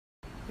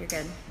You're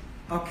good.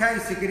 Okay,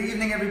 so good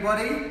evening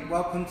everybody.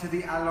 Welcome to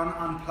the Allilon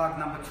Unplugged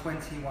number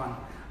 21.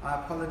 I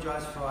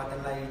apologise for our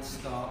delayed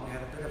start. We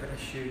had a bit of an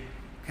issue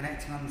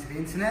connecting onto the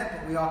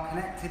internet, but we are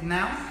connected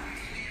now.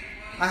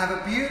 I have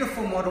a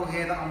beautiful model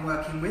here that I'm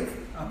working with,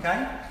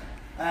 okay?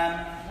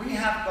 We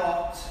have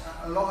got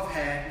a lot of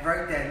hair,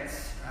 very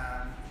dense,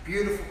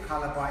 beautiful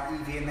colour by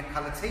Evie and the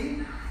colour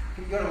team.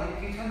 Can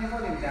you turn the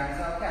volume down, is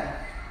that okay?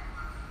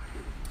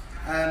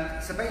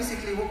 So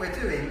basically what we're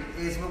doing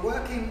is we're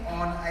working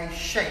on a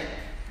shape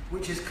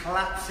which is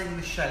collapsing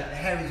the shape. The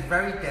hair is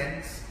very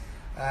dense,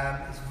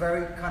 it's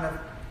very kind of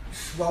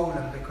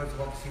swollen because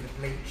of obviously the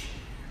bleach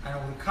and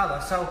all the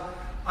colour. So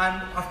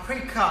I've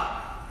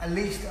pre-cut at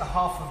least a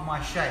half of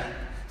my shape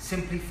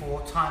simply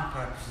for time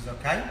purposes,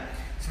 okay?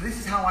 So this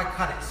is how I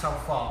cut it so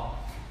far.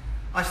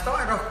 I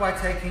started off by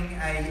taking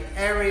an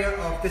area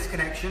of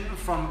disconnection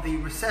from the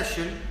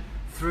recession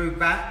through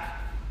back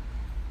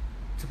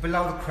to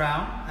below the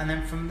crown, and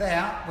then from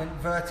there went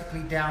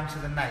vertically down to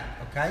the nape,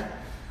 okay?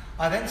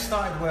 I then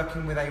started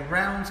working with a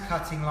round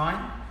cutting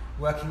line,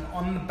 working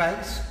on the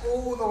base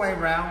all the way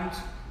round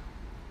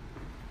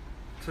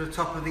to the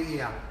top of the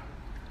ear.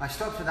 I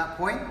stopped at that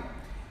point,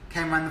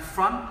 came around the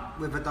front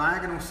with a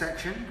diagonal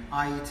section,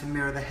 i.e. to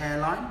mirror the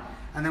hairline,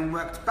 and then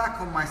worked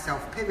back on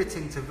myself,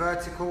 pivoting to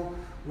vertical,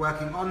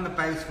 working on the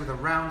base with a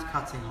round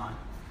cutting line.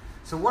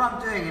 So what I'm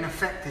doing in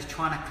effect is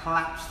trying to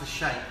collapse the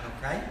shape,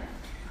 okay?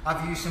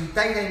 I've used some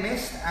Day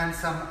Mist and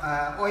some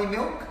oil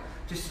milk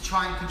just to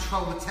try and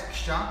control the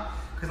texture,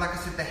 because like I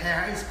said, the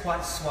hair is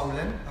quite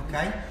swollen,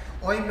 okay?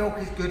 Oil milk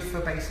is good for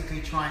basically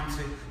trying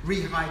to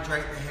rehydrate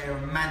the hair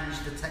and manage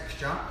the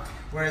texture,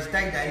 whereas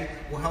Day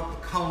will help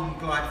the comb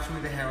glide through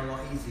the hair a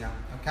lot easier,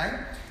 okay?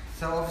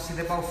 So obviously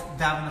they're both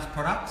Davos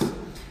products.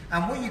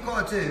 And what you've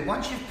got to do,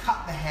 once you've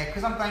cut the hair,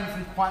 because I'm going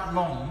from quite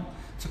long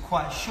to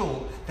quite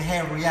short, the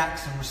hair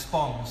reacts and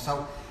responds.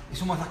 So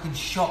it's almost like in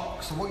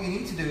shock. So what you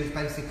need to do is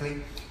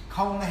basically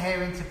comb the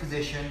hair into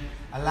position,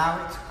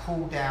 allow it to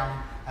cool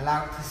down,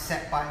 allow it to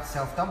set by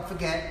itself. Don't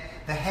forget,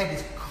 the head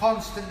is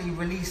constantly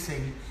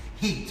releasing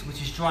heat, which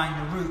is drying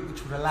the root,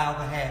 which would allow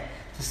the hair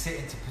to sit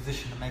into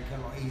position and make it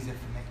a lot easier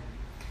for me.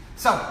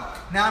 So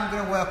now I'm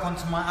going to work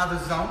onto my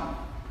other zone.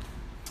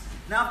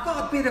 Now I've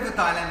got a bit of a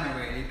dilemma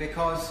really,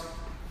 because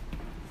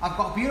I've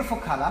got a beautiful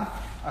colour,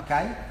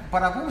 okay,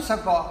 but I've also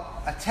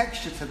got a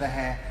texture to the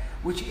hair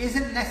which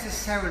isn't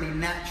necessarily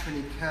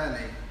naturally curly.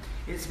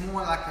 It's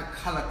more like a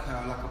colour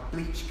curl, like a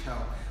bleach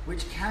curl,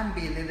 which can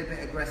be a little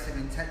bit aggressive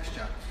in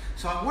texture.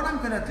 So what I'm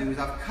going to do is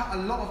I've cut a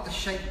lot of the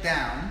shape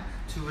down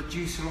to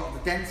reduce a lot of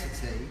the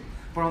density,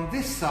 but on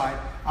this side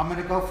I'm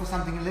going to go for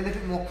something a little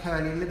bit more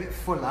curly, a little bit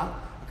fuller,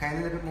 okay, a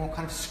little bit more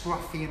kind of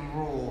scruffy and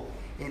raw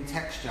in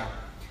texture.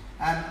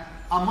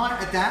 I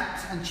might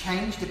adapt and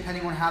change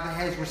depending on how the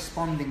hair is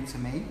responding to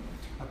me,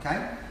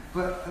 okay?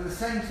 But at the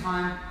same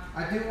time,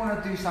 I do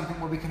want to do something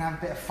where we can have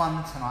a bit of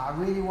fun tonight. I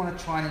really want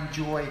to try and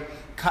enjoy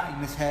cutting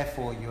this hair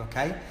for you,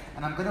 okay?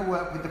 And I'm going to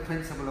work with the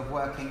principle of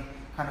working,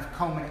 kind of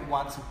combing it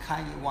once and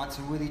cutting it once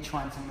and really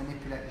trying to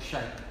manipulate the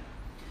shape.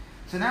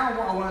 So now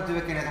what I want to do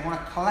again is I want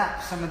to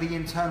collapse some of the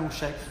internal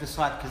shapes to the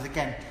side, because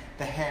again,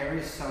 the hair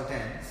is so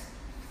dense.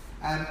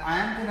 I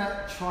am going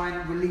to try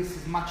and release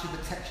as much of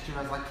the texture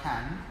as I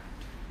can.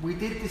 We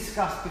did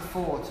discuss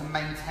before to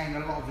maintain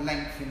a lot of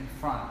length in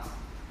front.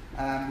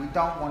 We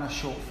don't want a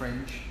short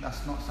fringe.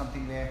 That's not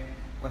something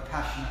we're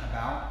passionate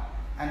about.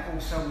 And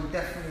also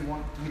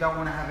we don't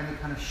want to have any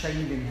kind of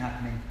shaving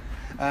happening.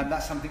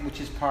 That's something which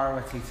is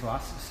priority to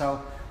us.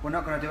 So we're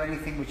not going to do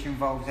anything which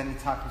involves any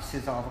type of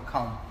scissor or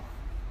comb.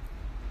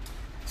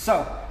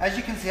 So as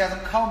you can see, as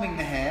I'm combing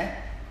the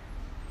hair,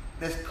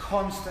 there's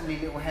constantly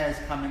little hairs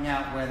coming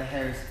out where the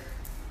hair is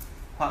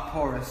quite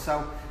porous.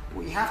 So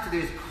what you have to do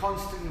is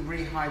constantly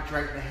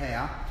rehydrate the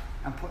hair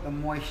and put the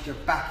moisture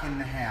back in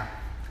the hair,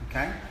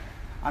 okay?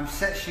 I'm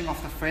sectioning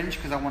off the fringe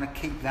because I want to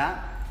keep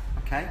that,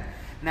 okay?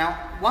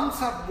 Now, once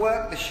I've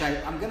worked the shape,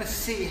 I'm going to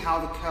see how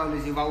the curl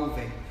is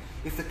evolving.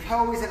 If the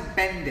curl isn't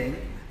bending,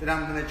 then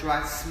I'm going to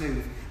dry it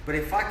smooth. But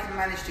if I can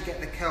manage to get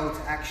the curl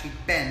to actually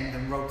bend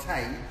and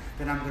rotate,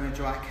 then I'm going to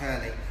dry it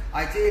curly.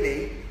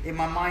 Ideally, in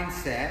my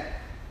mindset,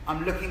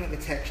 I'm looking at the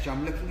texture,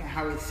 I'm looking at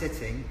how it's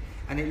sitting,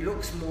 and it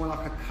looks more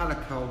like a colour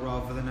curl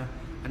rather than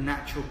a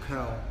natural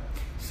curl.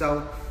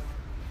 So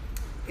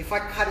if I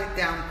cut it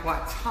down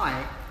quite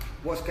tight,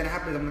 what's going to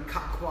happen is I'm going to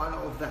cut quite a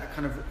lot of that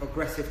kind of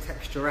aggressive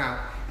texture out,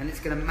 and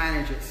it's going to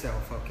manage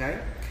itself,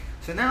 okay?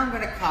 So now I'm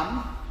going to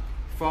come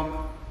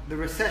from the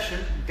recession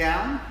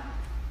down,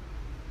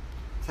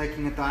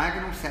 taking a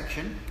diagonal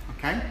section,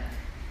 okay?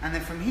 And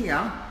then from here,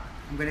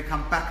 I'm going to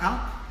come back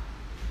up.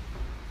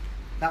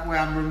 That way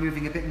I'm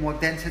removing a bit more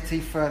density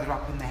further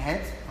up in the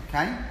head,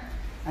 okay?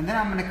 And then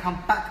I'm going to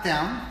come back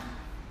down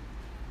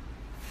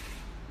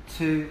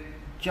to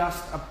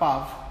just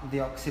above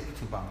the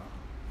occipital bone,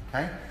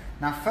 okay?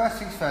 Now first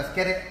things first,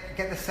 get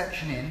the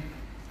section in,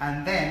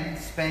 and then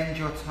spend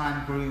your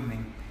time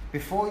grooming.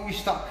 Before you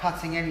start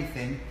cutting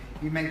anything,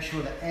 you make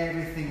sure that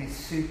everything is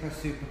super,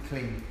 super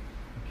clean,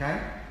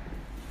 okay?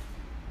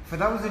 For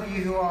those of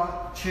you who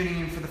are tuning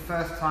in for the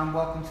first time,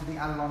 welcome to the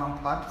Allilon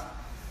Unplugged.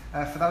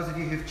 For those of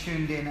you who've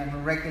tuned in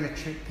and regular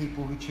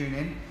people who tune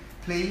in,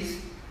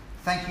 please,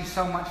 thank you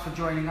so much for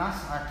joining us.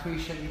 I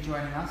appreciate you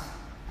joining us.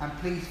 And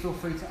please feel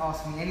free to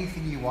ask me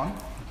anything you want,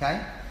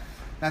 okay?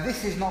 Now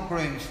this is not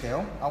groomed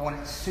still. I want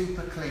it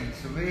super clean,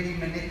 so really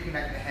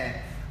manipulate the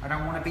hair. I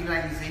don't want to be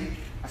lazy.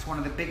 That's one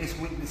of the biggest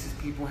weaknesses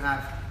people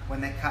have when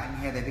they're cutting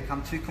hair. They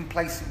become too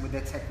complacent with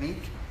their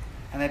technique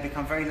and they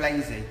become very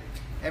lazy.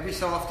 Every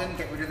so often,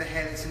 get rid of the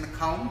hair that's in the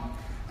comb,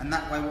 and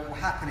that way what will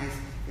happen is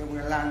it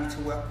will allow you to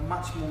work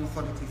much more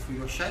methodically through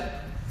your shape,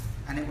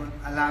 and it will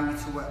allow you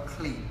to work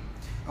clean.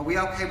 Are we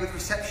okay with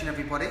reception,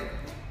 everybody?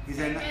 Is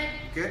there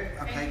good?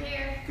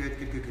 Okay.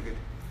 Good.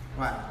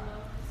 Right.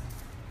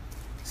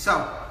 So,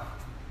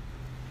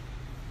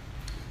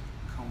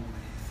 comb the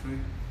hair through.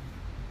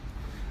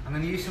 I'm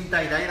going to use some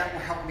Day Day. That will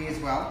help me as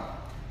well.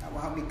 That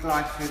will help me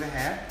glide through the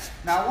hair.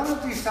 Now, I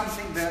want to do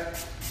something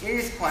that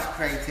is quite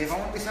creative. I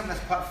want to do something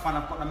that's quite fun.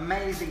 I've got an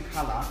amazing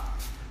colour,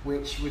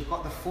 which we've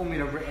got the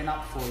formula written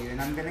up for you, and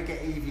I'm going to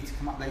get Evie to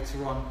come up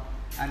later on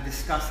and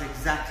discuss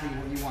exactly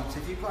what you want. So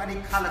if you've got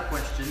any colour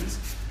questions,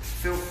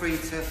 feel free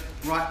to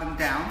write them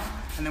down,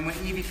 and then when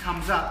Evie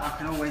comes up, I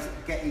can always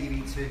get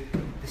Evie to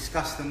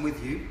discuss them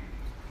with you.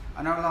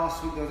 I know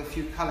last week there was a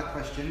few colour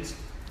questions,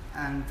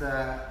 and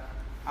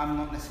I'm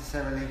not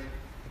necessarily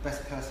the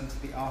best person to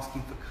be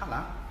asking for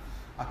colour.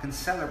 I can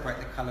celebrate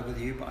the colour with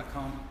you, but I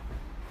can't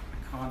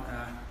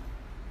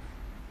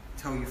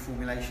tell you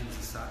formulations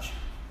as such.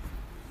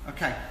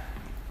 Okay.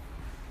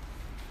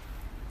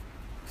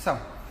 So,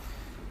 I'm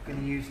going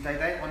to use Day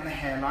Day on the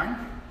hairline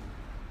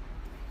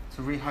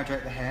to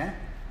rehydrate the hair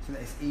so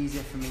that it's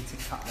easier for me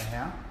to cut the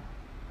hair.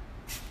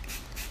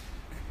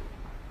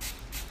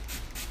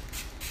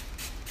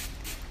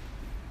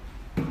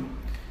 So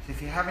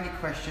if you have any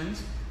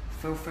questions,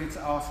 feel free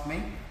to ask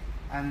me,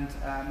 and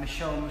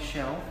Michelle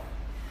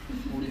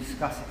will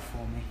discuss it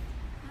for me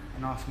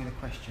and ask me the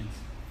questions.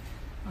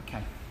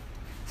 Okay,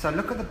 so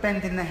look at the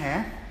bend in the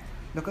hair,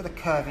 look at the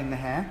curve in the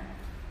hair.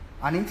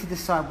 I need to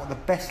decide what the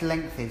best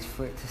length is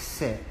for it to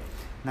sit.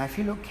 Now if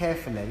you look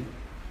carefully,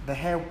 the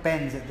hair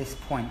bends at this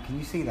point. Can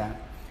you see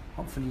that?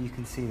 Hopefully you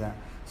can see that.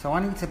 So I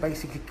need to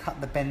basically cut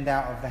the bend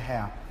out of the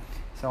hair.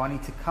 So I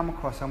need to come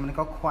across, so I'm going to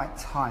go quite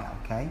tight,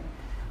 okay?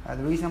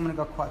 The reason I'm going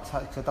to go quite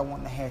tight is because I don't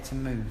want the hair to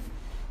move.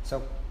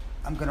 So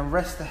I'm going to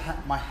rest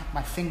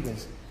my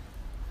fingers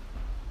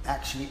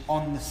actually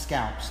on the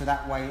scalp, so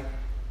that way,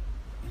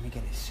 let me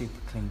get it super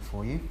clean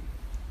for you.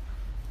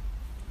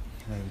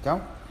 There you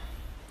go.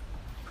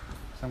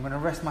 So I'm going to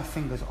rest my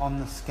fingers on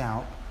the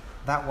scalp,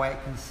 that way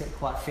it can sit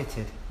quite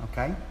fitted,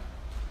 okay?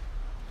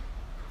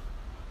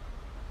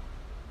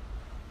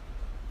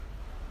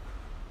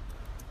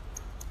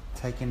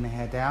 Taking the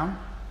hair down,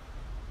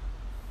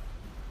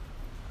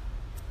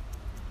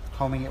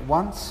 combing it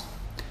once,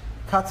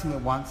 cutting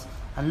it once,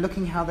 and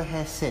looking how the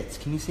hair sits.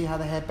 Can you see how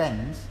the hair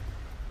bends?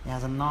 It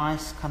has a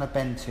nice kind of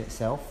bend to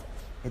itself.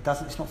 It's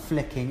not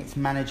flicking, it's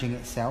managing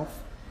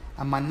itself.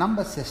 And my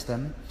number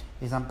system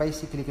is I'm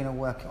basically going to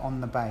work on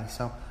the base.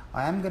 So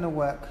I am going to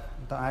work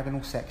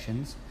diagonal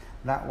sections.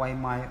 That way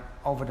my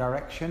over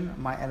direction,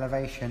 my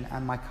elevation,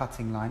 and my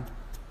cutting line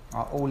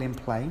are all in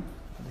play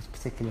at this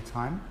particular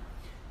time.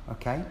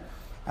 Okay?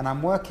 And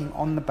I'm working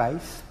on the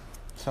base,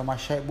 so my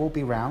shape will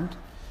be round.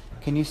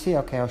 Can you see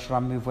okay, or shall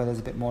I move where there's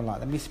a bit more light?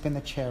 Let me spin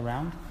the chair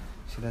around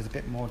so there's a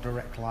bit more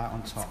direct light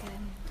on top.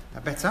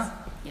 That better?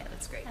 Yeah,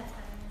 that's great.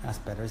 That's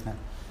better, isn't it?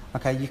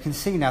 Okay, you can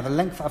see now the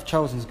length that I've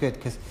chosen is good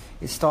because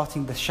it's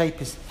starting, the shape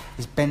is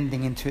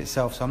bending into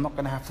itself, so I'm not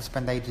going to have to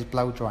spend ages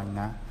blow drying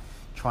that,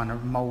 trying to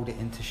mould it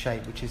into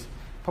shape, which is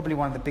probably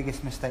one of the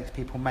biggest mistakes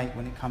people make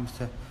when it comes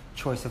to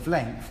choice of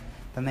length.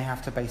 Then they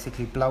have to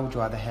basically blow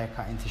dry the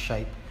haircut into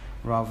shape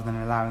rather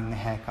than allowing the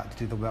haircut to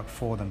do the work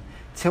for them.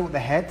 Tilt the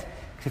head,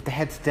 because if the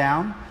head's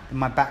down, then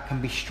my back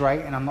can be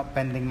straight and I'm not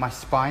bending my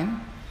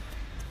spine.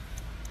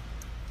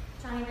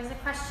 Johnny, there's a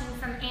question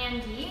from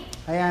Andy.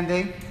 Hey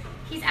Andy.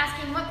 He's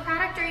asking, what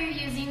product are you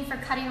using for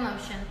cutting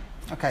lotion?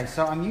 Okay,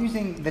 so I'm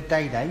using the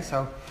Day Day,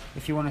 so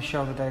if you want to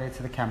show the Day Day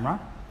to the camera.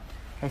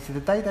 Okay, so the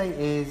Day Day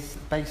is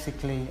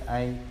basically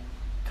a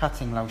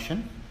cutting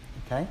lotion,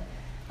 okay,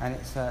 and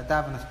it's a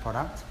Davines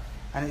product,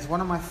 and it's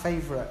one of my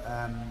favourite,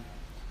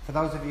 for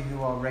those of you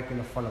who are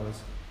regular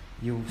followers,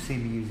 you'll see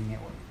me using it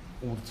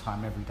all the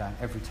time, every day,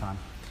 every time.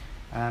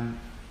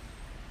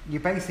 You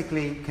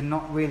basically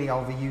cannot really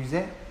overuse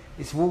it.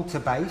 It's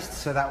water-based,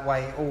 so that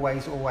way it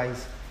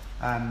always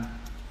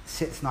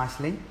sits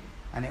nicely,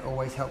 and it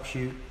always helps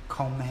you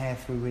comb the hair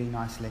through really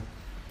nicely.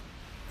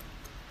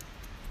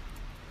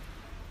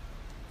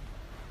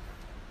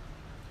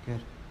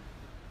 Good.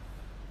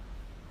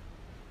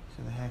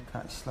 So the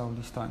haircut is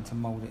slowly starting to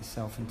mould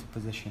itself into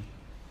position.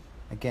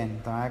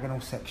 Again, diagonal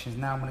sections.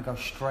 Now I'm going to go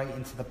straight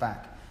into the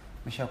back.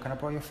 Michelle, can I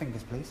borrow your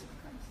fingers, please?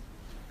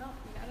 Oh,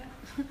 you got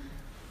it.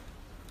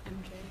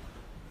 MJ.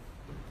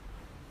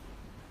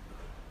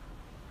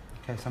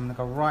 Okay, so I'm going to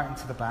go right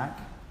into the back.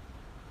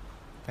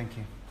 Thank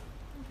you.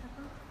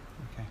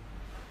 Okay.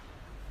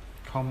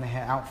 Comb the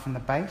hair out from the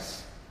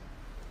base.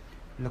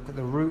 look at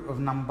the root of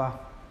number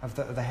of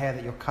the hair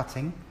that you're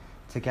cutting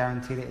to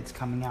guarantee that it's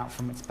coming out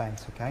from its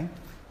base, okay?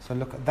 So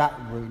look at that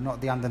root,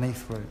 not the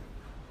underneath root.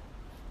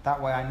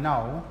 That way I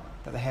know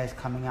that the hair is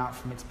coming out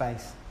from its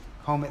base.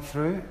 Comb it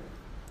through,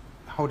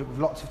 hold it with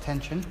lots of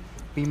tension.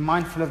 Be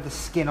mindful of the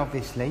skin,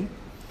 obviously.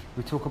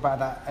 We talk about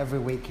that every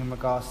week in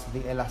regards to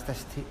the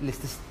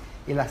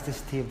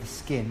elasticity of the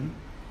skin.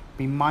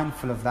 Be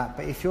mindful of that,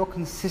 but if you're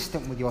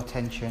consistent with your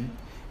tension,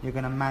 you're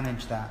going to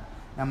manage that.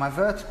 Now my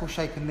vertical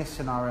shape in this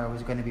scenario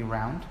is going to be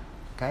round,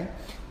 okay?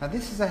 Now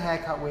this is a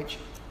haircut which,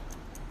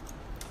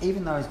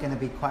 even though it's going to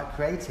be quite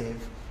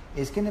creative,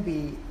 is going to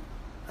be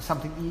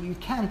something that you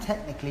can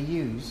technically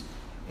use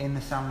in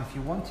the salon if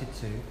you wanted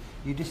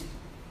to.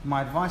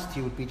 My advice to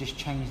you would be just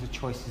change the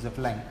choices of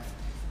length,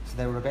 so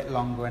they were a bit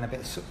longer and a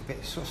bit sort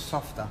of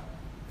softer.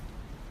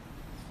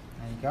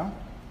 There you go.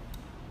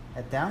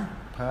 Head down.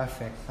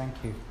 Perfect. Thank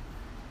you.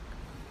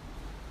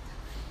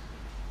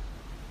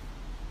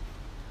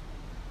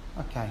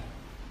 Okay.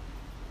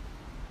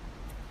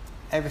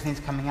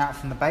 Everything's coming out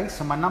from the base.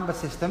 So my number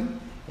system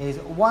is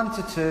 1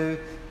 to 2,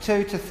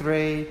 2 to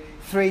 3,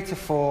 3 to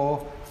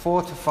 4,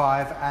 4 to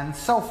 5, and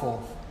so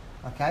forth.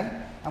 Okay?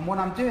 And what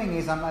I'm doing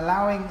is I'm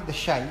allowing the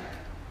shape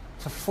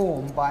to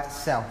form by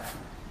itself.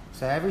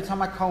 So every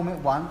time I comb it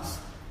once,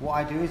 what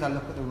I do is I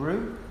look at the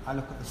root, I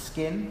look at the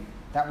skin.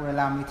 That will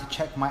allow me to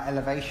check my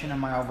elevation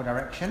and my over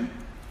direction.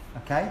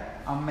 Okay?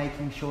 I'm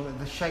making sure that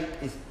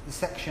the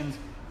sections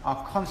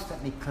are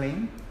constantly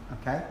clean.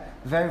 Okay?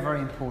 Very,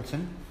 very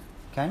important.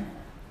 Okay?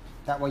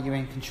 That way you're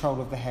in control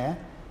of the hair.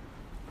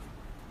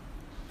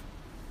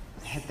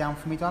 Head down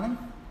for me, darling.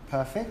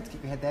 Perfect.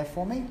 Keep your head there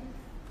for me.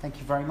 Thank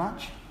you very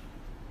much.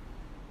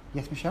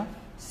 Yes, Michelle?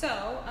 So,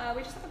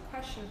 we just have a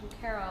question from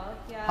Carol.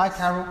 Yes. Hi,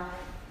 Carol.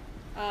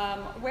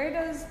 Where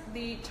does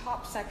the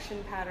top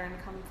section pattern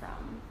come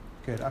from?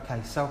 Good.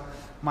 Okay, so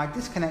my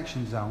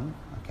disconnection zone,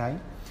 okay,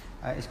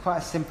 is quite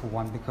a simple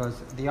one, because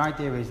the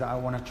idea is that I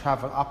want to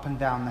travel up and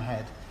down the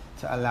head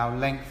to allow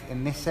length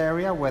in this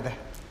area where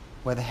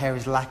the hair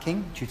is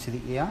lacking due to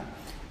the ear,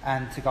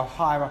 and to go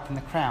higher up in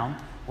the crown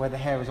where the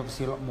hair is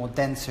obviously a lot more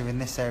denser in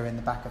this area in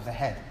the back of the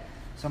head.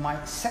 So my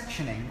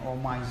sectioning or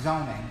my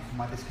zoning for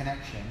my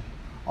disconnection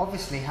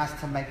obviously has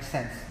to make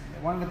sense.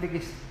 One of the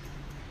biggest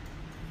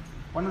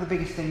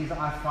things that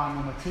I find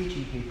when we're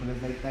teaching people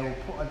is they will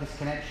put a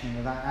disconnection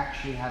without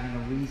actually having a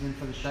reason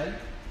for the shape.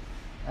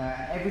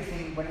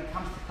 Everything, when it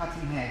comes to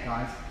cutting hair,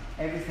 guys,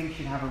 everything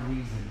should have a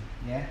reason,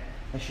 yeah?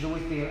 There should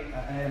always be an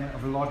element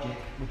of logic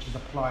which is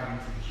applied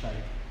into the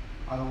shape.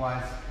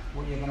 Otherwise,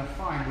 what you're going to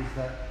find is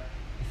that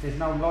if there's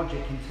no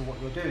logic into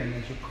what you're doing,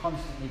 is you're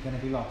constantly going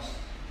to be lost.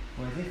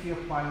 Whereas if you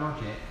apply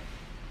logic,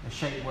 the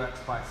shape works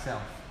by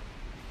itself.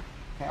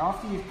 Okay,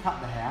 after you've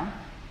cut the hair,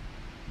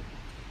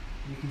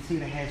 you can see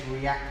the hair's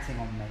reacting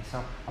on me.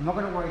 So I'm not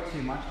going to worry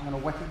too much. I'm going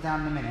to wet it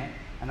down in a minute,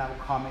 and that will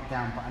calm it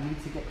down. But I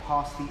need to get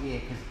past the ear,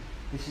 because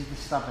this is the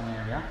stubborn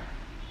area.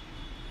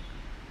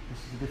 This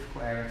is a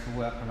difficult area to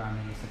work around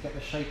in. So get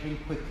the shape in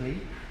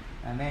quickly,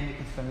 and then you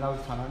can spend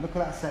loads of time. Look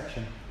at that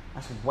section.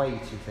 That's way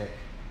too thick.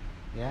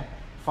 Yeah?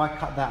 If I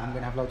cut that, I'm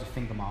going to have loads of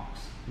finger marks.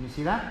 Can you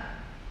see that?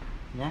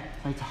 Yeah?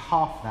 I need to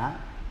half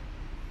that.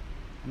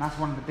 And that's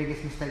one of the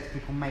biggest mistakes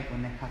people make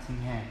when they're cutting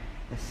hair.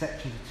 Their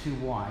sections are too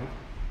wide,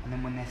 and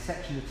then when their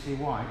sections are too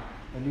wide,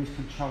 they lose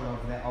control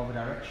over their over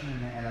direction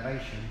and their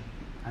elevation,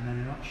 and then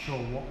they're not sure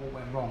what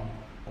went wrong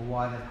or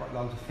why they've got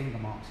loads of finger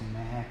marks in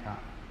their haircut.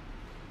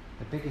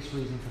 The biggest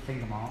reason for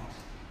finger marks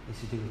is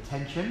to do with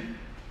tension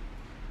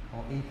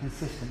or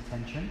inconsistent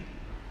tension,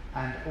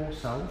 and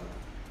also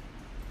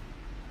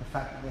the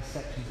fact that their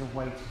sections are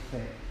way too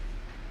thick.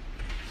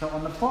 So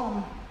on the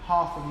bottom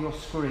half of your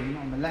screen,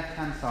 on the left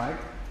hand side,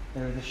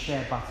 there is a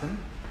share button.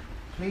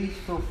 Please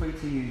feel free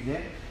to use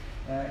it.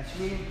 It's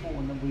really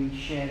important that we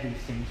share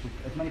these things with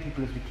as many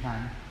people as we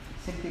can,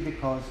 simply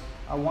because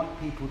I want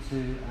people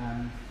to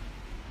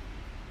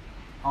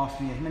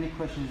ask me as many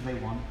questions as they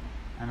want,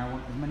 and I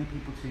want as many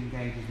people to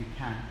engage as we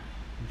can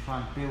and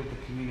try and build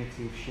the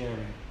community of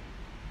sharing.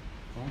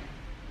 Okay?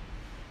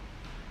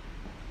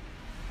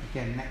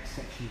 Again, next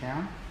section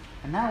down.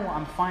 And now what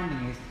I'm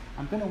finding is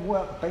I'm going to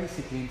work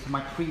basically into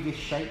my previous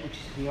shape, which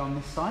is here on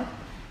this side,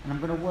 and I'm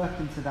going to work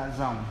into that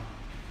zone.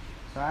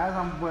 So as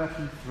I'm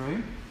working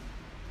through,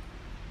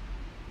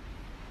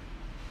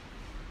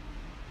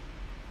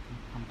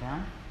 come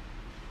down.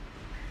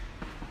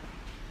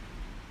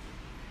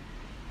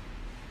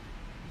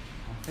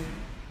 Okay.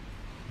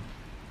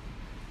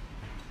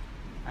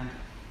 And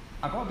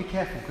I've got to be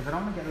careful because I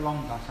don't want to get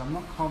longer, so I'm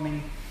not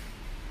combing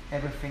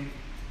everything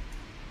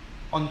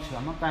onto.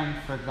 I'm not going,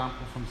 for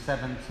example, from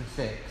 7 to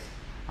 6.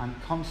 I'm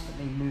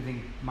constantly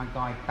moving my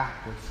guide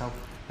backwards. So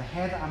the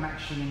hair that I'm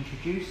actually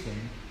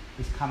introducing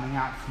is coming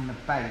out from the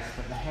base,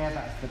 but the hair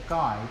that's the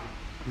guide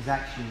is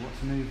actually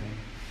what's moving.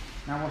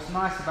 Now what's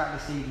nice about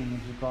this evening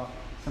is we've got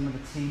some of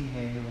the team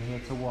here who are here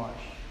to watch.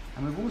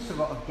 And we've also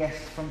got a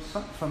guest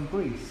from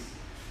Greece.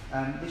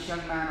 This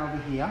young man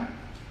over here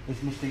is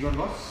Mr.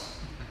 Yorgos.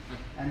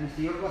 And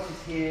Mr. Yorgos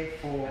is here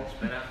for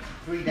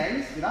 3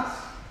 days with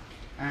us.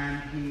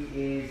 and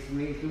he's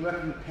been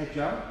working with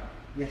Pedro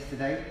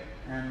yesterday,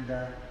 and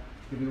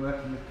he'll be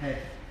working with Ped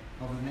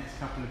over the next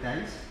couple of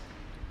days.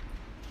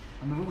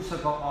 And we've also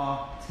got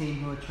our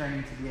team who are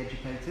training to be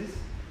educators,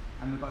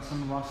 and we've got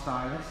some of our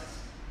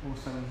stylists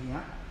also in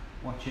here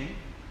watching.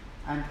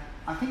 And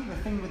I think the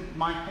thing with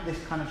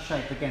this kind of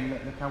shape, again,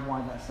 look how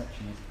wide that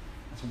section is.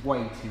 That's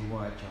way too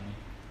wide, Johnny.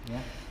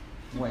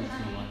 Yeah? Way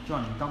too wide.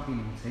 Johnny, don't be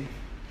naughty.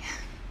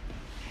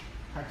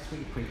 Practice what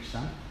you preach,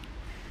 son.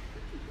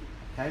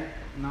 Okay?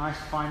 Nice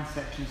fine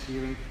section so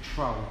you're in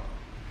control.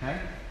 Okay?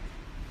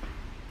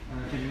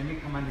 Jenny, let me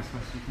come on this way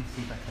so you can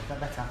see better. Is that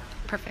better?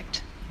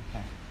 Perfect.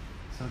 Okay.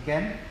 So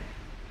again,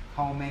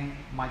 combing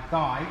my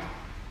guide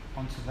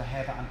onto the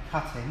hair that I'm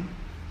cutting,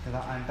 so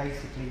that I'm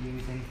basically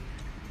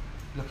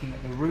looking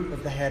at the root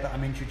of the hair that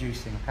I'm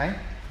introducing, okay?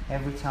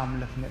 Every time I'm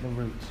looking at the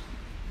root.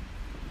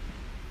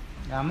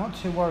 Now I'm not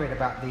too worried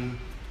about the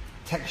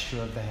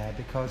texture of the hair,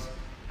 because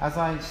as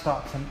I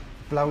start to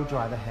blow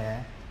dry the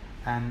hair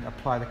and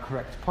apply the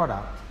correct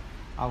product,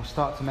 I'll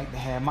start to make the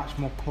hair much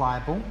more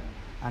pliable,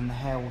 and the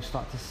hair will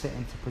start to sit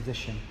into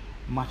position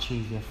much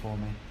easier for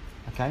me,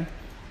 okay?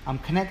 I'm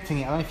connecting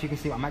it, I don't know if you can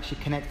see, but I'm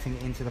actually connecting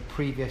it into the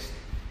previous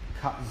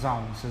cut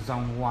zone, so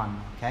zone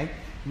 1, okay?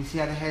 And you see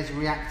how the hair's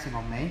reacting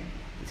on me?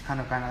 It's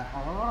kind of going like,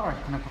 oh,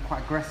 it's kind of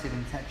quite aggressive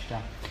in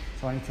texture.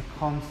 So I need to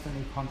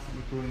constantly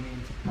bring it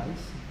into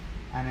place.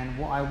 And then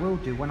what I will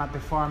do,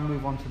 before I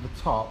move on to the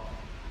top,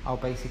 I'll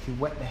basically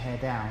wet the hair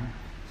down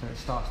so it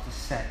starts to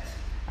set,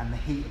 and the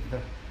heat of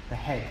the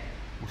head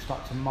will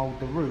start to mould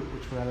the root,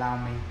 which will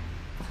allow me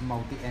to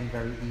mould the end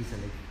very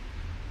easily.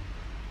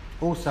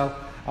 Also,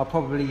 I'll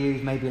probably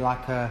use maybe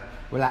like a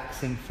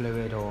relaxing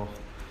fluid, or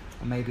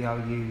maybe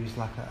I'll use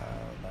like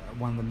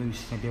one of the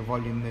mousse, maybe a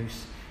volume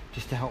mousse,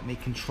 just to help me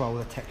control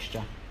the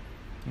texture.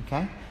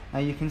 Okay? Now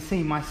you can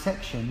see my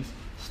sections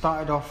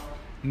started off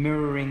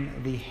mirroring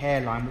the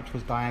hairline, which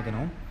was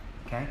diagonal,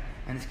 okay,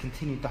 and it's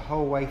continued the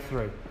whole way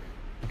through,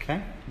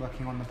 okay,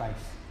 working on the base.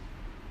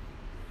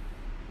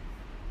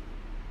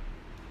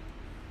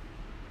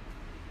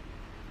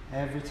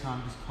 Every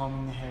time just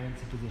combing the hair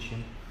into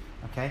position,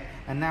 okay,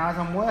 and now as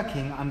I'm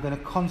working, I'm going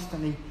to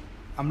constantly,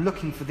 I'm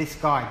looking for this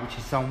guide, which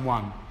is zone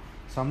 1.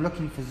 So I'm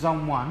looking for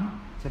zone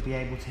 1 to be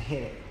able to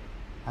hit it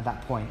at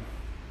that point,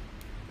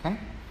 okay.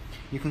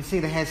 You can see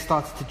the hair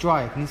started to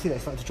dry. You can see that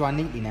it started to dry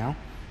neatly now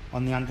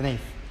on the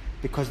underneath,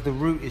 because the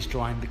root is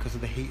drying because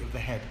of the heat of the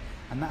head,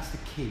 and that's the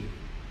key.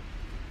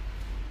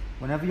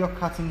 Whenever you're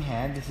cutting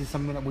hair, this is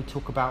something that we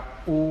talk about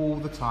all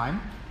the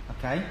time,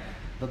 okay?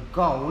 The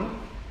goal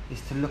is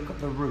to look at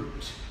the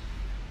root,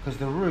 because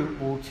the root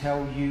will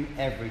tell you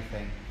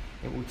everything.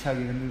 It will tell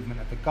you the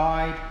movement of the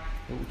guide,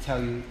 it will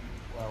tell you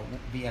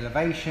the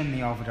elevation,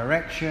 the over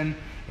direction,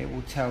 it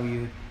will tell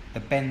you the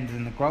bend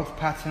and the growth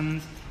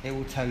patterns, it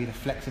will tell you the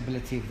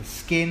flexibility of the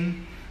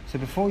skin. So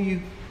before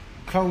you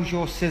close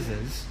your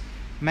scissors,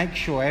 make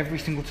sure every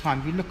single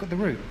time you look at the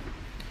root,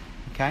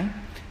 okay?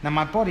 Now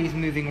my body is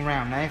moving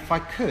around. Now if I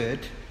could,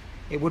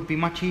 it would be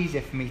much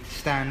easier for me to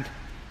stand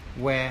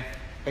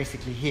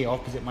basically here,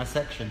 opposite my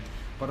section.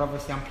 But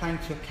obviously I'm playing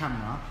to a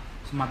camera,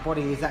 so my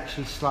body is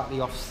actually slightly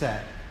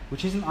offset,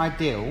 which isn't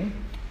ideal,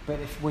 but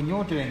when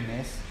you're doing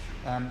this,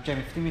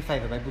 Jamie, do me a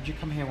favour, babe, would you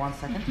come here 1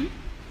 second? Mm-hmm.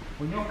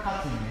 When you're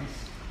cutting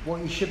this,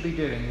 what you should be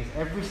doing is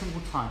every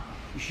single time,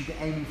 you should be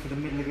aiming for the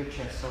middle of your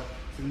chest. So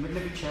the middle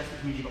of your chest,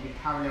 which means you've got to be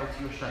parallel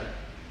to your shape.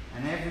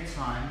 And every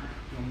time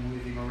you're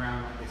moving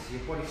around like this, so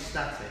your body's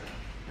static.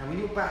 Now when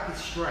your back is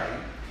straight,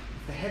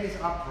 if the head is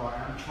upright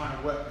and I'm trying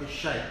to work this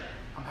shape,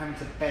 I'm having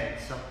to bend.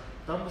 So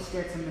don't be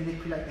scared to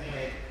manipulate the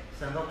head,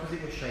 stand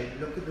opposite your shape,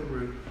 look at the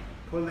root,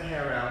 pull the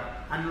hair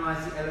out,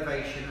 analyse the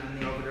elevation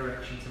and the over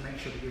direction to make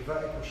sure that your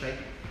vertical shape,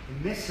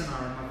 in this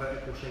scenario my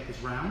vertical shape is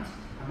round,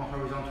 and my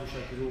horizontal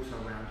shape is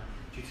also round,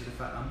 due to the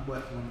fact that I'm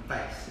working on the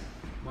base.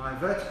 My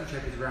vertical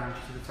shape is round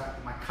due to the fact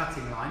that my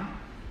cutting line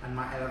and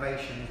my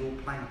elevation is all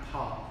playing a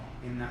part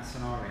in that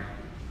scenario.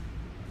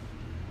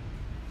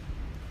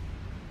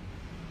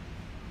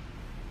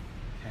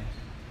 Okay.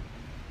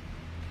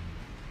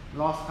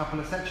 Last couple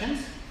of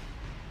sections,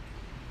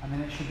 and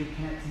then it should be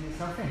connecting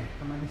itself in.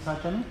 Come on this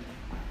side, Johnny.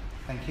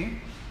 Thank you.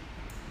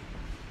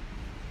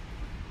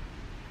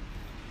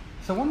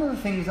 So one of the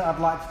things that I'd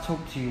like to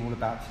talk to you all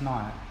about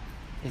tonight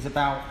is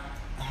about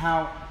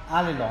how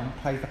Allilon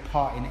plays a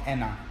part in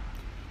ENA.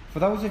 For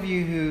those of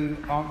you who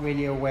aren't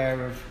really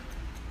aware of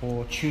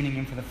or tuning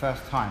in for the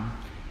first time,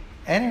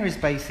 ENA is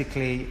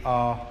basically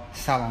our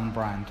salon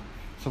brand.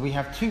 So we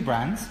have two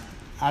brands,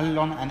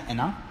 Allilon and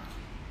ENA.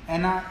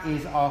 ENA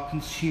is our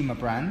consumer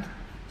brand,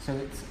 so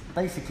it's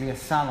basically a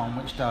salon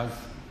which does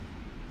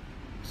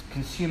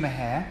consumer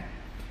hair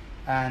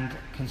and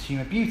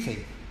consumer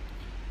beauty,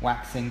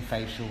 waxing,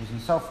 facials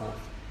and so forth.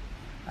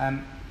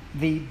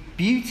 The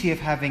beauty of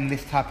having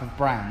this type of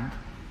brand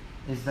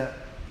is that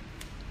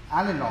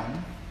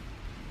Allilon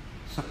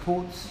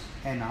supports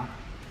ENA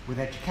with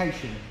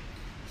education.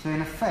 So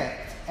in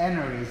effect,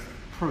 ENA is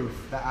proof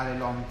that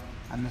Allilon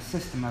and the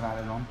system of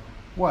Allilon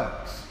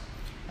works.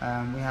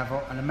 We have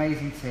an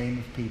amazing team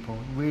of people,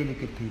 really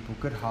good people,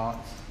 good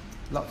hearts,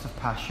 lots of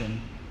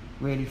passion,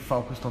 really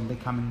focused on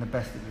becoming the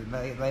best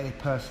that they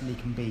personally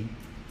can be.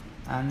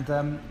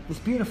 And it's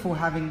beautiful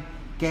having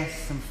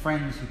guests and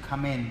friends who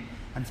come in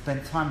and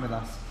spend time with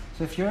us.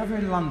 So if you're ever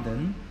in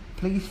London,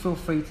 please feel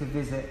free to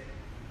visit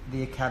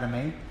the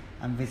Academy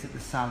and visit the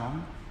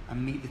salon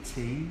and meet the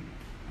team.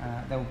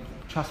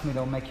 Trust me,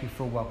 they'll make you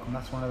feel welcome.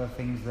 That's one of the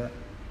things that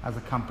as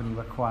a company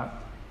we're quite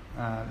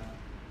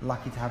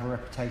lucky to have a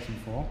reputation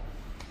for.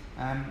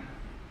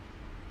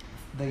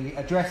 The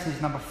address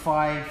is number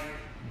 5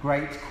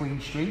 Great Queen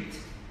Street,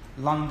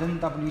 London,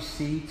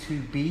 WC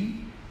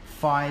 2B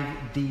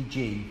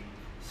 5DG.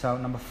 So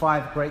number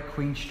 5 Great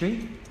Queen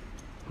Street,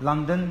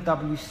 London,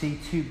 WC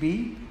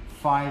 2B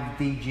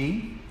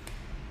 5DG.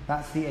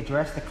 That's the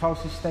address. The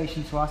closest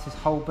station to us is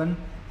Holborn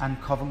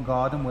and Covent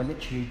Garden. We're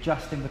literally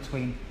just in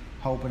between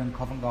Holborn and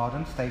Covent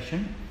Garden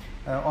station.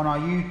 On our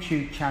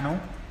YouTube channel,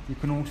 you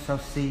can also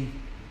see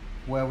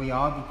where we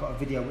are. We've got a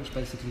video which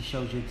basically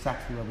shows you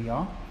exactly where we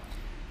are.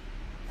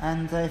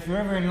 And if you're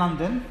ever in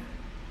London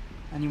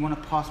and you want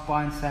to pass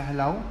by and say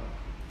hello,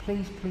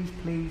 please, please,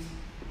 please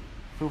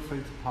feel free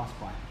to pass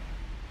by.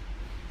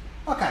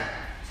 Okay,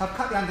 so I've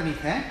cut the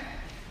underneath there.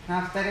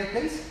 Now steady,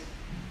 please.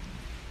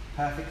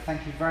 Perfect,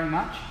 thank you very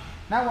much.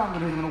 Now what I'm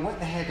going to do is I'm going to wet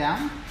the hair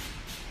down.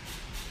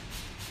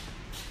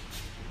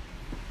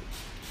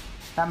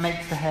 That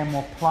makes the hair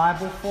more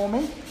pliable for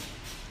me.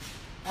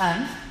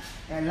 And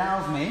it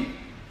allows me,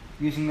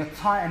 using the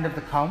tight end of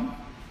the comb,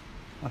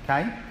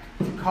 okay,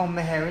 to comb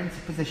the hair into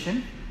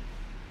position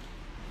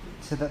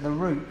so that the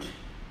root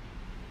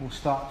will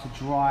start to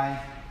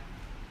dry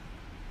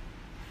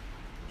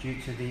due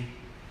to the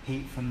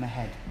heat from the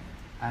head.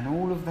 And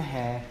all of the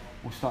hair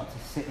will start to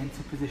sit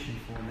into position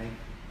for me,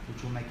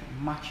 which will make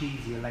it much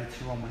easier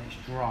later on when it's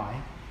dry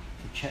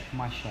to check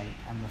my shape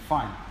and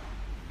refine.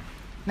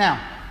 Now,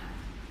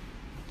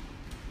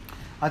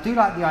 I do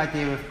like the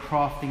idea of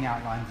crafting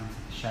outlines into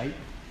the shape,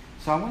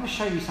 so I want to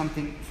show you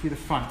something through the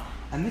front.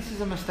 And this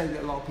is a mistake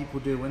that a lot of people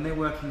do when they're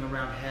working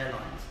around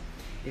hairlines,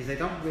 is they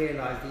don't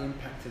realise the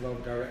impact of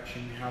over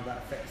direction and how that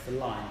affects the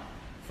line.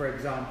 For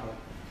example,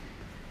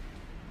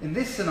 in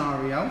this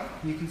scenario,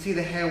 you can see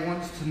the hair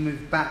wants to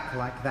move back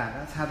like that.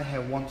 That's how the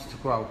hair wants to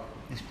grow.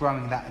 It's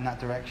growing that in that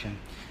direction.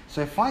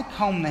 So if I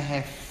comb the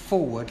hair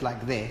forward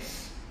like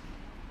this,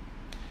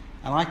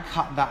 and I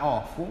cut that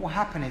off, what will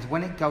happen is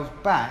when it goes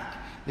back,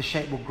 the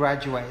shape will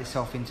graduate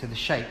itself into the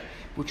shape,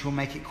 which will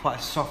make it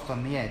quite soft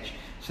on the edge.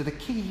 So the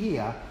key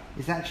here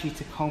is actually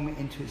to comb it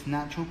into its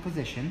natural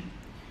position,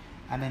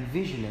 and then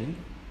visually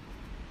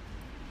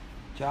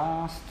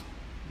just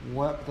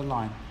work the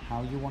line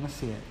how you want to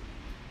see it.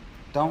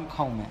 Don't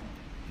comb it.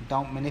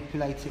 Don't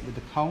manipulate it with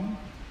the comb.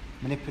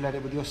 Manipulate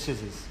it with your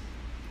scissors.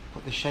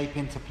 Put the shape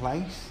into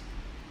place.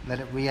 Let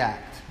it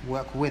react.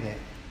 Work with it.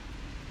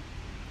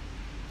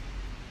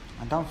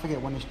 And don't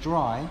forget, when it's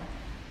dry,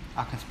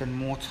 I can spend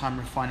more time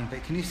refining.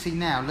 But can you see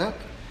now, look?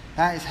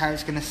 That is how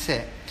it's going to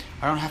sit.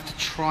 I don't have to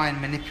try and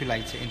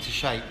manipulate it into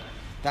shape.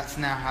 That's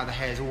now how the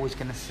hair is always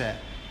going to sit.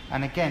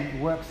 And again, it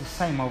works the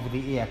same over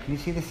the ear. Can you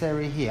see this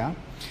area here?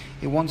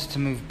 It wants to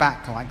move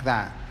back like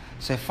that.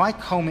 So if I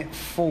comb it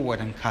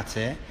forward and cut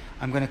it,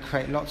 I'm going to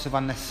create lots of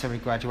unnecessary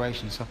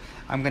graduation. So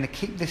I'm going to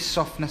keep this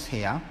softness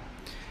here,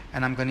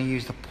 and I'm going to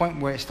use the point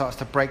where it starts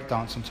to break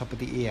dance on top of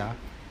the ear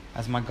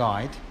as my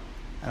guide.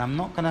 And I'm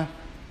not going to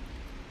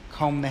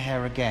comb the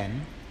hair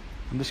again.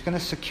 I'm just going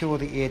to secure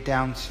the ear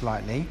down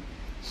slightly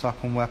so I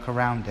can work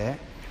around it.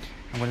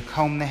 I'm going to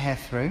comb the hair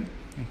through,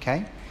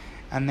 okay?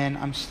 And then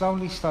I'm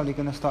slowly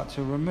going to start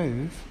to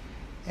remove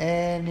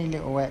any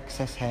little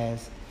excess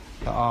hairs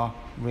that are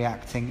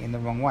reacting in the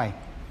wrong way.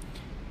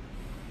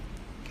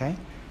 Okay?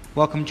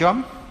 Welcome,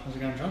 John. How's it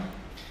going, John?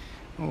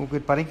 All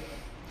good, buddy.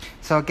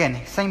 So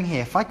again, same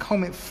here. If I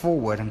comb it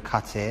forward and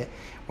cut it,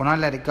 when I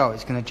let it go,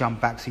 it's going to jump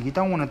back. So you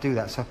don't want to do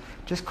that. So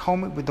just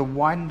comb it with the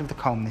wide end of the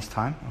comb this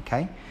time,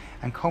 okay?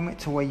 And comb it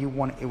to where you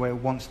want it, where it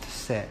wants to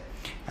sit.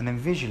 And then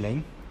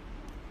visually,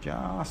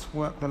 just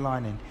work the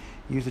line in.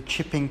 Use a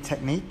chipping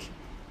technique.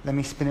 Let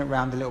me spin it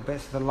around a little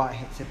bit so the light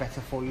hits it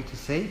better for you to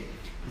see.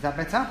 Is that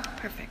better?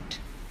 Perfect.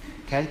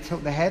 Okay,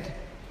 tilt the head.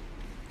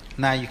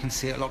 Now you can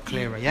see it a lot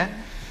clearer, yeah?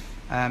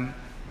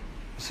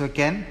 So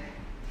again,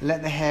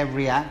 let the hair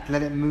react,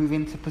 let it move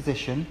into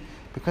position.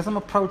 Because I'm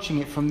approaching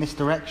it from this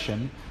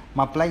direction,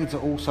 my blades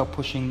are also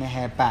pushing the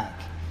hair back.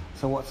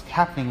 So what's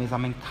happening is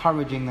I'm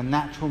encouraging the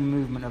natural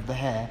movement of the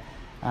hair,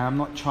 and I'm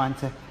not trying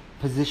to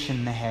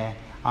position the hair.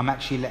 I'm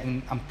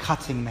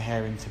cutting the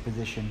hair into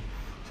position.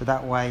 So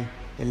that way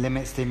it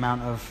limits the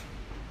amount of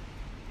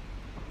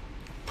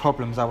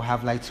problems I will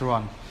have later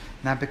on.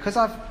 Now because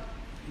I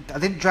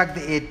didn't drag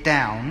the ear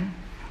down,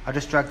 I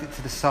just dragged it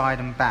to the side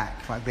and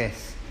back like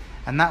this.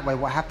 And that way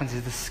what happens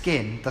is the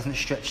skin doesn't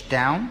stretch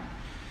down.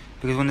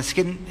 Because when the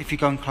skin, if you're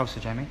going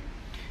closer, Jamie,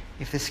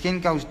 if the skin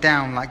goes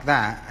down like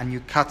that and you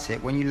cut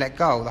it, when you let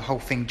go, the whole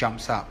thing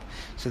jumps up.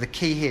 So the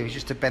key here is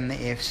just to bend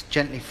the ear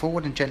gently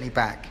forward and gently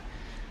back.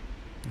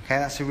 Okay,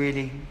 that's a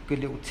really good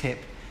little tip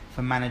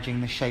for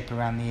managing the shape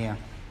around the ear.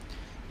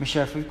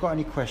 Michelle, if we've got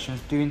any questions,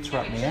 do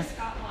interrupt me. We just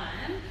got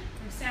one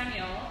from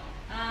Samuel.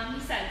 He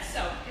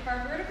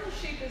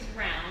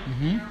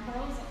and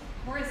our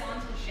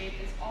horizontal shape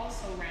is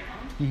also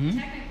round,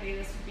 technically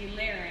this would be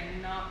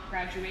layering, not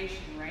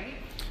graduation, right?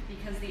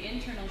 Because the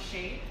internal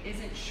shape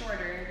isn't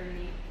shorter than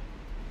the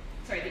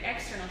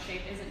external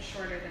shape isn't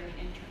shorter than the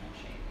internal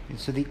shape.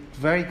 So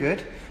very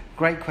good,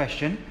 great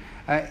question.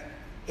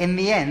 In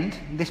the end,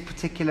 this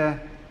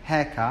particular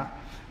haircut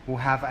will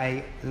have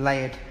a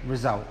layered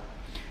result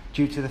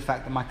due to the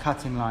fact that my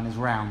cutting line is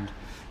round.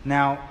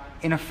 Now,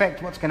 in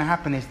effect, what's going to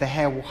happen is the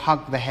hair will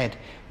hug the head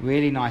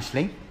really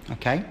nicely,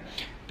 okay,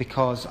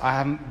 because I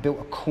haven't built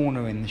a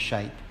corner in the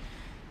shape.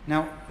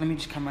 Now, let me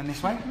just come around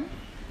this way.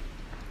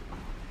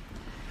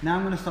 Now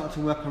I'm going to start to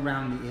work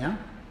around the ear.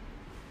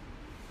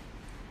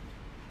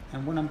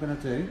 And what I'm going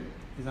to do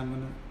is I'm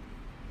going to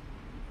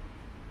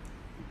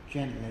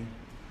gently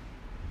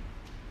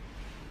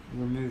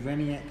remove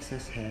any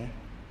excess hair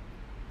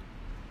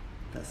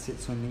that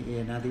sits on the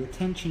ear. Now the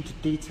attention to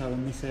detail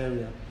in this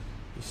area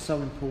is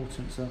so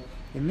important. So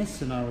in this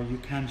scenario you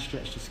can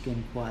stretch the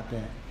skin quite a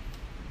bit.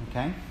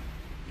 Okay?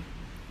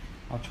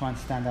 I'll try and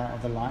stand out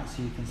of the light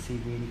so you can see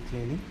really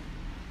clearly.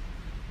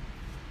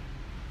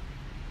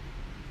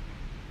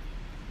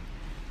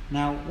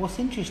 Now what's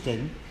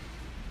interesting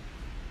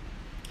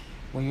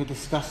when you're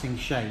discussing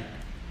shape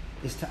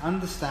is to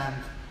understand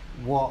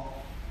what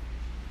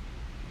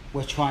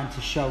we're trying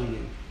to show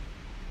you.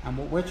 And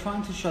what we're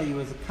trying to show you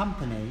as a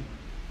company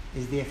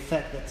is the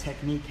effect that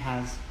technique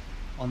has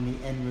on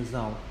the end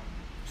result.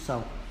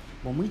 So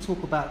when we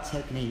talk about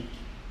technique,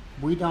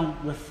 we don't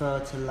refer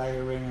to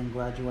layering and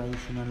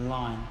graduation and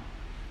line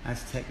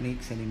as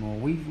techniques anymore.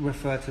 We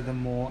refer to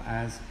them more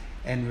as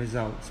end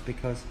results,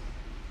 because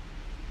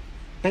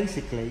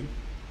basically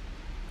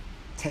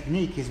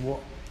technique is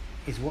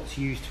what's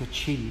used to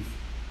achieve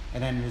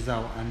an end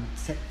result. And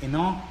in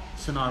our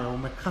scenario,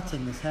 when we're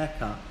cutting this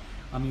haircut,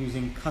 I'm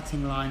using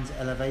cutting lines,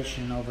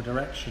 elevation and over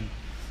direction.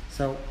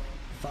 So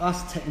for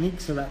us,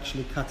 techniques are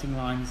actually cutting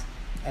lines,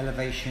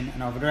 elevation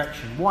and over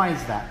direction. Why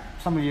is that?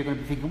 Some of you are going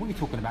to be thinking, what are you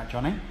talking about,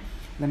 Johnny?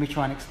 Let me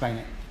try and explain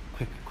it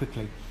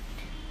quickly.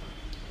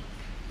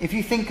 If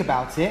you think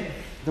about it,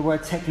 the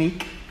word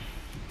technique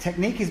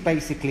is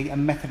basically a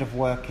method of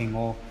working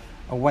or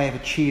a way of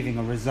achieving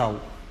a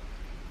result.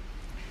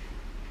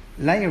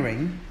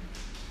 Layering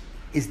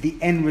is the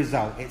end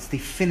result. It's the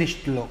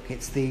finished look.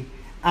 It's the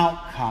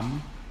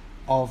outcome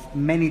of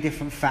many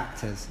different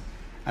factors.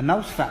 And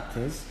those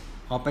factors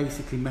are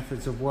basically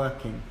methods of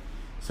working.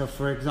 So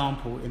for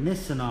example, in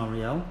this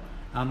scenario,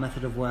 our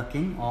method of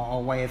working, or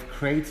our way of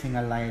creating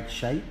a layered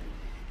shape,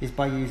 is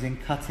by using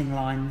cutting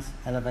lines,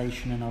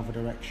 elevation and over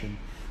direction.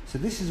 So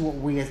this is what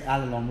we as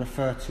Allilon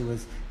refer to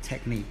as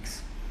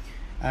techniques.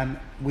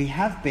 We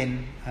have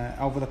been,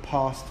 over the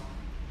past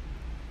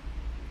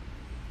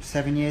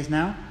 7 years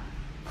now,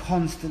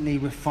 constantly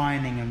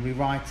refining and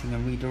rewriting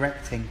and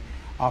redirecting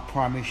our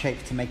primary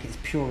shapes to make it as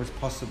pure as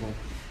possible.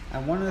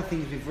 And one of the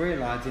things we've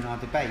realised in our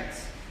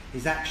debates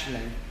is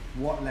actually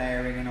what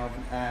layering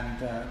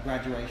and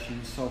graduation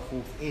and so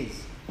forth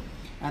is.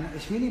 And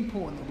it's really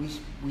important that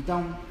we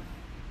don't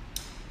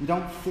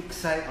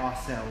fixate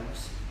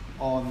ourselves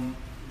on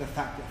the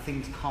fact that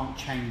things can't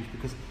change,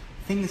 because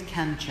things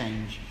can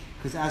change.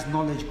 Because as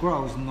knowledge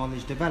grows and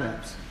knowledge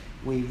develops,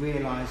 we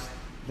realise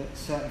that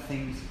certain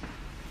things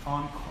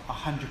aren't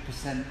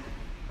 100%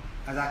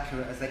 as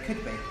accurate as they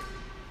could be.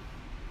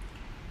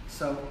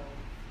 So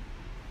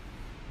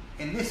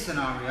in this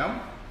scenario,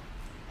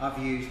 I've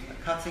used a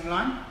cutting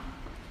line,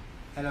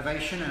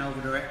 elevation and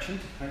over direction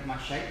to create my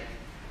shape.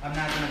 I'm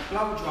now going to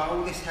blow dry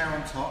all this hair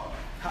on top,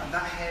 cut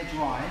that hair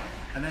dry,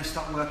 and then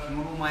start working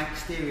on all my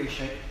exterior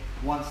shape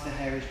once the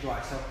hair is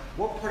dry. So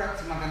what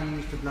product am I going to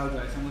use to blow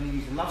dry? So I'm going to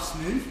use a Love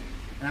Smooth,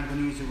 and I'm going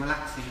to use a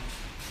relaxing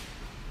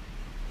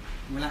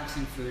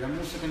fluid. I'm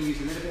also going to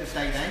use a little bit of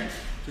Day-Day,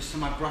 just so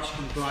my brush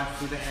can glide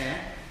through the hair.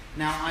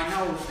 Now I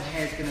know that the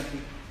hair is going to be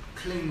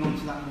clinging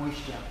onto that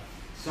moisture.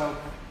 So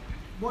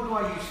what do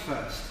I use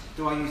first?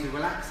 Do I use a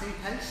relaxing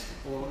paste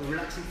or the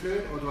relaxing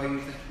fluid, or do I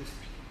use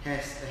the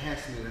hair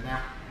smoother?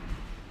 Now,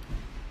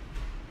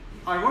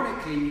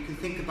 ironically, you can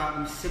think about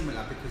them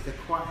similar because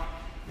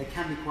they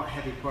can be quite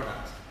heavy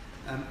products.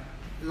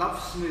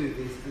 Love Smooth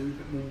is a little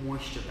bit more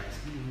moisture-based,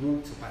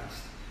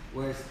 water-based,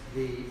 whereas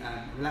the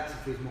relaxing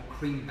fluid is more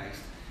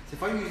cream-based. So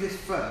if I use this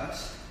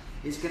first,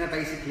 it's going to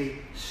basically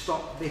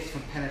stop this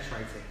from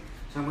penetrating.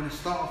 So I'm going to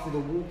start off with a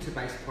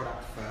water-based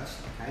product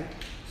first, okay?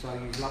 So I'll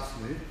use Love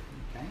Smooth,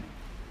 okay?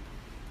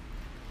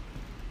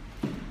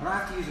 I don't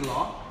have to use a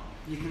lot.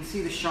 You can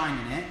see the shine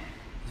in it.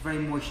 It's very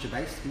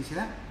moisture-based. Can you see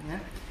that? Yeah?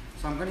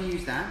 So I'm going to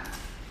use that,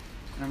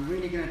 and I'm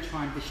really going to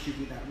try and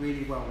distribute that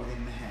really well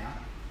within the hair,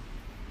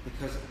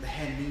 because the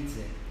hair needs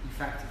it. In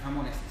fact, if I'm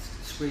honest,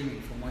 it's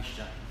screaming for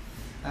moisture.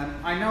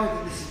 I know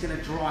that this is going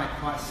to dry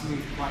quite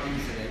smooth, quite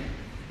easily.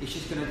 It's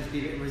just going to be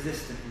a bit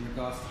resistant in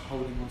regards to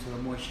holding onto the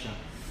moisture.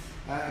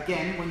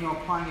 Again, when you're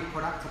applying your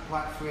product,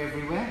 apply it through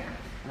everywhere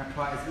and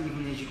apply it as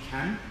evenly as you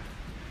can.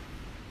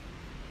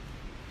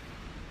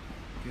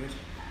 Good.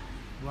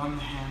 Run your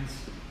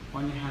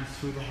hands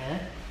through the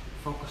hair.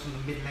 Focus on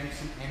the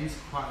mid-lengths and ends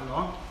quite a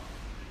lot.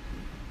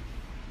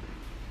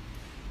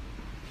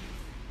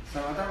 So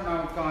I don't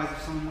know, guys,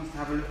 if someone wants to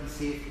have a look and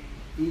see if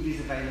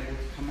Evie's available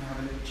to come and have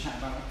a little chat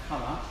about the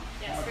colour.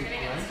 Yes, we're going to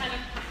get a ton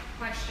of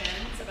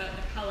questions about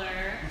the colour.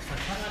 A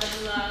lot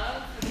of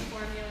love for the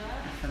formula.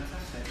 That's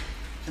fantastic.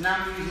 So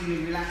now I'm using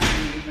the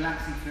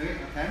relaxing fluid,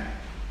 okay?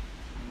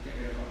 I'll get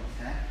rid of all this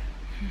hair.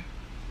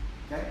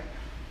 Okay?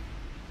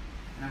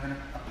 And I'm going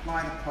to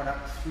apply the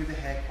product through the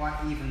hair quite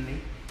evenly.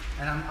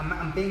 And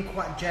I'm being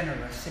quite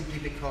generous simply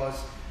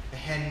because the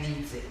hair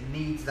needs it. It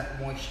needs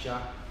that moisture.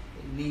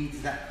 It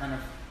needs that kind of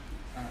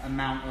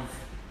amount of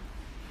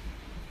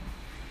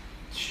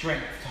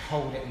strength to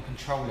hold it and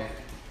control it.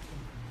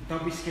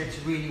 Don't be scared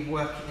to really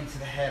work it into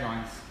the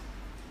hairlines.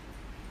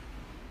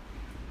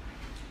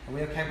 Are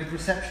we okay with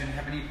reception?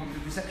 Have any problems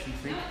with reception,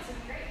 Steve? No, it's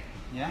great.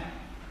 Yeah?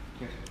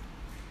 Good.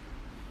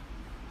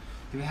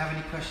 Do we have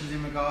any questions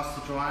in regards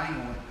to drying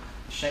or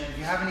the shape? If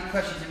you have any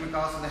questions in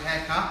regards to the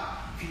haircut,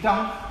 if you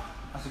don't,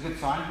 that's a good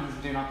sign. It means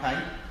I'm doing okay.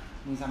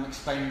 It means I'm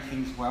explaining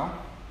things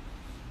well.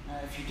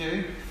 If you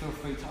do, feel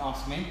free to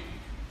ask me.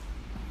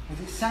 Was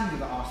it Samuel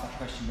that asked that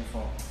question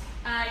before?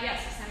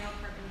 Yes, Samuel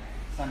Carpenter.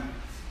 Samuel.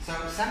 So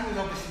Samuel's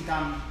obviously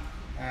done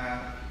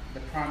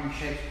the primary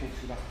shapes course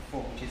with us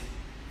before, which is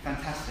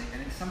fantastic,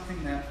 and it's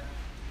something that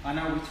I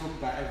know we talk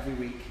about every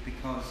week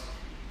because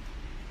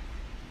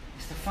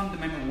it's the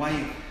fundamental way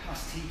of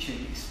us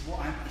teaching. It's what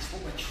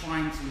we're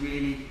trying to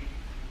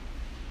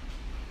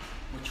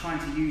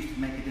use to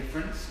make a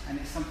difference, and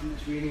it's something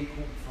that's really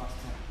important for us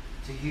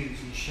to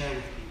use and share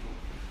with people.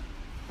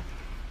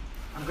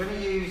 I'm going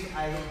to use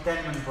a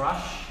Denman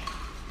brush.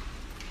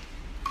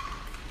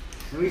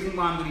 The reason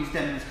why I'm going to use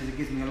Denman is because it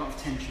gives me a lot of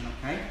tension,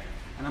 okay?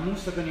 And I'm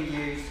also going to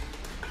use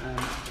a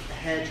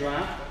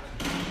hairdryer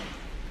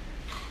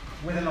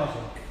with a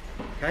nozzle,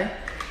 okay?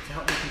 To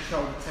help me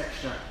control the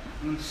texture.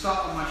 I'm going to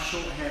start on my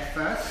short hair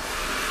first,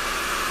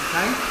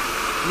 okay?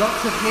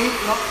 Lots of heat,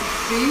 lots of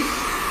speed,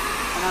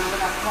 and I'm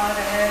going to apply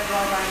the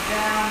hairdryer going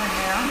down the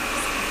hair.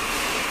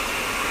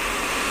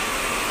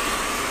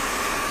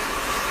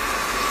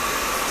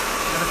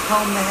 I'm going to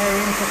comb the hair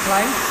into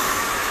place.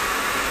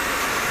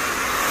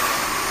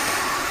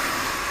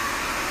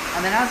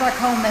 And then as I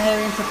comb the hair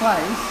into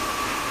place,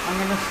 I'm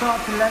going to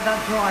start to let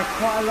that dry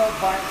quite a lot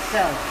by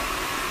itself.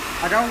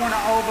 I don't want to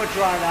over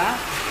dry that,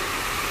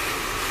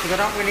 because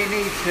I don't really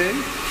need to.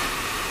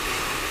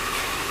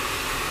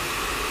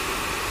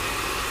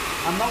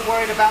 I'm not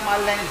worried about my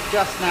length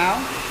just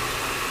now.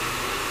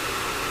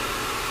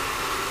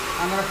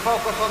 I'm going to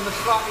focus on the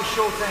slightly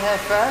shorter hair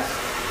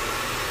first.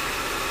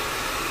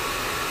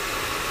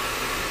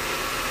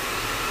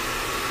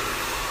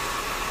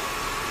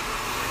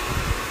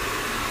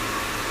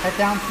 Head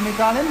down for me,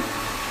 darling.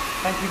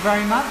 Thank you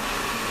very much.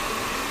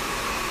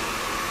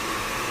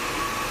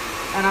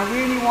 And I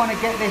really want to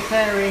get this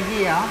area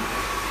here.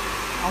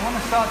 I want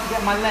to start to get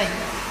my length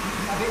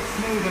a bit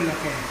smoother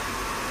looking.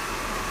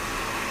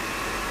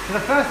 So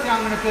the first thing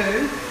I'm going to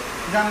do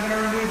is I'm going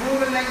to remove all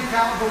the length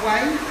out of the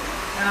way,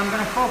 and I'm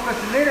going to focus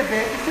a little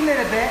bit, just a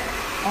little bit,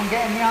 on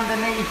getting the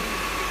underneath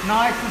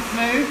nice and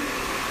smooth.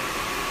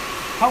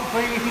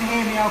 Hopefully you can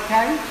hear me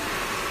okay.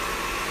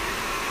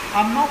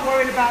 I'm not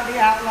worried about the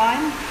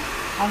outline.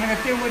 I'm going to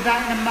deal with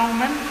that in a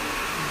moment.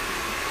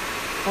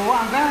 But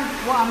what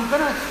I'm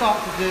going to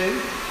start to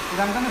do is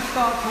I'm going to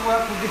start to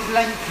work with this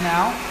length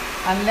now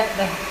and let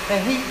the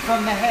heat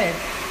from the head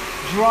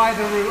dry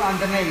the root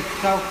underneath.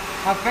 So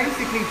I've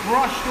basically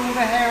brushed all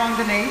the hair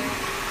underneath.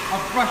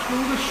 I've brushed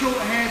all the short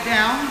hair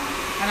down,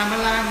 and I'm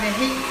allowing the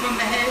heat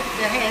from the head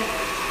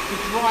to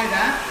dry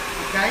that.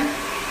 Okay.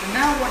 And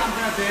now what I'm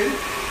going to do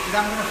is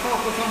I'm going to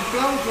focus on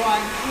blow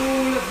drying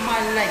all of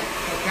my length,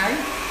 okay?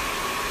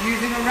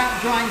 Using a wrap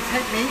drying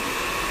technique.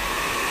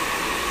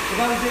 For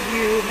those of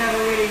you who've never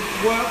really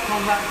worked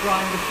on wrap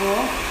drying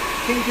before,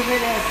 think of it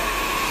as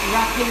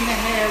wrapping the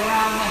hair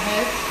around the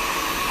head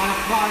and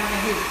applying the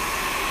heat.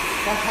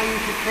 That's how you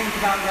should think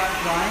about wrap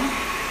drying.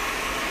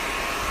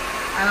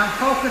 And I'm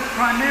focused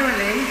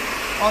primarily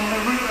on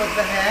the root of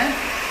the hair,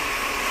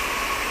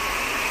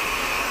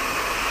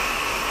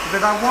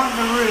 because I want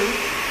the root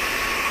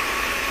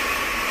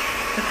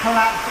to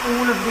collapse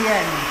all of the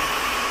ends.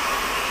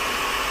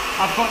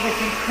 I've got this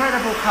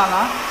incredible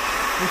colour,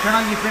 which I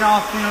know you've been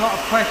asking a lot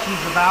of questions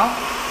about.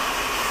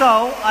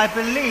 So I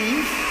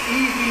believe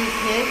Evie is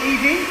here.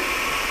 Evie,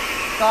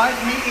 guys,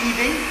 meet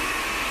Evie.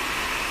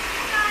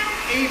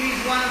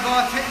 Evie's one of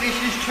our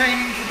technicians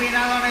training to be an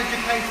Allilon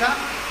educator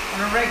on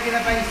a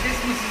regular basis.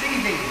 Mrs.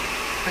 Evie,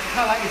 the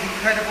colour is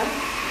incredible.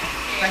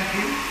 Thank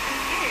you.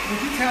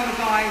 Would you tell the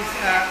guys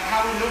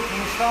how it looked when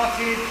we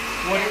started,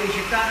 what it is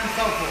you've done and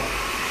so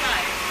forth? So,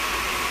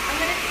 I'm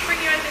going to bring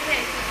you over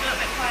here so it's a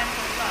little bit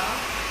quieter as well.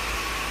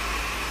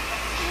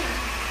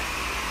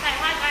 So,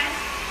 hi guys.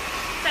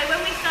 So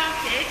when we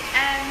started,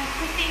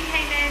 Christine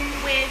came in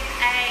with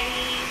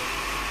a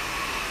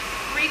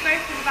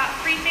regrowth of about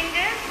 3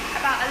 fingers,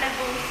 about a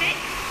level 6,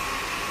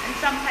 and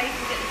some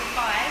places it was a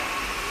 5.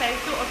 So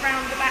sort of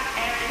round the back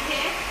area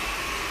here,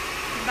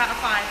 about a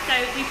 5. So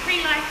we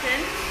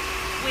pre-lightened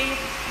with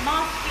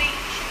mask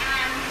bleach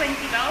and 20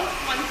 volts,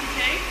 1 to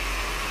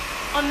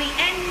 2. On the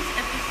ends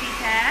of the seat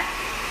hair,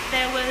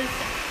 there was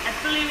a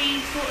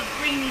bluey sort of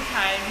greeny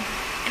tone,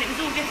 and it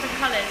was all different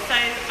colours, so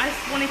I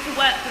wanted to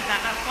work with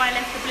that. That's why I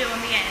left the blue on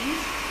the end.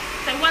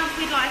 So once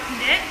we'd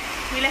lightened it,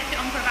 we left it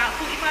on for about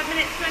 45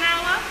 minutes to an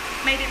hour,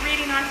 made it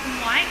really nice and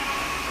white.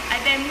 I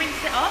then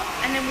rinsed it off,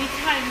 and then we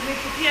toned with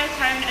the pure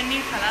tone a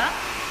new colour.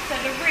 So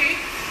the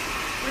roots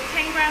were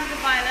 10 grams of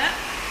violet,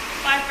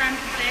 5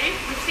 grams of blue,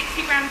 with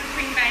 60 grams of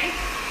cream base,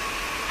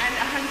 and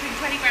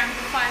 120 grams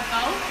of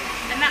 5-volt.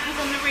 And that was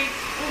on the roots,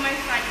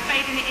 almost like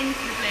fading it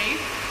into the blue.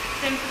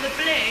 Then for the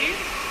blue,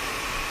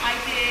 I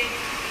did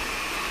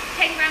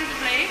 10 grams of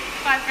blue,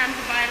 5 grams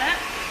of violet,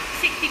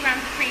 60 grams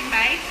of cream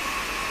base,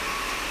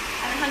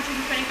 and 120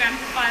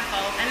 grams of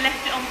 5-volt, and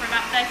left it on for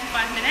about 35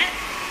 minutes,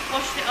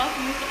 washed it off,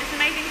 and we've got this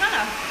amazing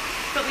colour.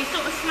 But we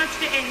sort of smudged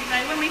it in, so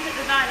when we put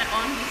the violet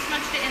on, we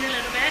smudged it in a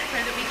little bit so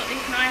that we got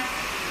this nice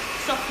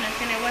softness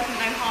and there wasn't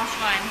no harsh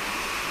line.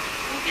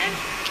 All good?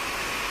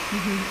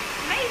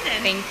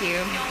 Amazing. Thank you.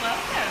 You're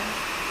welcome.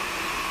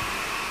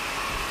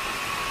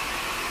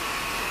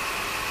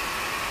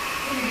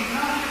 Can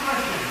I ask you a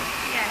question?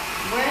 Yes.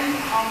 When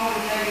our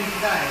model lady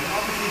today,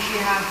 obviously she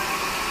has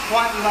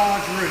quite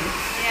large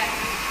roots, Yeah.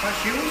 but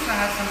she also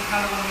has some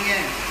colour on the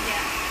end.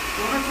 Yeah.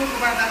 We want to talk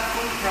about that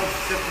thought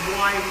process of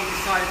why we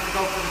decided to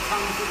go for the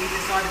tones that we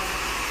decided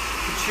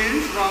to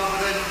choose rather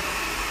than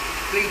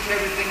bleach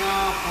everything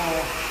up,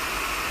 or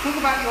talk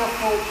about your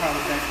thought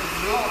process, because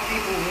there's a lot of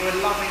people who are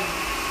loving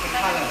the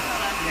colour.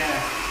 Yeah.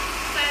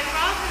 So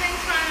rather than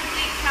trying to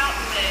bleach out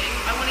the blue,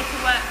 I wanted to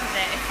work with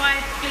it. If I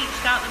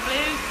bleached out the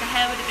blue, the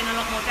hair would have been a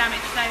lot more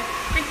damaged. So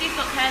Chrissy's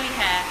got curly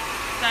hair,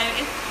 so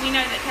if we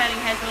know that curly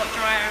hair is a lot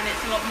drier and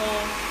it's a lot more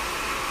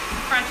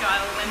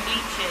fragile when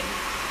bleaching.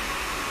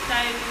 So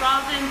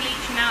rather than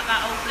bleaching out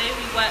that old blue,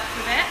 we worked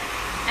with it.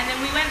 And then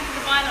we went for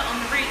the violet on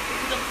the roots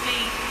because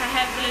obviously her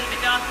hair was a little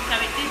bit darker, so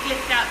it did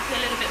lift out to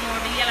a little bit more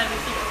of a yellowy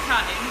sort of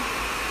tone.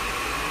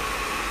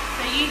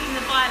 So using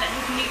the violet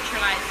has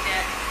neutralised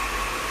it.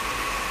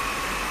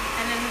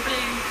 And then the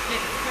blue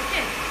looks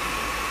wicked.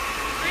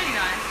 Really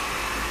nice.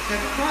 So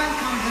if a client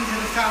comes into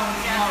the salon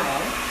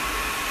tomorrow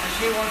and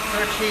she wants to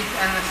achieve,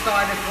 and the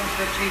stylist wants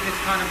to achieve this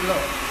kind of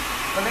look,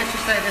 but let's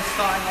just say they're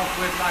starting off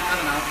with, like, I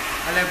don't know,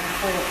 a level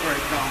 4 for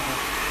example.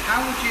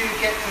 How would you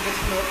get to this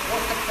look?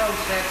 What's the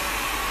process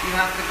you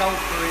have to go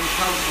through in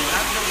total?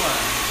 How does it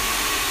work?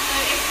 So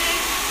if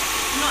they've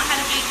not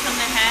had a bleach on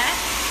their hair,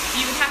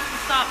 you would have to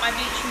start by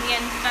bleaching the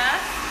ends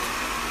first.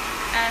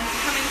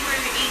 Coming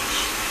through each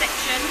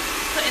section,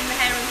 putting the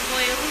hair in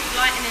coils,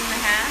 lightening the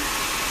hair,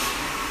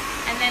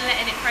 and then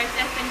letting it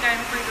process and going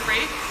through the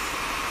roots.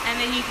 And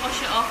then you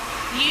wash it off.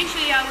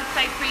 Usually I would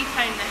say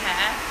pre-tone the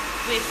hair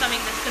with something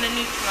that's going to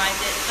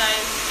neutralise it. So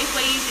if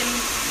we're using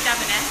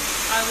Davines,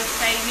 I would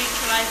say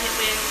neutralise it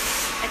with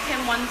a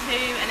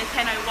 1012 and a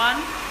 1001,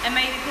 and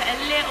maybe put a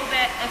little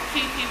bit of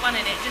 221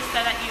 in it just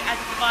so that you add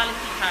the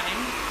violety tone,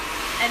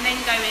 and then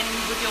go in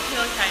with your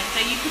pure tone.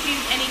 So you could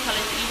use any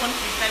colours that you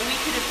wanted. So we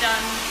could have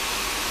done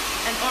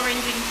an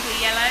orange into a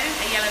yellow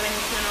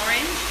into an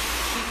orange.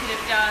 We could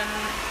have done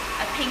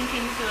a pink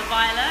into a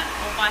violet,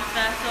 or vice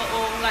versa,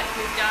 or like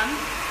we've done,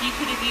 you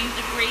could have used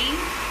a green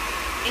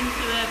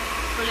into a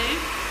blue.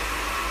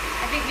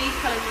 I think these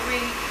colours will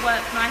really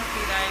work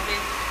nicely though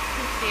with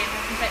Chrissy and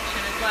her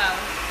complexion as well.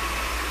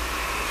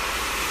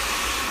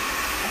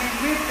 I mean,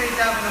 with the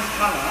Davines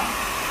colour,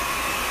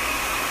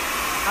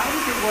 how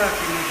does it work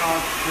in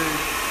regards to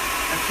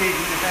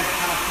achieving the best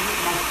colour for the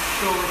most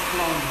purest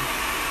blonde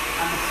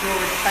and the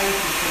purest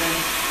faces to then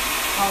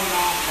tone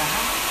after?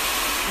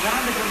 Because I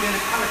know they've been doing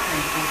a colour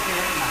change course here,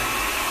 haven't they?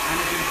 And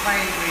they've been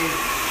playing with,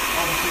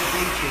 obviously,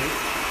 bleaches.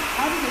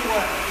 How does it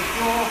work if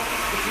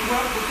you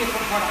work with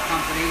different product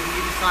companies and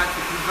you decide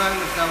to convert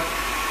yourself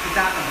to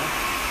Davines?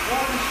 What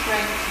are the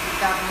strengths of the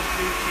Davines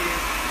bleaches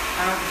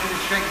and obviously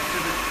the strengths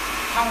of the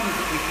toners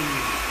that we can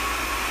use?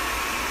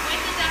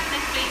 With the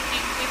Davines bleach,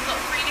 we've got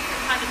 3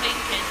 different kinds of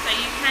bleaches, so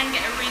you can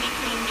get a really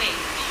clean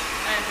bleach,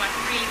 like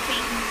a really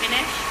clean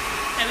finish.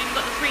 So we've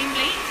got the cream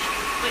bleach,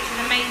 which is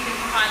amazing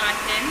for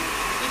highlighting.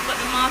 We've got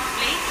the mask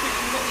bleach, which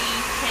is what we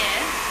use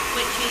here,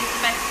 which is the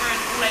best for an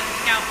all-over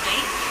scalp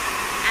bleach.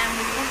 And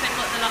we've also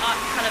got the La Art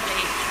colour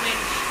bleach,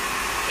 which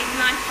is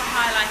nice for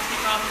highlighting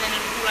rather than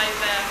an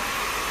all-over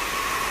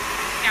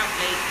scalp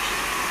bleach.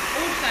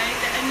 Also,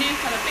 a new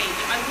colour bleach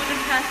I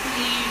wouldn't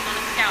personally use on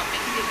a scalp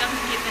because it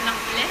doesn't give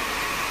enough lift,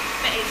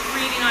 but it's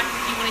really nice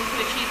if you wanted to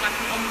achieve like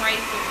an ombre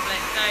sort of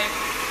look. So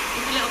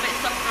it's a little bit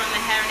softer on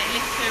the hair and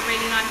it lifts to a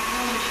really nice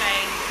warm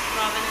shade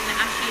rather than the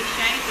ashiest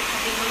shade, which I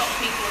think a lot of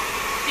people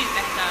suit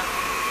better.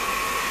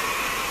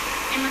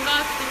 In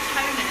regards to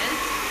toners,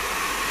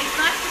 it's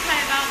nice to play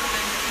about with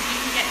them because you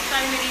can get so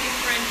many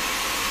different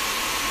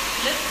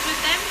looks with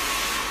them.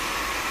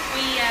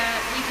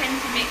 We tend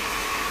to mix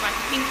like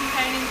a pinky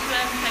tone into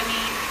them, so we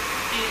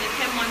do the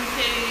 1012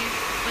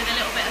 with a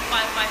little bit of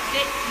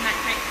 556 and that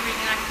creates a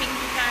really nice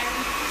pinky tone.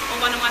 Or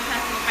one of my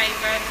personal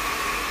favourites,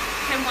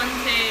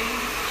 1012,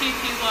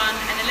 221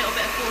 and a little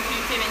bit of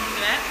 422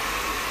 into it,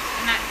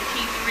 and that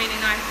achieves a really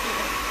nice sort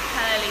of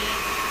pearly,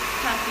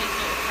 purpley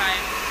sort of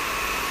tone.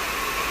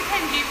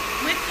 depends.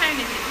 With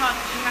toners, it's hard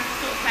because you have to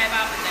sort of play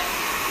about with it.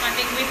 So I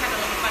think we've had a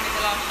lot of fun in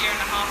the last year and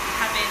a half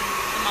having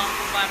the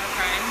Master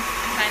Vibrochrome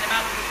and playing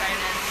about with the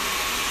toners.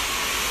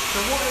 So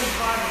what is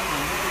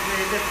Vibrochrome? What is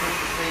the difference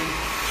between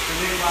the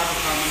new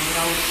Vibrochrome and the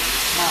old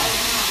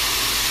Master?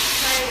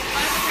 So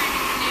Vibrochrome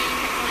is new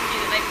technology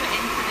that they put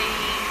into the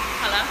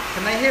colour.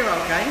 Can they hear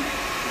okay?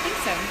 I think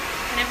so.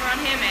 Can everyone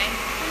hear me?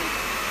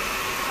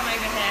 Come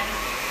over here.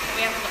 So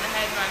we haven't got the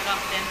hairdryer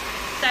glass in.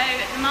 So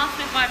the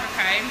Master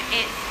Vibrochrome,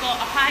 it's got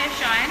a higher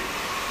shine.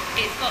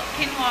 It's got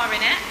quinoa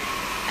in it.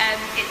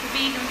 It's a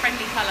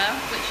vegan-friendly colour,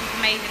 which is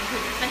amazing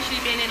because,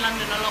 especially being in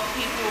London, a lot of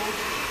people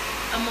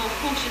are more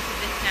cautious of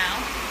this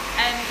now.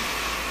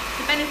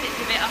 The benefits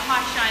of it are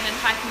high shine and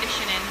high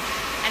conditioning,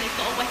 and it's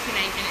got a wetting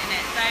agent in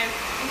it, so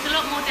it's a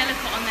lot more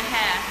delicate on the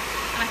hair,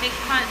 and I think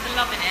clients are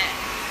loving it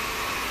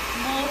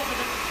more for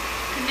the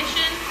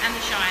condition and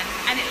the shine,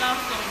 and it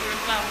lasts longer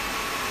as well.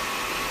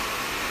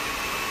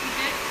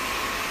 Okay?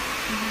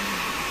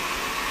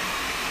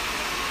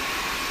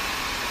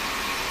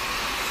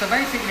 So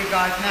basically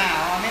guys, now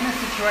I'm in a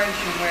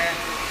situation where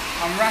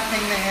I'm wrapping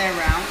the hair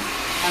round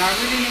and I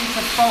really need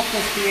to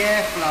focus the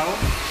airflow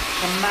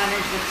to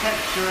manage the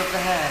texture of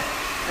the hair.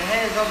 The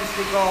hair's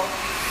obviously got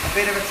a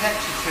bit of a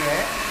texture to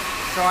it,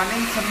 so I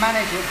need to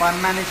manage it by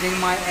managing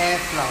my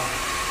airflow.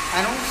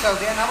 And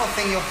also another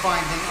thing I'm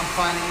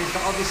finding is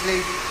that obviously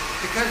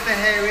because the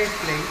hair is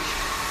bleached,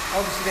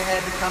 obviously the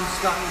hair becomes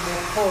slightly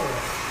more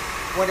porous.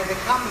 When it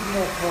becomes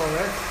more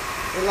porous,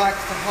 it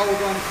likes to hold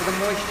on to the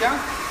moisture.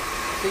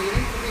 So you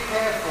need to be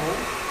careful.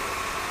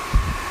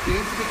 You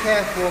need to be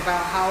careful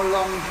about how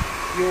long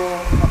you're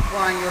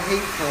applying your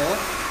heat for.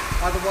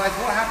 Otherwise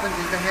what happens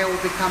is the hair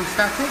will become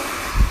static,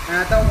 and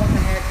I don't want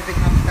the hair to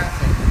become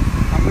static.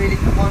 I'm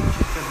really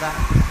conscious of that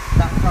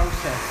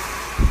process.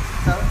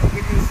 So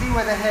you can see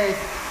where the hair is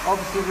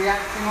obviously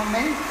reacting on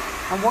me,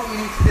 and what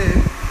you need to do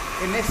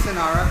in this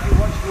scenario, if you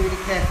watch really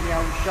carefully,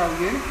 I will show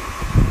you.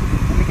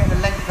 Let me get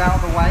the length out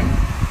of the way.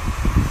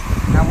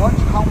 Now watch,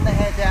 comb the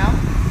hair down.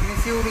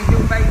 See all these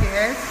little baby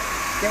hairs,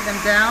 get them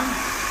down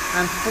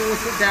and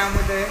force it down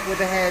with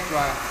the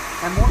hairdryer.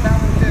 And what that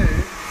will do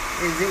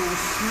is it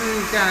will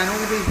smooth down all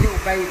these little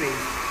babies.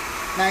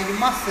 Now you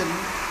must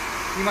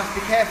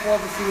be careful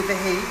obviously with the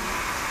heat,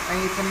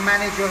 and you can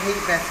manage your heat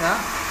better.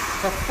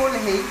 So full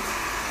heat.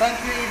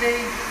 Thank you,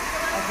 Evie.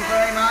 Thank you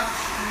very much.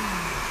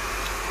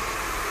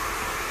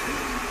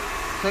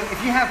 So if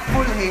you have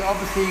full heat,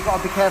 obviously you've got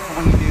to be careful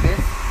when you do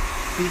this,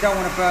 because you don't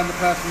want to burn the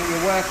person that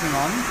you're working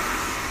on.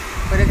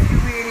 But if you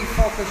really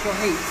focus your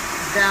heat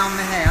down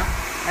the hair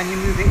and you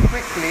move it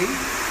quickly,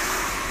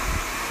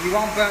 you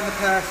won't burn the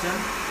person,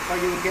 but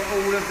you'll get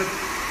all of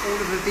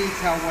the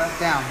detail work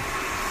down.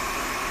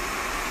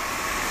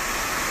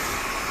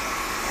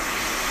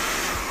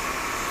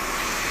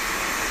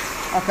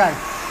 Okay,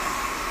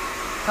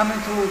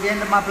 coming towards the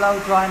end of my blow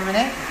dry in a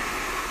minute.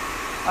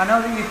 I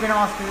know that you've been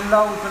asking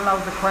loads and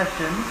loads of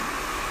questions.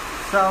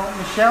 So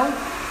Michelle,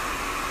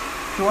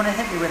 do you want to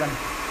hit me with them?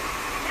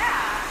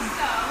 Yeah,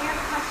 so we have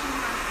a question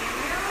from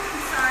Allilon.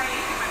 I'm sorry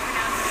if I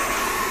pronounced it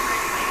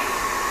incorrectly.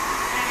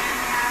 And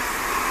they ask,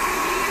 could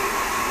you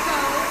go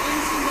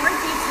into more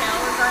detail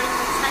regarding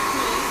the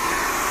technique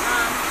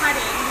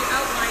cutting the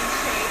outline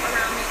shape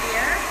around the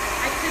ear?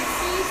 I could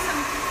see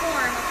some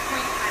form of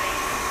point cutting.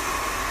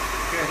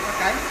 Good,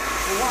 okay.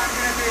 Well, what I'm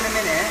going to do in a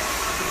minute,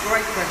 it's a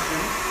great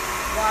question.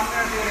 What I'm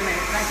going to do in a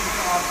minute, thank you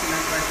for asking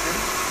that question,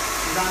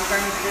 is I'm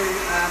going to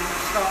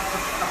start to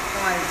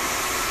apply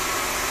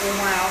all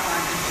my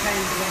outlines and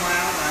change all my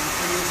outlines,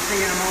 so you'll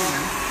see in a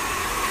moment.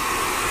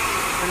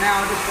 So now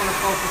I just want to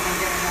focus on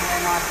getting the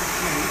hair nice and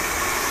smooth.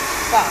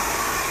 But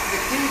the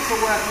key to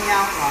working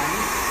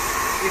outlines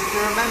is to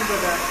remember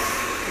that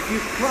if you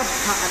club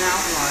cut an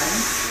outline,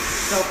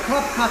 so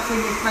club cutting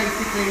is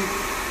basically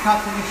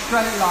cutting a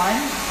straight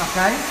line,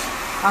 okay?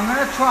 I'm going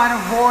to try and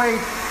avoid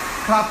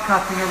club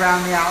cutting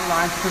around the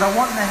outlines because I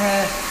want the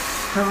hair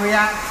to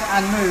react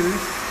and move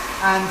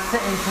and sit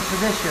into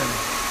position.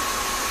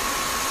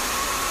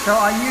 So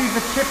I use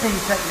the chipping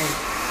technique,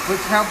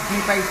 which helps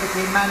me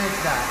basically manage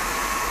that.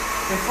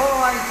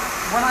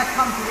 When I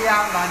come to the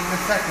outline in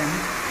a second,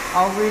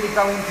 I'll really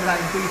go into that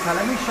in detail.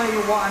 Let me show you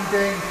what I'm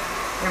doing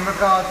in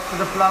regards to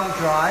the blow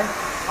dry.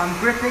 I'm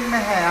gripping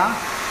the hair,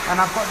 and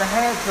I've got the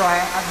hair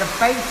dryer at the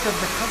base of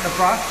the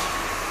brush,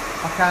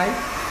 okay?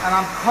 And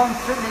I'm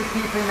constantly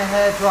keeping the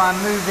hairdryer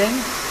moving.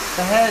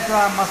 The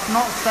hairdryer must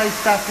not stay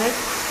static,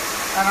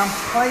 and I'm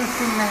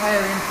placing the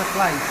hair into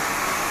place.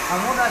 And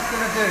what that's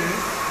going to do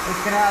is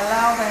going to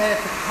allow the hair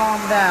to calm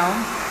down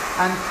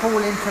and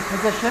fall into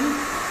position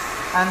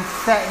and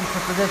set into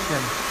position.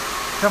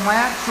 So my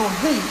actual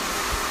heat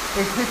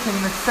is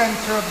hitting the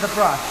center of the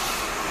brush,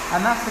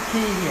 and that's the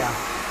key here.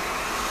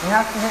 You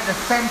have to hit the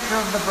center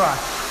of the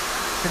brush,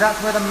 so that's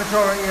where the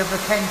majority of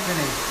the tension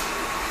is.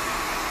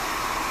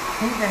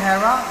 Heat the hair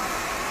up,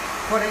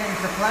 put it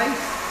into place.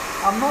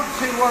 I'm not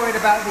too worried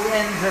about the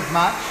ends as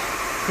much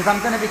because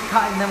I'm going to be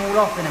cutting them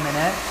all off in a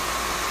minute.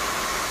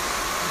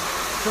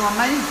 So my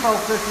main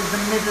focus is the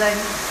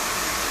mid-length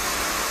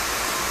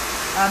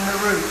and the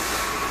roots.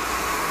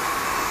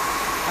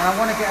 And I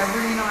want to get a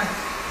really nice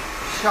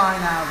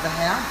shine out of the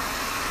hair.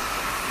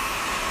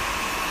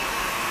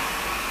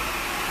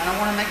 And I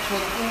want to make sure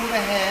that all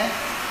the hair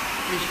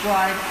is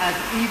dried as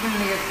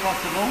evenly as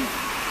possible.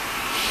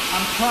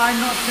 I'm trying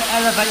not to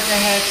elevate the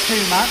hair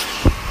too much.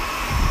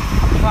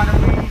 I'm trying to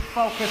really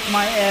focus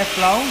my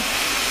airflow.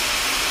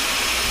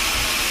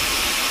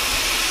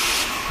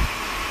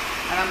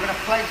 And I'm going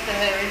to place the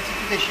hair into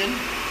position.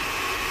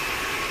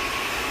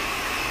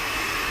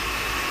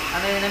 And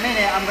then in a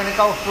minute I'm going to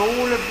go through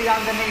all of the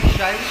underneath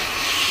shapes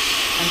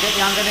and get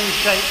the underneath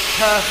shape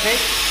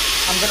perfect.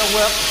 I'm going to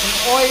work some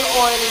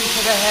oil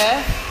into the hair.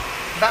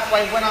 That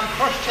way when I'm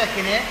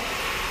cross-checking it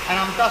and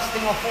I'm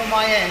dusting off all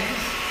my ends,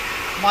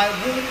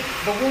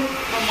 the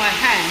warmth from my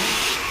hand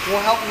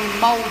will help me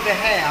mould the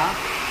hair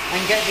and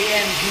get the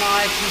ends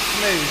nice and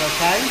smooth,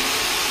 okay?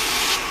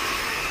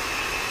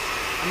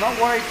 I'm not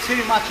worried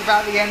too much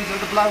about the ends of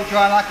the blow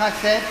dry, like I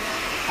said.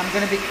 I'm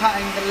going to be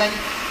cutting the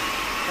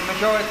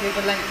majority of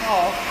the length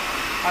off.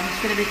 I'm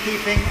just going to be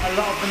keeping a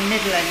lot of the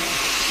mid-length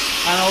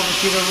and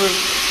obviously the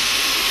roots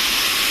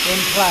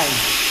in play.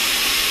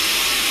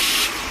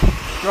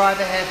 Dry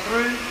the hair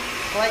through,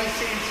 place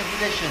it into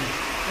position.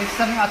 This is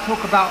something I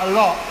talk about a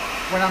lot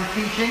when I'm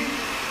teaching.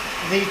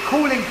 The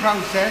cooling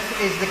process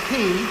is the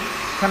key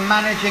to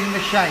managing the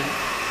shape.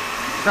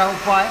 So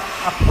by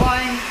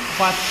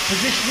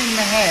positioning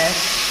the hair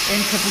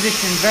into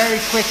position very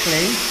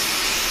quickly,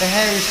 the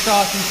hair is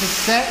starting to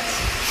set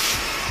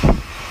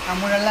and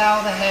will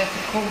allow the hair to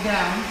cool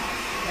down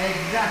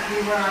exactly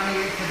where I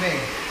need it to be.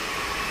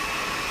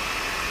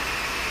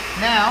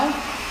 Now,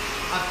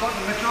 I've got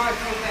the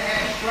majority of the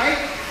hair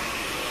straight.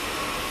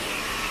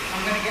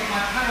 I'm going to get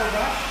my paddle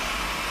brush.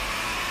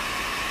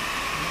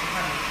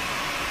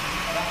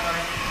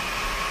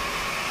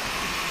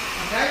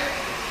 Okay?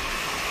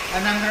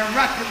 And I'm going to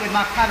wrap it with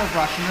my paddle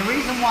brush. And the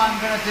reason why I'm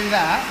going to do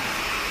that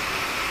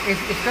is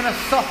it's going to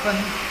soften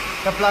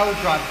the blow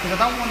dry, because I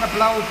don't want the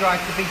blow dry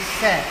to be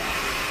set.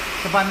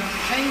 So by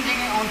changing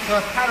it onto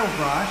a paddle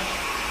brush,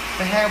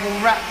 the hair will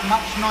wrap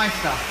much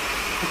nicer,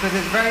 because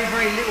there's very,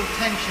 very little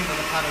tension with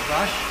the paddle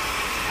brush,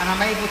 and I'm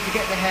able to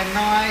get the hair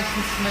nice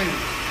and smooth.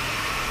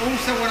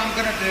 Also what I'm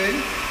going to do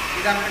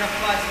is I'm going to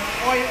apply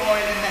some oil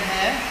in the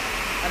hair,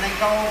 and then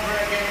go over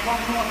it again one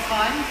more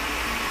time.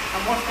 And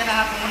what's going to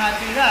happen when I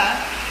do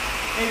that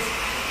is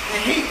the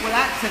heat will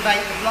activate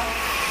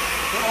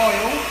the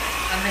oil,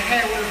 and the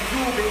hair will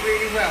absorb it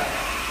really well.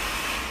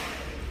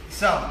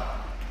 So,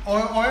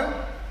 oil.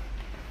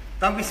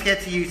 Don't be scared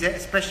to use it,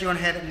 especially on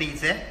hair that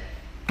needs it.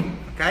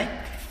 Okay?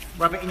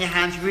 Rub it in your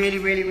hands really,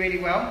 really, really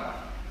well.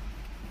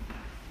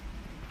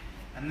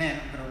 And then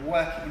I'm going to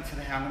work it into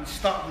the hair. I'm going to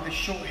start with the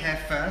short hair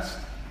first.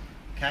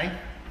 Okay?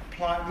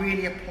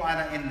 Really apply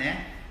that in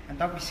there. And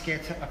don't be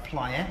scared to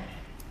apply it.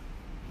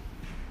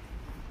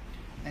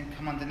 Then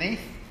come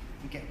underneath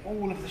and get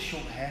all of the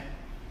short hair.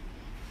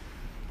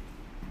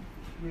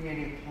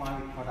 Really apply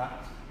the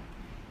product.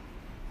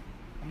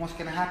 And what's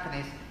going to happen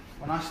is,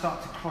 when I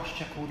start to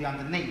cross-check all the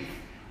underneath,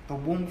 the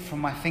warmth from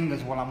my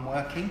fingers while I'm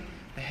working,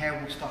 the hair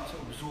will start to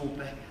absorb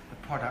the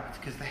product,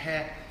 because the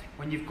hair,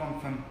 when you've gone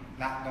from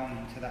that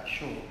long to that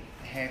short,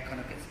 the hair kind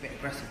of gets a bit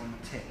aggressive on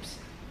the tips.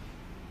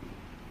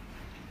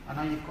 I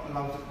know you've got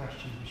loads of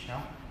questions,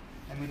 Michelle.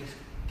 Let me just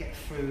get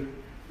through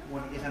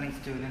what it is I need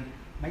to do, and then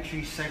make sure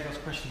you save those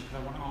questions, because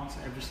I want to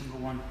answer every single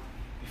one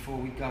before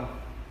we go.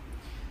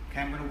 Okay,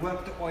 I'm going to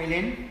work the oil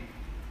in,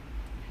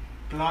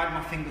 glide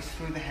my fingers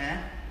through the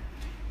hair.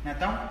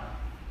 Now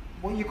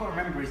what you've got to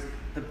remember is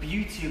the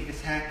beauty of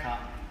this haircut.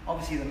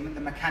 Obviously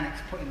the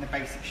mechanics putting the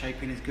basic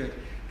shape in is good,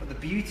 but the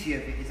beauty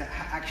of it is that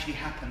actually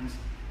happens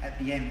at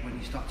the end when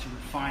you start to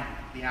refine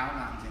the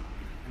outlines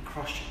and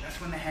cross-check.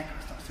 That's when the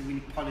haircut starts to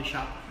really polish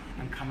up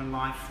and come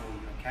alive for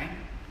you, okay?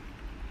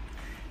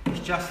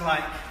 It's just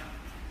like,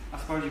 I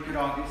suppose you could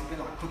argue, it's a bit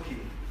like cooking.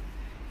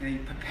 You know, you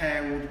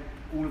prepare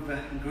all of the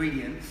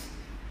ingredients,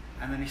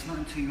 and then it's not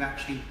until you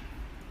actually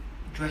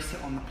dress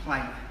it on the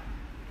plate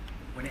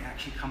when it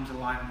actually comes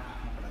alive. Oh my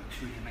God, that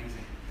looks really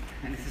amazing.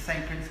 And it's the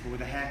same principle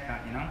with a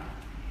haircut, you know?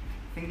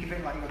 Think of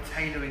it like you're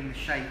tailoring the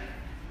shape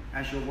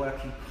as you're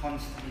working,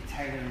 constantly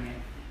tailoring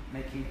it,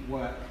 making it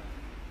work,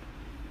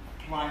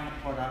 applying the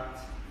product.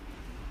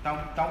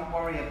 Don't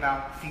worry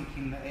about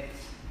thinking that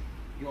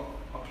you're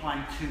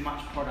applying too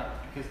much product,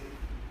 because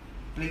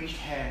bleached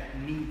hair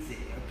needs it,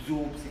 it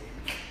absorbs it,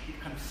 it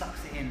kind of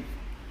sucks it in.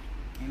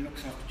 And it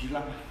looks after, do you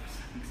love it?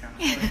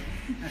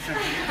 That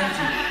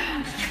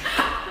sounds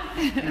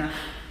good. You know,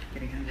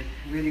 getting hungry.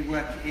 Really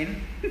work it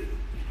in.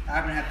 I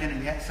haven't had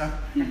dinner yet, so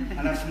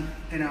I'll have some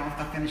dinner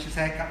after I finish this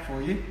haircut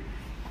for you.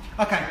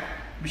 Okay,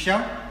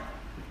 Michelle,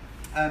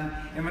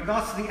 in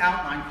regards to the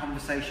outline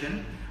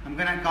conversation, I'm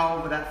going to go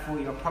over that for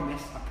you, I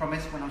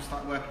promise when I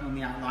start working on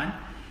the outline.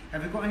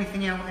 Have you got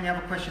anything else, any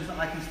other questions that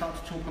I can start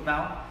to talk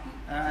about?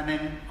 And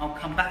then I'll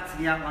come back to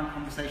the outline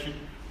conversation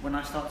when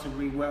I start to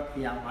rework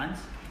the outlines.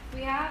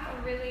 We have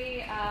a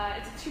really,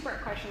 it's a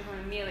two-part question from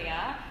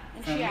Amelia.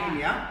 And she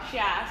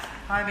asked,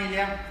 Hi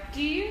Amelia.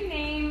 Do you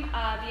name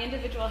the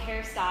individual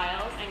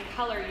hairstyles and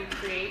color you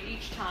create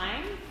each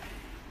time?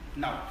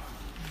 No.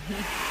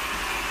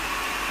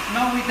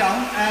 No, we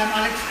don't.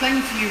 I'll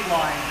explain to you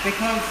why.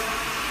 Because,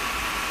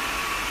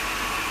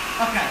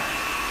 okay,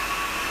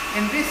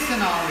 in this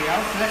scenario,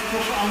 so let's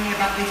talk only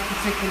about this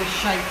particular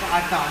shape that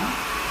I've done.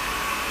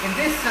 In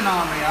this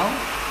scenario,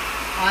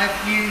 I've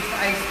used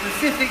a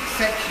specific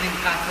sectioning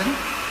pattern,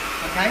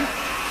 okay,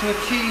 to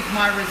achieve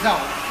my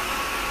result.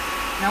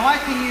 Now I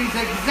can use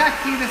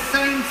exactly the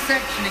same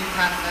sectioning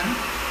pattern,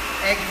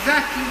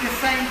 exactly the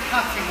same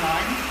cutting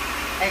line,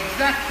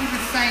 exactly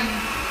the same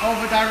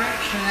over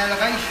direction and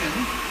elevation,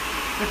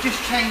 but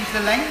just change the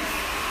length,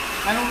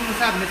 and all of a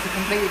sudden it's a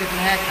completely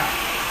different haircut.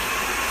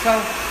 So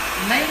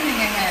naming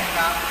a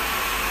haircut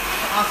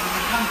for us as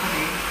a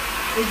company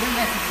isn't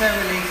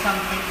necessarily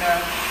something that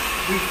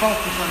we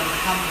focus on as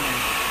a company.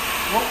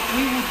 What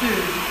we will do,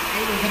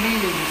 it was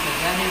Amelia you said,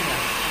 yeah, Amelia?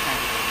 Okay.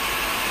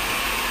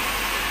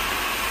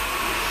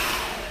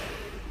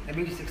 Let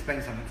me just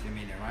explain something to you,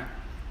 Amelia, right?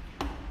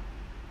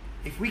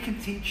 If we can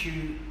teach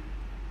you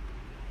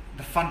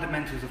the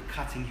fundamentals of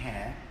cutting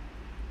hair,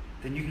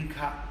 then you can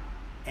cut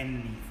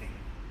anything.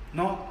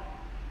 Not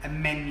a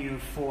menu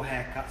of 4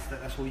 haircuts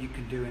that's all you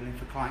can do, and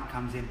if a client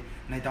comes in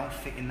and they don't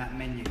fit in that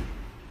menu,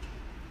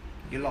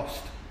 you're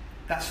lost.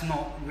 That's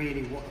not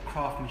really what the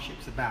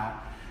craftsmanship's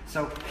about.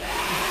 So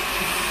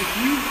if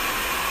you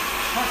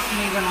trust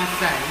me when I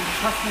say,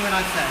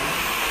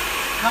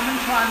 come and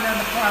try and learn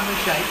the primary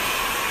shape,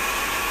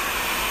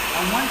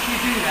 and once you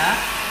do that,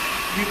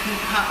 you can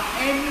cut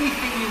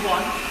anything you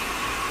want,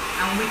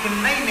 and we can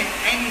name it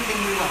anything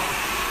we want.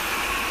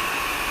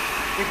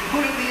 We can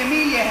call it the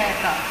Amelia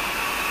haircut.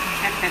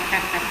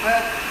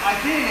 But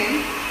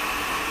ideally,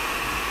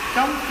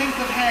 don't think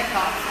of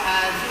haircuts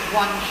as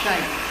one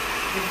shape.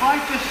 If I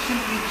just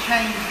simply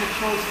change the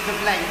choices of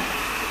length,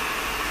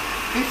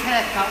 this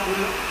haircut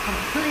will look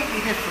completely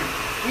different,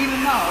 even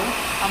though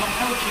I'm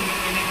approaching it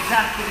in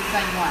exactly the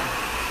same way.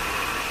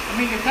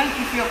 Amelia, thank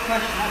you for your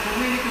question. That's a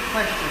really good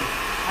question.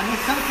 And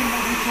it's something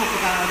that we talk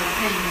about as a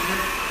team,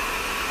 because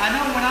I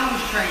know when I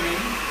was training,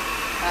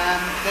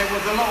 there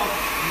was a lot of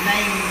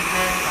named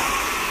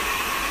haircuts.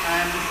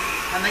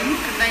 And they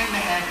used to name the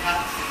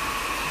haircuts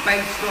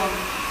based on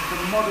the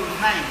model's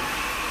name.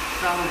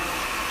 So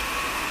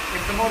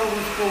if the model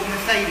was called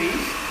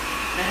Mercedes,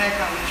 the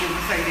haircut was called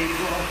Mercedes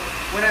or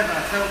whatever.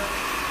 So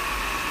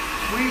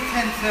we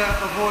tend to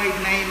avoid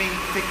naming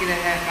particular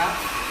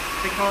haircuts,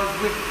 because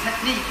with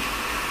technique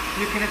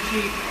you can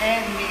achieve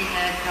any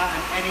haircut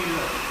and any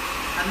look.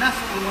 And that's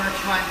what we want to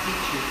try and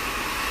teach you,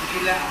 if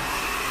you let us.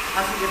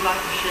 That's what we'd like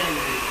to share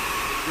with you.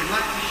 We'd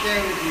like to share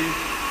with you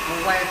a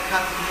way of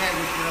cutting hair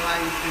which will allow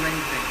you to do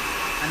anything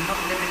and not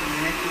limit you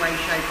in any way,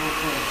 shape or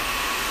form.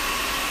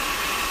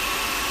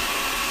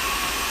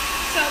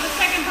 So the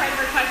second part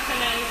of her question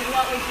is,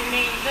 what would you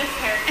name this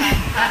haircut?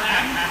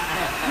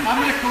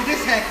 I'm going to call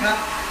this haircut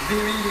the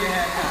Amelia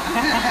haircut.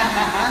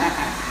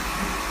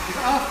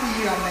 Because after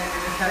you I'm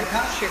naming this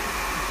haircut. Sure.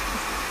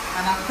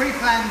 And I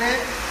pre-planned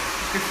it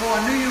before I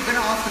knew you were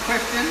going to ask the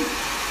question.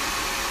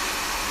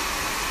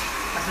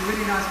 That's a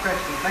really nice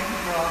question. Thank you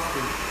for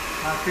asking.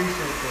 I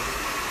appreciate it.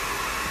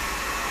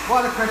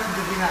 What other questions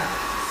have we had?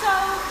 So,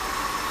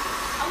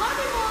 a lot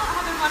of people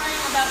have been wondering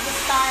about the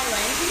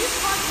styling. Can you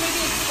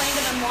maybe explain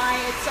to them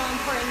why it's so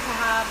important to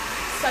have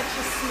such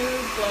a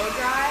smooth blow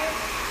dry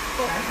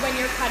when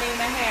you're cutting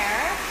the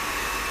hair,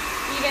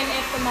 even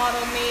if the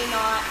model may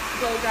not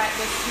blow dry it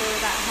this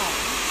smooth at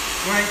home?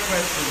 Great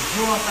question.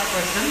 Who asked that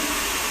question?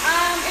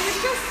 It was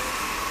just,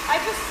 I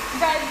just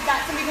read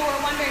that some people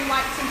were wondering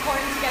why it's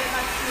important to get it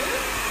that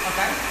smooth.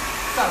 Okay,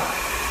 so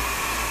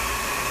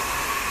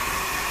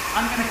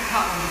I'm going to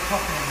cut on the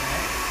top in a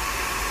minute,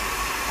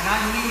 and I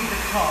need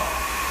the top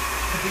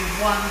to be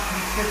one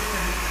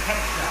consistent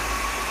texture.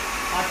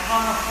 I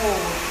can't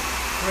afford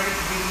for it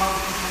to be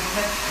multiple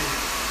textures,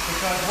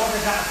 because what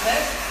does that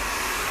affect?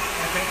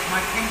 It affects my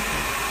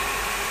kinking.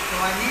 So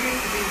I need it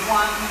to be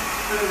one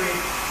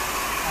fluid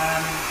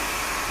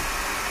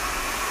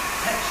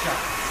texture.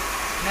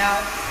 Now,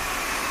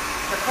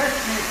 the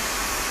question is,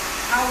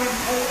 how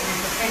important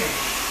is the finish?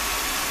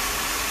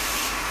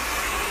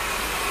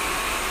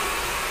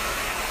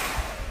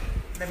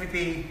 Let me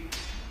be.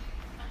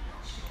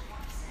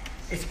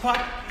 It's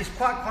quite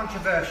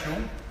controversial,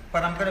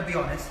 but I'm going to be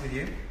honest with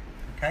you.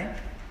 Okay,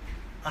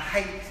 I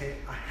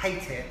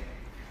hate it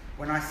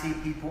when I see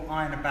people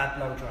iron a bad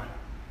blow dry.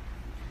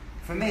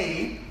 For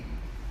me,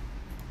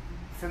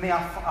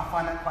 I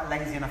find that quite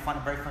lazy, and I find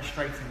it very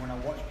frustrating when I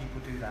watch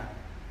people do that.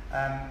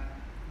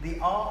 The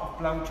art of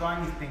blow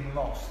drying is being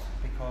lost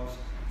because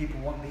people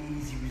want the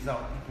easy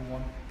result, people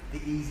want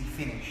the easy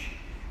finish.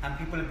 And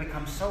people have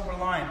become so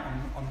reliant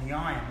on the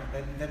iron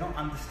that they're not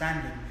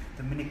understanding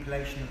the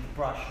manipulation of the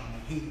brush and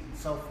the heat and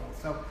so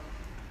forth. So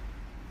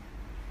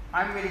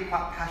I'm really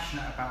quite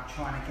passionate about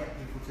trying to get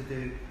people to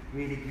do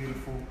really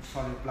beautiful,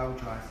 solid blow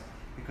dries,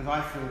 because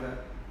I feel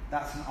that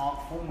that's an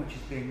art form which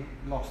is being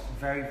lost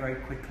very, very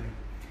quickly.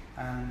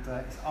 And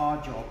it's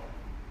our job,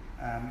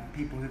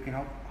 people who can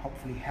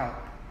hopefully help,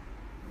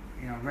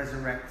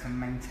 resurrect and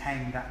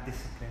maintain that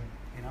discipline,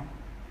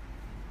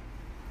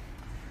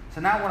 So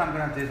now what I'm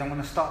going to do is I'm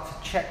going to start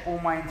to check all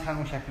my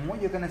internal shape. And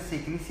what you're going to see,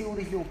 can you see all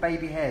these little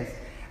baby hairs?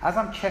 As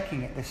I'm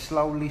checking it, they're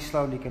slowly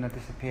going to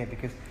disappear,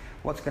 because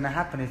what's going to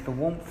happen is the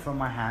warmth from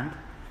my hand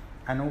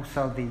and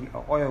also the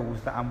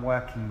oils that I'm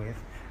working with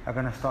are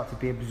going to start to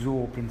be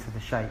absorbed into the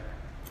shape.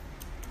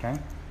 Okay?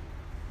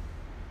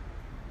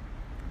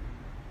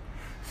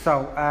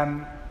 So,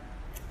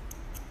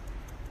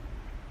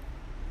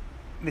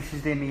 this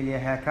is the Amelia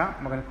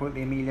haircut. We're going to call it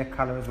the Amelia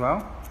colour as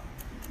well.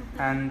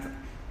 And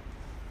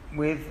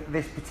with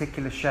this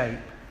particular shape,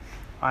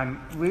 I'm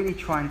really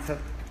trying to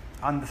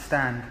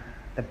understand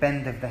the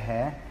bend of the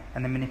hair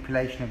and the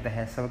manipulation of the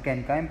hair. So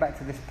again, going back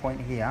to this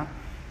point here,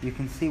 you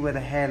can see where the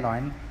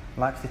hairline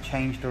likes to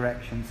change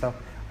direction. So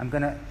I'm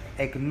going to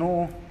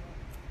ignore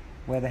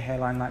where the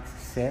hairline likes to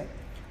sit.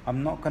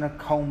 I'm not going to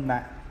comb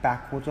that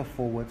backwards or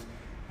forwards.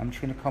 I'm just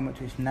going to comb it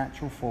to its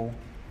natural fall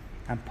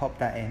and pop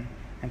that in.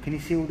 And can you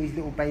see all these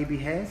little baby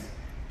hairs?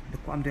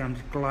 Look what I'm doing, I'm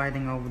just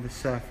gliding over the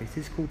surface.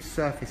 This is called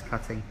surface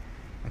cutting,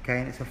 okay?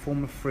 And it's a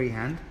form of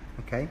freehand,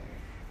 okay?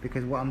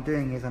 Because what I'm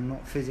doing is I'm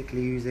not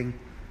physically using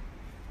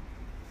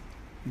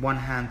one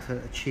hand to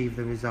achieve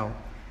the result.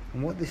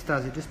 And what this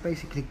does, it just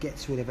basically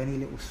gets rid of any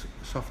little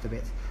softer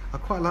bits. I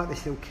quite like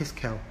this little kiss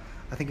curl.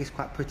 I think it's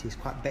quite pretty, it's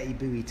quite Betty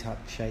Bowie type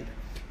shape.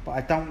 But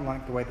I don't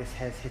like the way this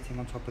hair's hitting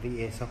on top of the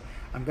ear, so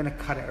I'm going to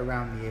cut it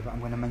around the ear, but I'm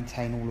going to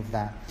maintain all of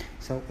that.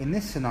 So in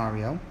this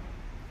scenario,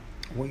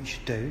 what you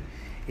should do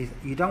is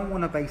you don't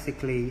want to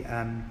basically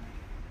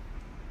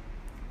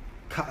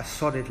cut a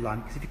solid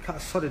line, because if you cut a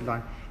solid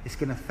line, it's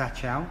going to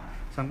thatch out.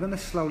 So I'm going to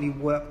slowly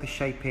work the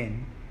shape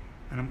in,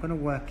 and I'm going to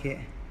work it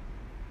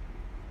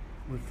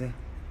with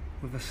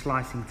a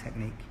slicing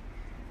technique.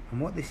 And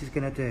what this is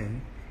going to do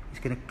is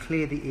going to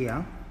clear the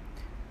ear,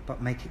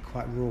 but make it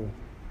quite raw.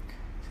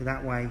 So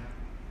that way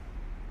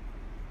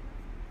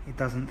it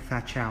doesn't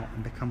thatch out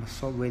and become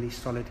a really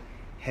solid,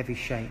 heavy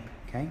shape,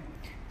 okay?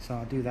 So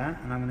I'll do that,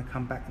 and I'm going to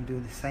come back and do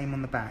the same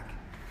on the back,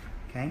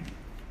 okay?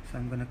 So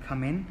I'm going to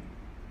come in,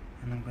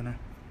 and I'm going to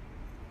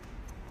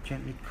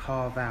gently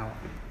carve out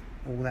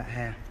all that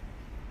hair.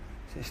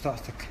 So it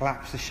starts to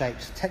collapse the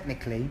shapes.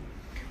 Technically,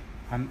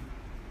 I'm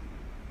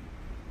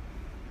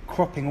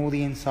cropping all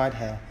the inside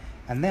hair,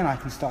 and then I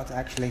can start to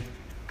actually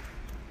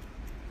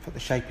put the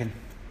shape in.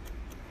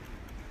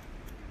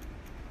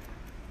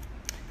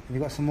 Have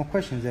you got some more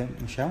questions there,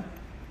 Michelle?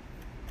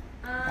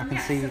 I can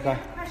see you so got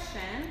a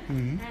question,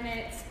 and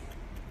it's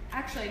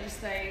actually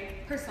just a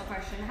personal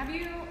question. Have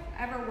you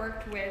ever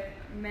worked with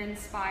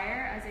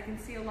Menspire, as I can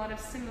see a lot of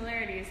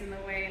similarities in the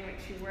way in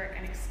which you work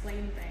and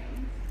explain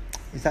things?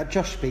 Is that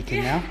Josh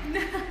speaking now?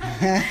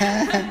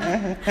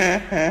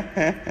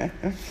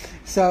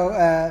 So,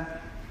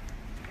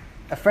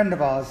 a friend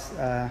of ours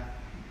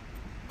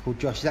called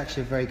Josh is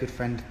actually a very good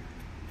friend.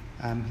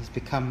 He's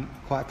become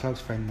quite a close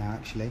friend now,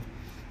 actually.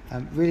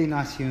 Really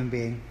nice human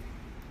being.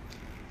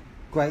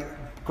 Great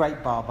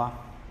barber.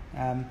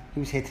 He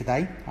was here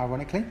today,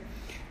 ironically.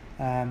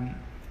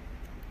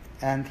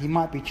 And he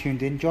might be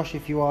tuned in. Josh,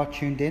 if you are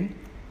tuned in,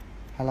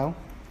 hello.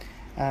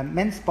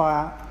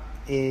 Menspire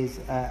is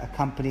a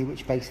company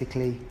which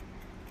basically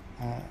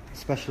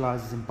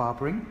specialises in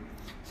barbering.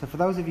 So for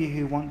those of you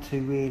who want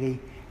to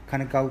really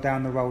kind of go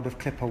down the road of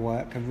clipper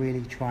work and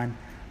really try and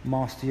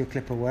master your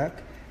clipper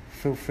work,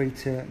 feel free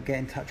to get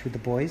in touch with the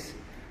boys,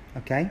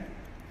 okay?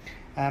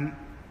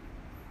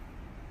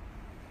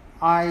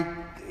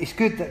 It's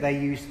good that they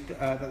use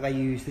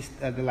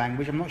the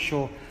language. I'm not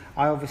sure.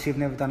 I obviously have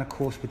never done a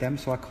course with them,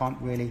 so I can't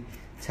really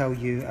tell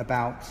you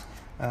about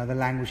the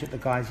language that the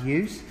guys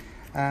use.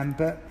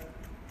 But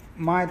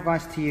my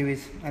advice to you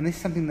is, and this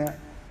is something that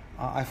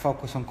I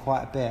focus on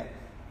quite a bit.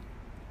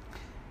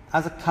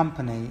 As a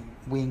company,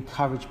 we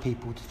encourage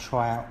people to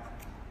try out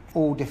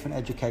all different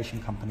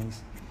education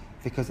companies,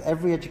 because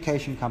every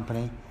education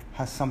company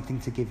has something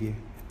to give you.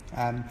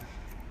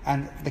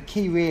 And the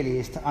key really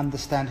is to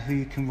understand who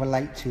you can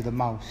relate to the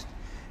most,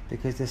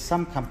 because there's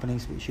some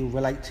companies which you'll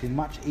relate to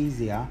much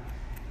easier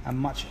and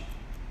much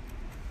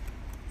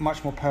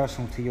more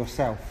personal to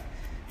yourself.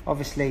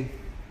 Obviously,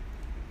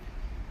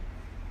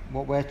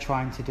 what we're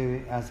trying to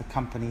do as a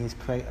company is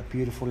create a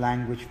beautiful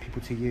language for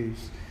people to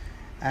use.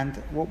 And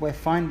what we're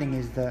finding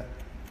is that,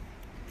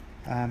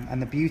 and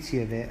the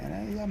beauty of it,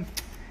 and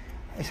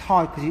it's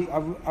hard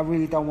because I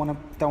really don't want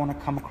to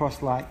come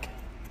across like.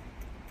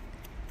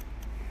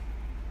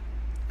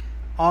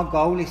 Our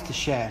goal is to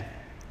share,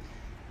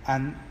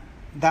 and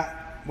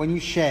that when you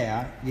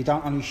share, you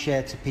don't only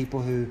share to people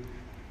who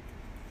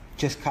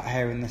just cut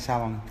hair in the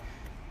salon.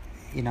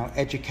 You know,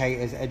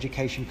 educators,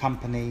 education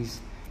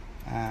companies,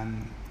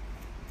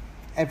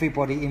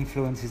 everybody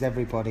influences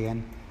everybody,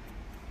 and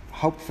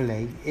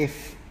hopefully,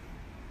 if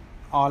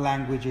our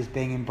language is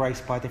being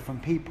embraced by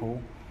different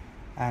people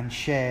and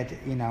shared,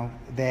 you know,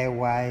 their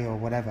way or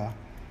whatever,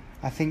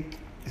 I think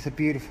it's a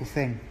beautiful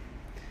thing.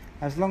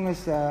 As long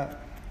as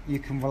you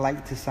can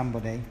relate to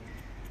somebody,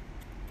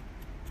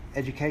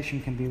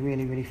 education can be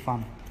really, really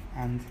fun.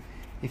 And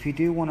if you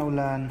do want to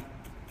learn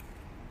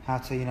how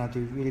to, you know,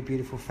 do really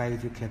beautiful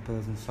fades with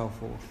clippers and so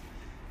forth,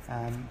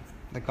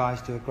 the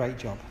guys do a great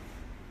job.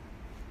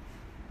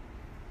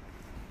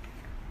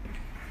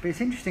 But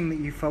it's interesting that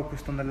you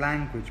focused on the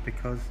language,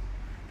 because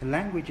the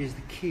language is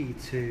the key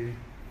to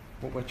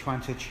what we're trying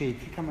to achieve.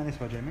 Can you come around this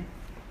way, Jamie?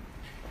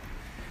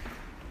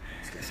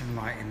 Let's get some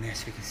light in there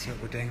so we can see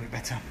what we're doing a bit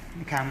better.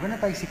 Okay, I'm going to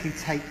basically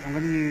I'm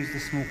going to use the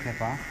small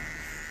clipper,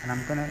 and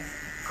I'm going to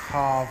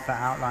carve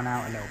that outline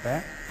out a little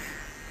bit.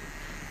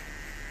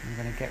 I'm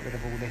going to get rid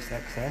of all this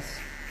excess.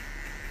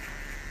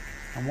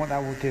 And what that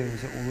will do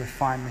is it will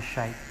refine the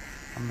shape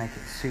and make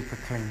it super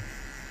clean.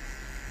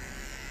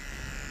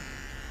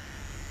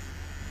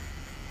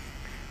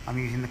 I'm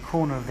using the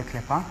corner of the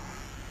clipper.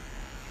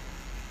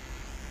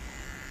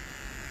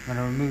 I'm going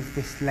to remove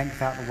this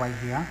length out of the way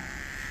here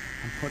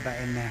and put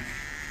that in there.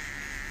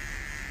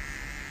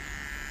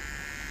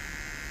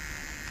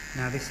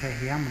 Now this hair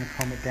here, I'm going to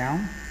comb it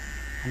down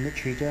and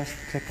literally just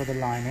clip the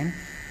line in.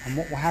 And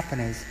what will happen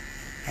is,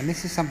 and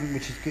this is something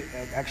which is good,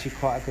 actually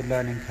quite a good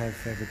learning curve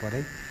for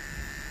everybody.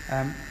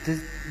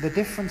 The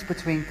difference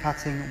between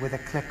cutting with a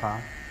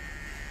clipper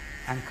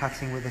and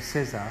cutting with a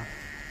scissor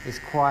is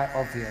quite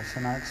obvious,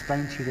 and I'll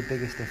explain to you the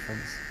biggest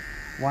difference.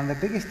 One of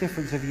the biggest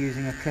difference of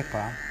using a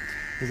clipper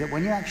is that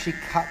when you actually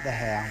cut the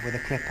hair with a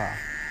clipper,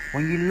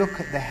 when you look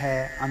at the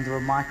hair under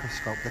a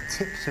microscope, the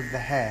tips of the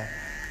hair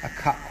are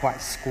cut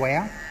quite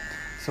square.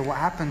 So what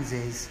happens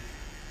is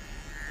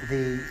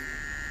the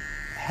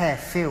hair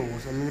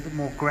feels a little bit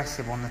more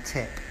aggressive on the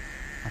tip,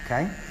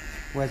 okay?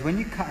 Whereas when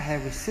you cut hair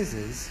with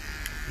scissors,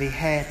 the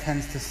hair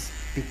tends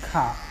to be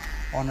cut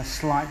on a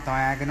slight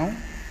diagonal,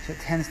 so it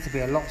tends to be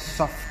a lot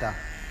softer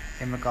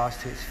in regards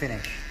to its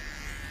finish.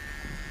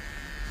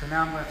 So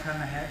now I'm going to turn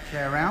the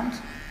chair around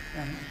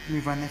and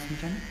move around this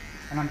region,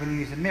 and I'm going to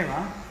use a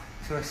mirror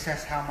to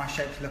assess how my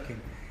shape's looking.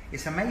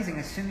 It's amazing,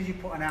 as soon as you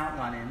put an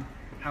outline in,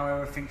 how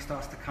everything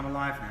starts to come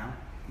alive now.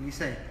 Can you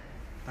see?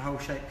 The whole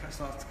shape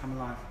starts to come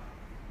alive.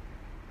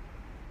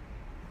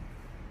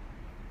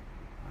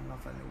 I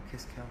love that little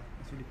kiss curl.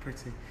 It's really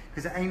pretty,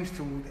 because it aims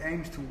towards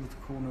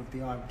the corner of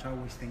the eye, which I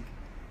always think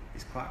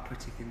is quite a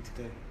pretty thing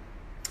to do.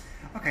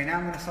 Okay, now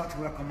I'm going to start to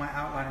work on my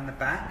outline in the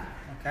back,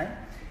 okay?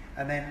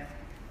 And then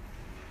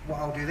what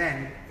I'll do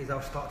then is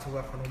I'll start to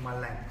work on all my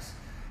legs.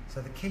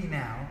 So the key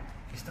now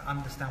is to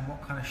understand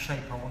what kind of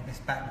shape I want this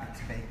back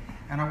bit to be.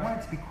 And I want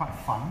it to be quite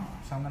fun,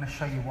 so I'm going to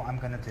show you what I'm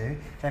going to do.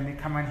 Then we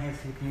come around here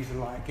so you can use the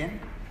light again.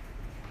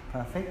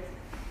 Perfect.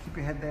 Keep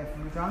your head there for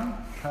me, darling.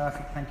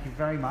 Perfect, thank you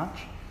very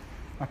much.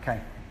 Okay.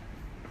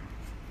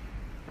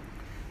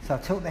 So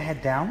tilt the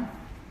head down,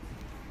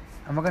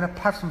 and we're going to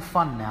have some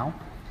fun now.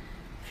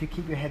 If you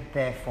keep your head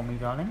there for me,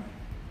 darling.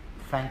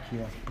 Thank you,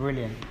 that's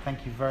brilliant.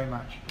 Thank you very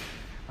much.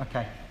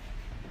 Okay.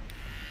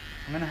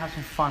 I'm going to have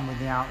some fun with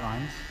the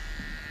outlines.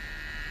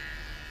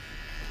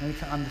 I need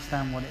to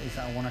understand what it is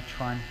that I want to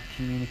try and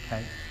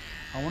communicate.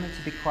 I want it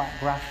to be quite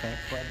graphic,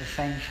 but at the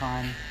same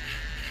time,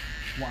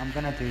 what I'm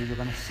going to do, you're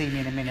going to see me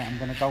in a minute, I'm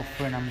going to go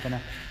through and I'm going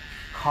to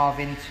carve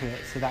into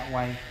it so that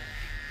way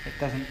it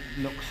doesn't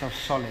look so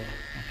solid,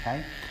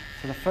 okay?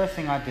 So the first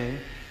thing I do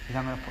is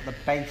I'm going to put the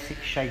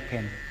basic shape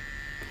in,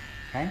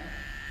 okay?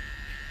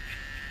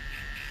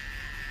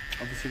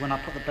 Obviously when I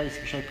put the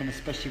basic shape in,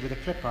 especially with a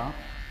clipper,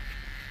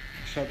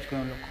 the shape's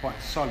going to look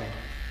quite solid,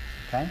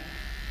 okay?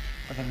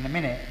 But then in a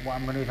minute, what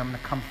I'm going to do is I'm going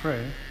to come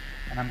through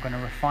and I'm going to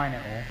refine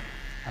it all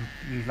and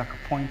use like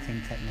a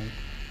pointing technique.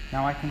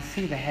 Now I can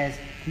see the hairs,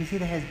 can you see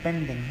the hairs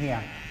bending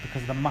here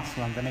because of the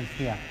muscle underneath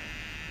here?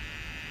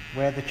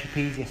 Where the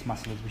trapezius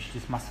muscle is, which is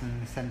this muscle in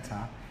the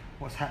centre,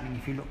 what's happening,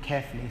 if you look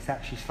carefully, it's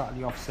actually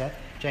slightly offset.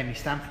 Jamie,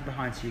 stand from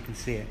behind so you can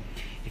see it.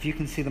 If you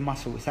can see the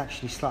muscle, it's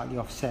actually slightly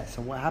offset.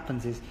 So what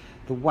happens is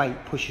the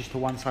weight pushes to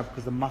one side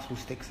because the muscle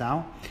sticks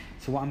out.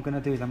 So what I'm going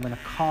to do is I'm going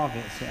to carve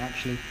it so it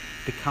actually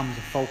becomes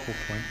a focal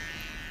point.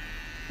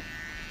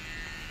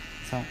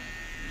 So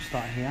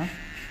start here.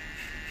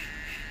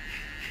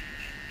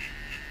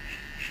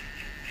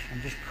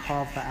 And just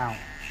carve that out.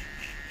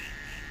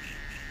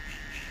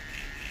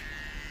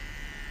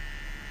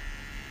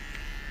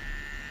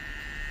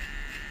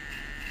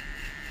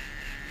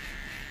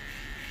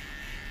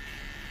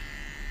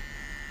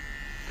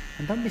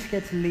 And don't be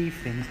scared to leave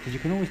things, because you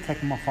can always take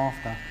them off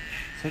after.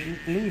 So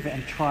leave it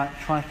and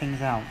try things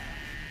out.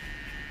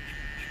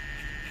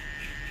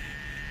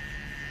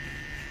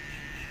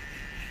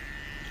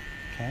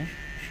 Okay.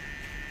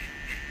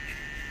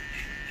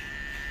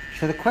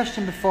 So the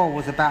question before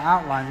was about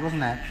outlines,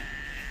 wasn't it?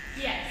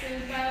 Yes, it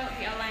was about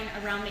the outline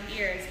around the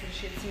ears,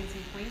 which you had seen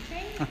some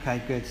pointing.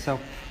 Okay, good. So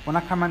when I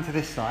come onto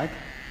this side,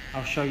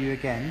 I'll show you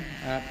again.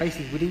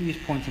 Basically, we didn't use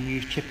pointing, we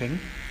use chipping.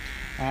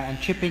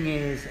 And chipping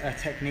is a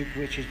technique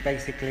which is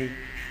basically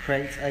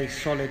creates a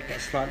solid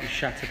but slightly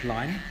shattered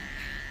line.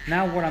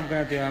 Now what I'm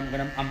going to do,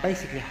 I'm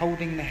basically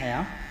holding the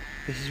hair.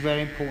 This is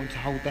very important to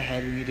hold the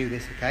head when you do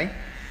this, okay?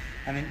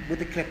 And then with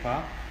the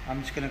clipper,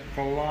 I'm just going to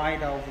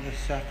glide over the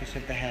surface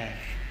of the hair.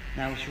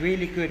 Now it's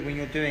really good when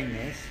you're doing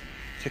this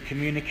to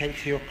communicate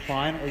to your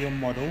client or your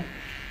model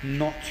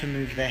not to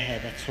move their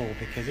head at all,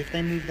 because if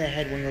they move their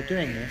head when you're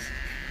doing this,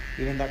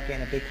 you'll end up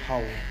getting a big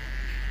hole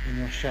in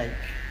your shape.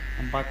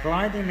 And by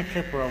gliding the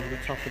clipper over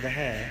the top of the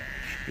hair,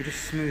 you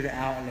just smooth it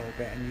out a little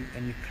bit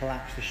and you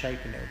collapse the shape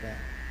a little bit.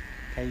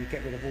 Okay, you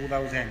get rid of all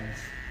those ends.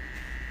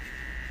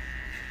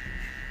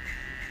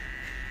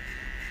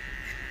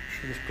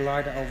 So just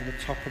glide it over the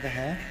top of the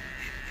hair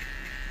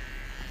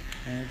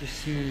and it just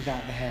smooths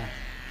out the hair.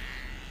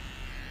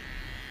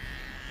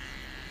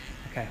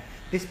 Okay,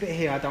 this bit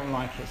here I don't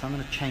like it, so I'm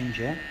going to change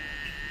it.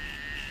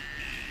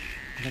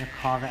 I'm going to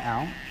carve it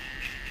out.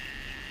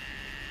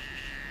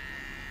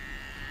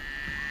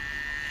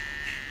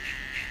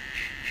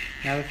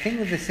 Now the thing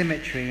with the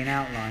symmetry in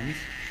outlines,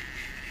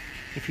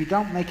 if you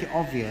don't make it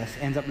obvious,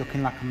 it ends up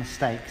looking like a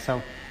mistake.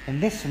 So in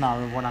this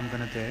scenario, what I'm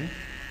going to do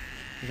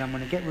is I'm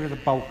going to get rid of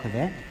the bulk of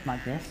it,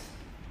 like this.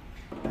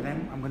 And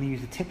then I'm going to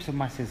use the tips of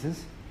my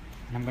scissors,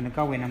 and I'm going to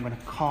go in, I'm going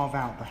to carve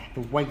out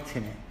the weight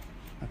in it.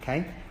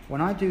 Okay? When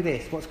I do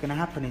this, what's going to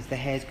happen is the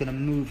hair is going to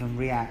move and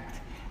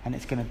react, and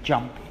it's going to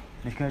jump.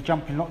 And it's going to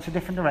jump in lots of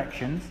different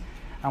directions.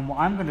 And what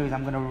I'm going to do is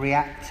I'm going to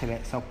react to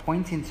it. So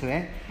pointing to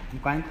it, I'm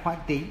going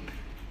quite deep,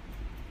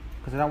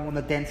 because I don't want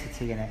the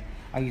density in it.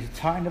 I use the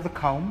tight end of the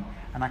comb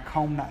and I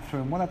comb that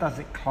through, and what that does,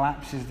 it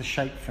collapses the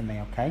shape for me,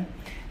 okay?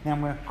 Now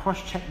I'm going to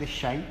cross-check this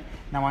shape.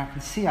 Now I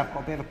can see I've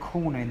got a bit of a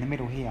corner in the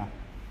middle here.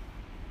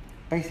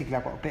 Basically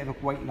I've got a bit of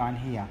a weight line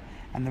here,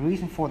 and the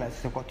reason for that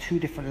is I've got two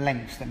different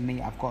lengths that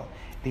meet. I've got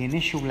the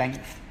initial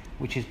length,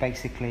 which is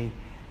basically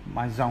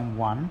my zone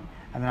 1,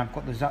 and then I've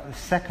got the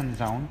second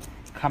zone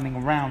coming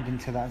around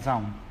into that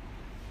zone,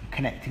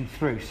 connecting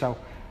through. So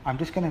I'm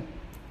just going to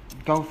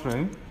go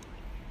through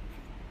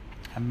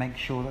and make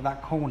sure that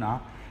that corner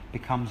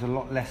becomes a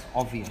lot less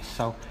obvious.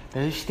 So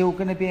there is still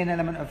going to be an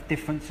element of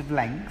difference of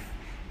length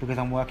because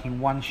I'm working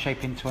one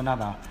shape into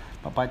another.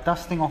 But by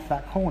dusting off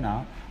that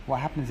corner,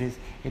 what happens is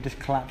it just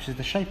collapses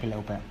the shape a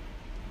little bit.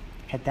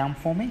 Head down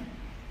for me.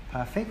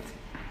 Perfect.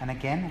 And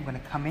again, I'm going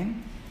to come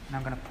in and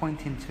I'm going to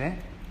point into it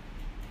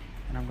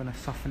and I'm going to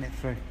soften it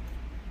through.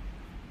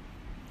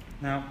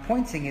 Now,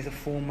 pointing is a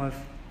form of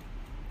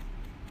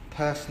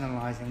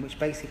personalizing, which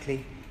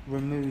basically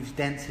removes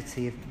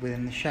density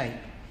within the shape.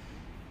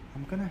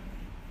 I'm going to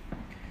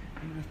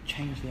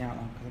change the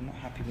outline because I'm not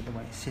happy with the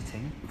way it's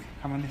sitting.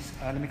 Come on this.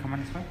 Let me come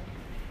on this way.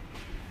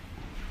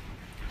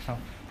 So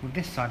with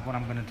this side, what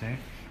I'm going to do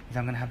is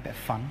I'm going to have a bit of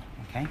fun.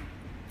 Okay.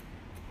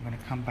 I'm going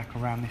to come back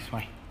around this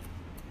way.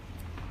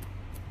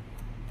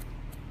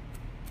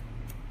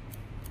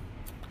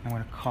 I'm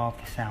going to carve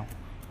this out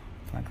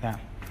like that.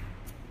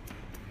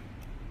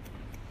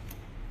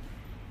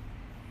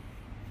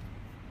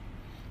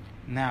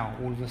 Now,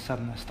 all of a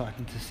sudden, it's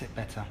starting to sit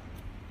better.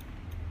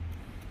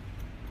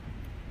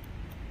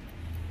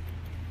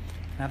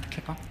 Now the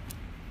clipper.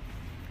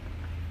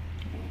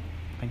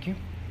 Thank you.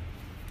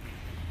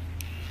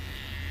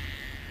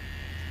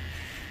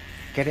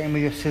 Get it in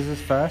with your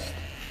scissors first,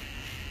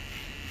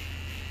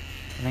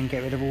 and then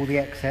get rid of all the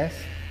excess,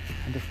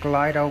 and just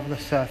glide over the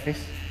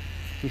surface.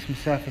 Do some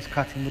surface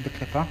cutting with the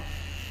clipper,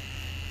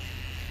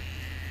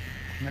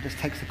 and that just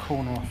takes the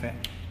corner off it.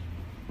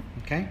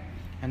 Okay.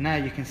 And now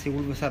you can see all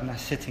of a sudden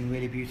that's sitting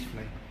really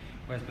beautifully,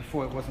 whereas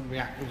before it wasn't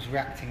it was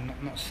reacting,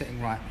 not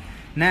sitting right.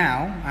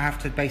 Now I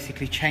have to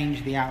basically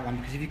change the outline,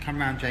 because if you come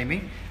around, Jamie,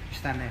 you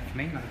stand there for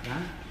me like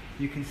that,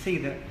 you can see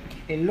that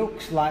it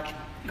looks like,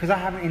 because I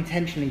haven't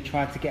intentionally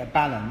tried to get a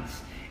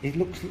balance, it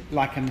looks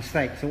like a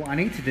mistake. So what I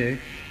need to do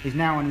is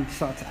now I need to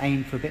start to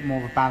aim for a bit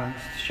more of a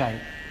balanced shape.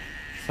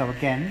 So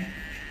again,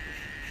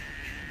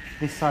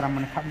 this side I'm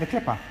going to cut with the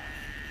clipper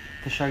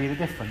to show you the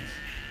difference.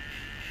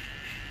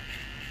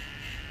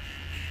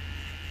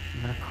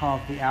 I'm going to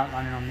carve the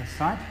outline in on this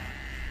side.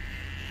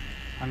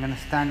 I'm going to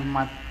stand with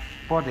my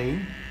body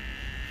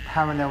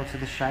parallel to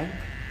the shape.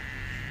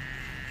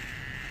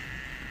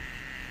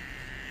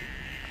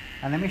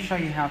 And let me show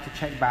you how to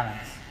check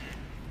balance.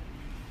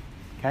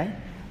 Okay,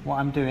 what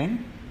I'm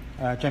doing,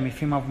 Jamie, if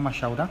you come over my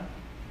shoulder.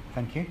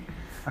 Thank you.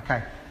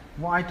 Okay,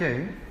 what I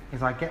do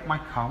is I get my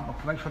comb,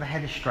 I'll make sure the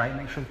head is straight,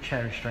 make sure the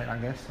chair is straight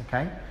like this,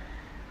 okay?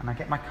 And I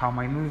get my comb,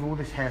 I move all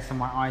this hair so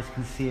my eyes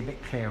can see a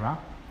bit clearer,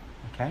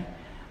 okay?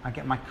 I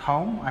get my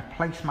comb, I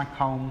place my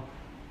comb,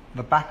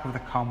 the back of the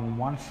comb on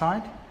one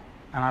side,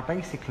 and I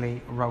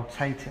basically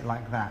rotate it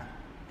like that.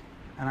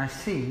 And I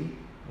see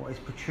what is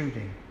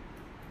protruding.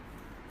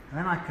 And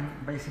then I can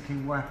basically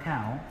work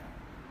out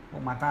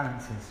what my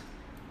balance is.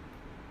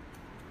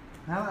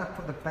 Now that I've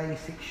put the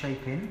basic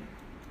shape in,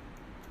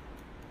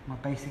 my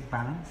basic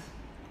balance,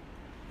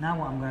 now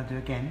what I'm going to do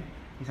again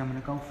is I'm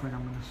going to go through and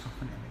I'm going to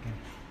soften it again.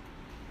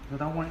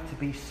 Because I don't want it to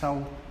be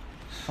so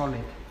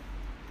solid.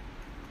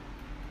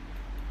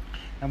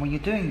 And when you're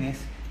doing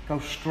this, go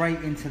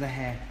straight into the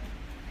hair.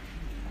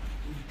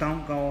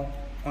 Don't go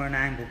on an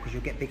angle because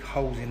you'll get big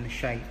holes in the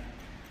shape.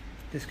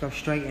 Just go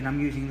straight in. I'm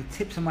using the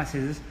tips of my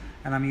scissors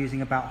and I'm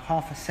using about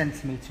 1/2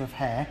 centimetre of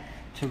hair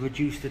to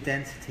reduce the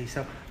density.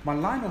 So my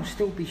line will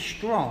still be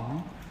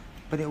strong,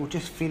 but it will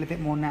just feel a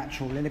bit more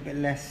natural, a little bit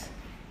less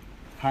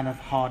kind of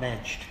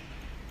hard-edged.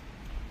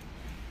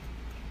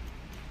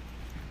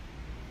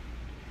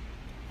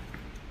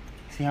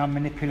 See how I'm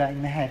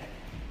manipulating the head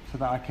so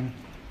that I can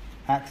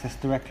access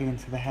directly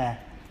into the hair.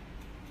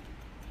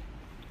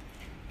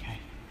 Okay.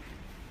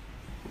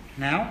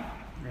 Now,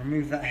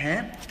 remove that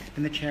hair,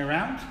 spin the chair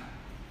around.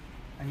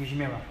 and use your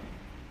mirror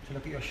to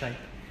look at your shape.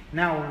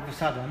 Now all of a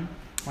sudden,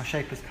 my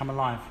shape has come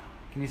alive.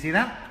 Can you see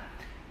that?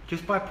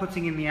 Just by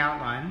putting in the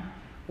outline,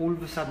 all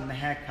of a sudden the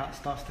haircut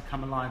starts to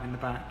come alive in the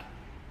back,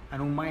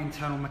 and all my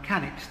internal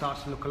mechanics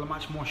starts to look a lot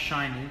much more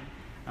shiny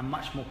and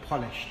much more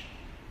polished.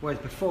 Whereas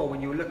before,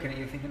 when you were looking at it,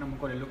 you're thinking, oh my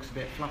God, it looks a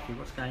bit fluffy,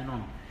 what's going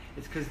on?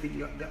 It's because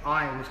the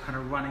eye was kind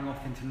of running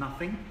off into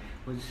nothing.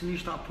 Whereas as soon as you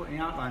start putting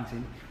outlines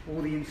in,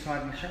 all the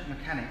inside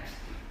mechanics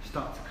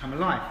start to come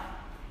alive.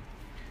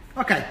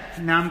 Okay,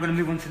 now I'm going to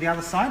move on to the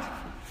other side,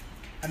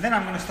 and then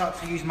I'm going to start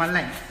to use my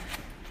length.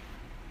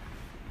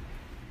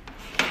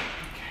 Okay.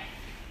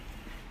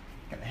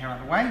 Get the hair out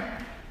of the way.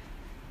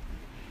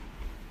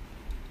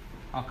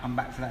 I'll come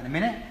back to that in a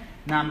minute.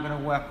 Now I'm going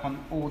to work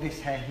on all this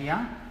hair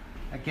here.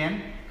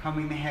 Again,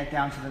 combing the hair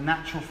down to the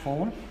natural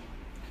fall.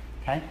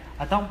 Okay,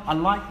 I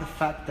like the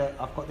fact that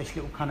I've got this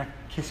little kind of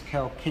kiss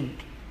curl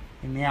kink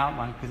in the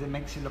outline because it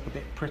makes it look a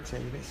bit pretty, a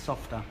bit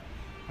softer.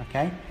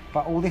 Okay,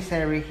 but all this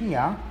area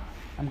here,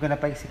 I'm going to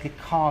basically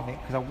carve it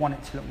because I want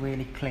it to look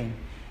really clean.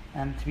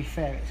 And to be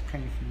fair, it's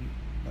clean from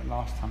the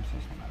last time, so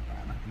it's not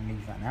that bad. I can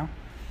leave that now.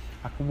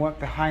 I can work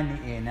behind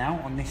the ear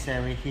now on this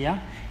area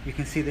here. You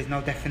can see there's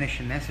no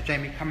definition there. So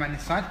Jamie, come around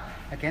this side.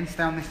 Again,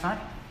 stay on this side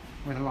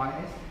where the light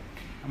is.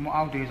 And what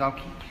I'll do is I'll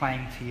keep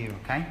playing to you,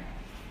 okay?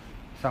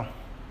 So,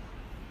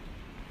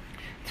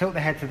 tilt the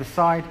head to the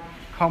side,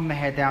 comb the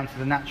hair down to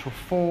the natural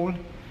fall,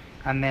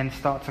 and then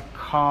start to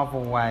carve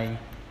away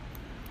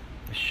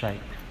the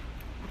shape.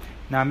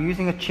 Now I'm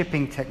using a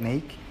chipping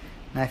technique.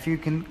 Now if you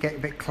can get a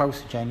bit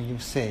closer, Jamie, you'll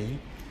see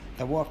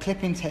that what a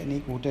chipping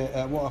technique will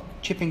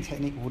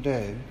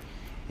do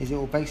is it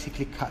will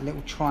basically cut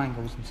little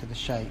triangles into the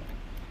shape,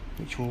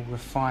 which will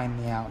refine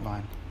the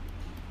outline.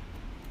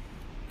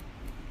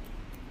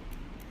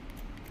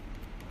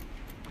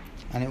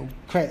 And it will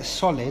create a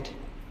solid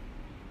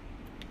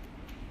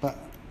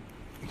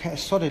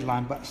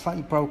line, but a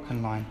slightly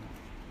broken line.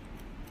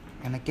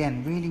 And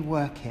again, really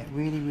work it,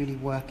 really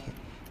work it.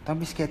 Don't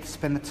be scared to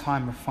spend the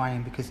time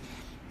refining, because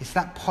it's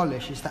that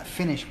polish, it's that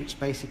finish which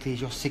basically is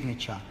your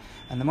signature.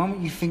 And the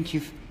moment you think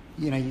you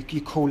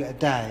call it a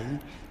day,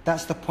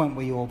 that's the point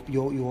where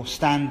your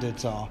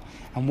standards are.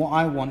 And what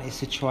I want is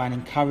to try and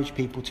encourage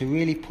people to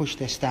really push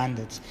their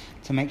standards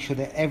to make sure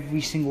that every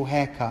single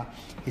haircut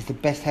is the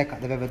best haircut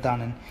they've ever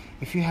done. And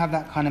if you have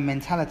that kind of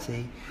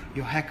mentality,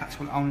 your haircuts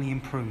will only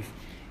improve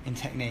in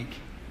technique.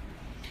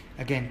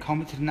 Again,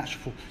 comb it to the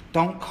natural fall.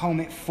 Don't comb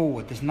it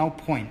forward, there's no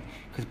point,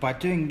 because by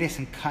doing this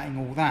and cutting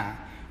all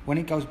that, when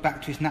it goes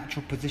back to its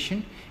natural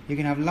position, you're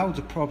going to have loads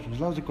of problems,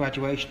 loads of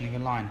graduation in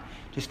your line.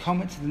 Just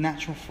comb it to the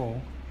natural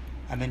fall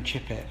and then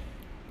chip it.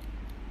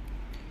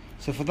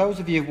 So for those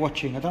of you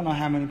watching, I don't know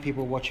how many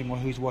people are watching or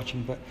who's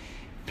watching, but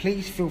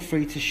please feel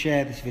free to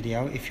share this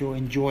video if you're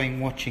enjoying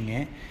watching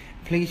it.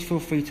 Please feel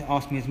free to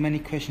ask me as many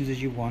questions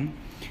as you want,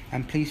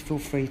 and please feel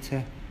free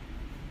to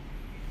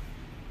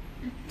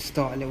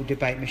start a little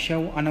debate.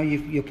 Michelle, I know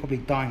you're probably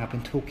dying up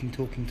and talking,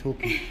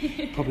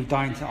 probably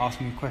dying to ask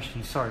me a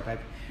question. Sorry, babe.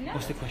 No.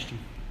 What's the question?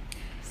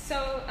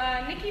 So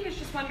Nikki was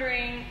just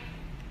wondering,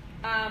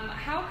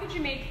 how could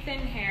you make thin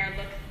hair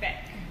look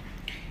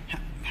thick?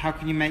 How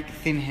can you make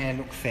thin hair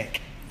look thick?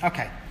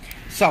 Okay,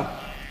 so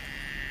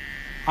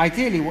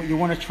ideally what you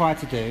want to try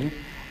to do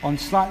on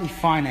slightly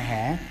finer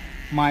hair,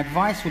 my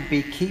advice would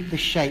be keep the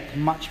shape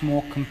much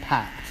more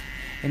compact.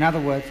 In other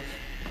words,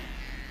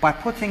 by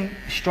putting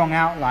strong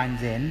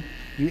outlines in,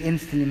 you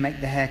instantly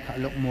make the haircut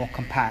look more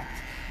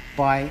compact.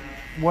 By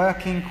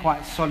working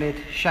quite solid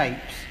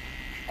shapes,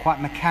 quite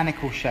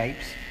mechanical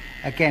shapes,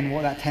 again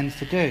what that tends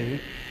to do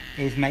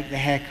is make the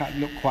haircut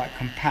look quite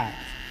compact.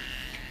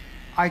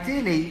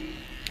 Ideally,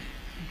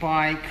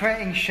 by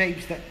creating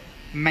shapes that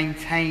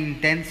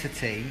maintain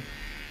density,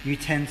 you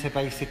tend to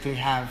basically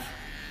have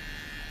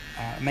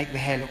make the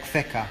hair look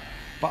thicker.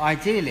 But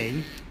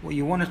ideally, what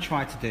you want to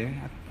try to do,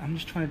 I'm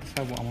just trying to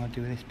decide what I want to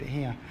do with this bit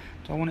here.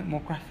 Do I want it more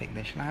graphic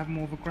there? Shall I have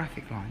more of a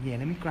graphic line? Yeah,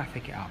 let me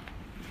graphic it up.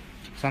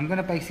 So I'm going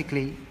to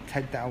basically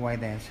take that away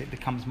there, so it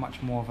becomes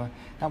much more of a,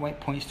 that way it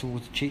points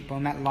towards the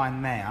cheekbone. That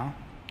line there,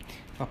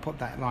 if I put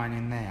that line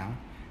in there,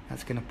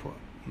 that's going to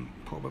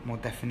put a bit more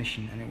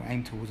definition, and it will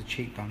aim towards the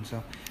cheekbone.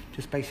 So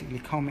just basically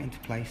comb it into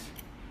place.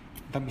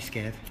 Don't be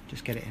scared,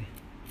 just get it in.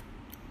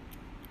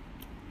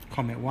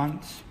 Comb it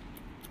once,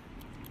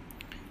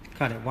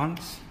 cut it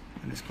once,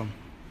 and it's gone.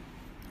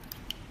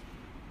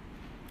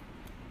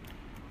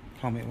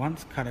 Comb it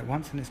once, cut it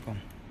once, and it's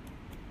gone.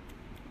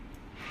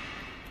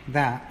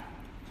 That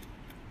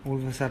all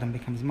of a sudden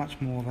becomes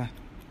much more of a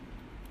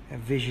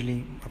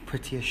visually a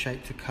prettier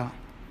shape to cut.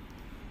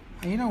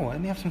 And you know what,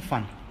 let me have some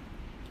fun.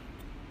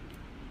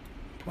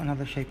 Put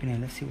another shape in here,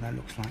 let's see what that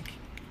looks like.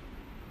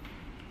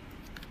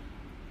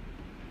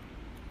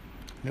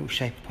 A little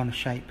shape upon a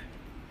shape.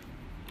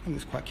 I think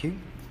it's quite cute,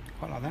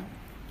 quite like that.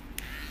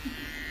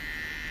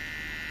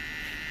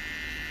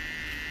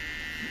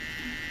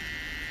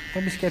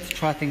 Don't be scared to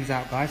try things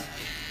out, guys.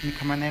 Can you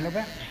come around there a little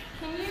bit?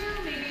 Can you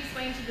maybe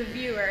explain to the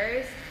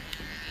viewers,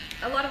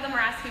 a lot of them are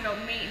asking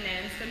about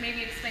maintenance, but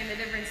maybe explain the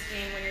difference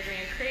between when you're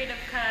doing a creative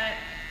cut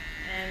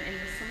in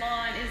the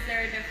salon? Is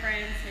there a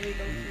difference? Maybe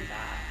go through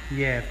that.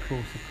 Yeah, of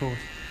course, of course.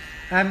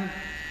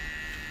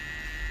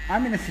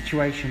 I'm in a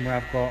situation where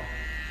I've got.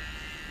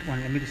 Well,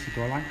 let me just see.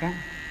 Do I like that?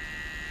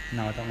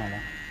 No, I don't like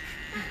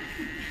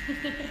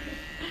that.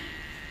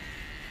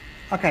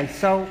 Okay,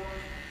 so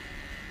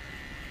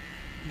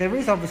there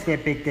is obviously a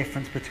big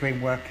difference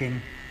between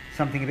working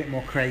something a bit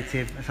more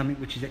creative, something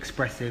which is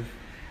expressive,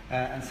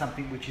 and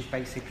something which is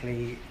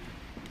basically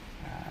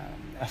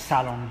a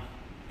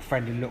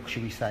salon-friendly look,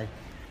 should we say.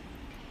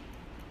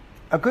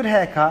 A good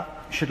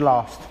haircut should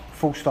last,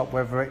 full stop,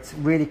 whether it's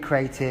really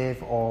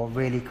creative or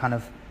really kind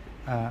of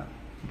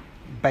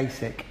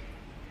basic.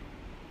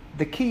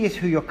 The key is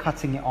who you're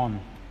cutting it on.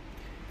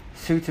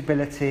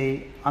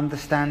 Suitability,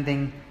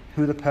 understanding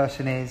who the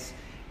person is.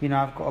 You know,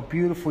 I've got a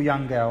beautiful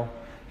young girl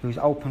who's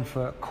open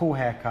for cool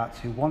haircuts,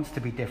 who wants to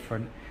be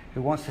different,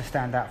 who wants to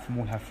stand out from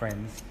all her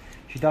friends.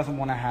 She doesn't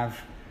want to have,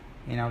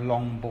 you know,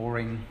 long,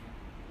 boring,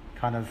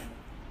 kind of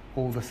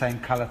all the same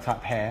colour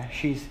type hair.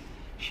 She's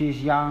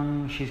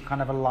young, she's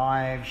kind of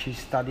alive, she's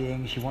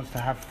studying, she wants to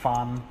have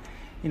fun.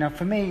 You know,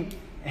 for me,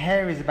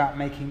 hair is about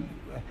making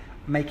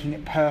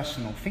it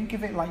personal. Think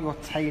of it like you're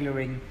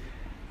tailoring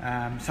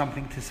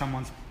something to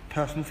someone's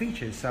personal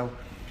features. So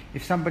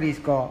if somebody's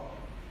got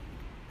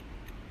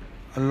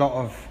a lot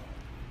of,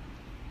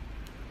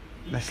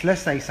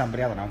 let's say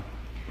somebody, I don't know.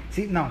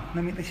 See, no,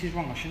 this is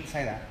wrong, I shouldn't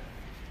say that.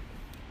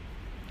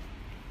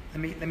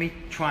 Let me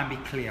try and be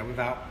clear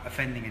without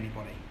offending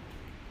anybody.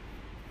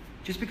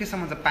 Just because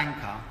someone's a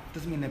banker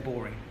doesn't mean they're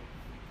boring.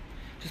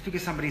 Just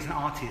because somebody's an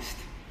artist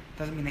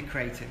doesn't mean they're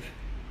creative.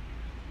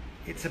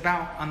 It's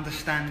about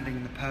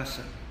understanding the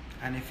person.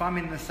 And if I'm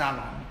in the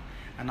salon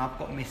and I've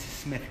got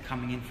Mrs. Smith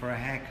coming in for a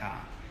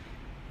haircut,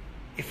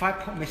 if I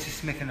put Mrs.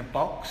 Smith in a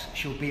box,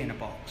 she'll be in a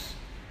box.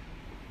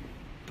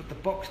 But the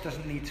box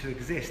doesn't need to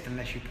exist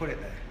unless you put it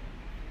there.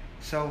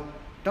 So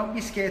don't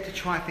be scared to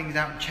try things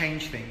out and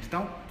change things.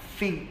 Don't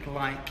think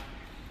like,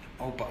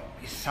 oh, but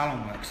it's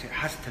salon work, so it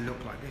has to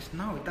look like this.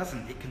 No, it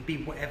doesn't. It can be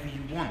whatever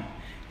you want.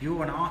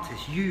 You're an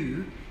artist.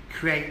 You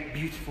create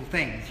beautiful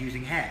things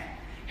using hair.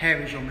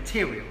 Hair is your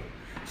material.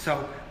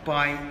 So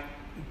by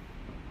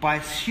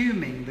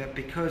assuming that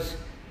because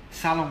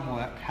salon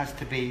work has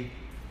to be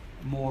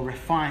more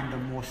refined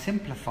and more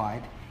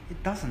simplified,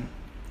 it doesn't.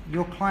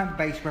 Your client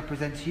base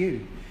represents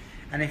you.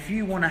 And if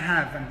you want to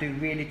have and do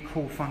really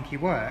cool, funky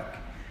work,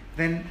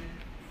 then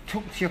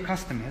talk to your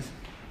customers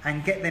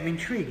and get them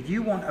intrigued.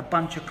 You want a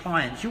bunch of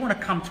clients. You want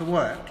to come to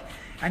work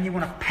and you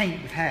want to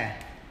paint with hair.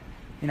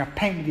 You know,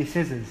 paint with your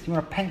scissors. You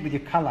want to paint with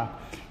your colour.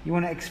 You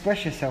want to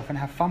express yourself and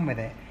have fun with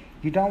it.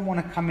 You don't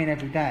want to come in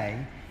every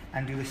day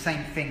and do the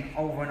same thing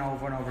over and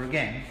over and over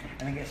again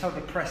and then get so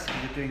depressed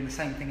because you're doing the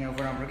same thing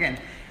over and over again.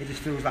 It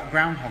just feels like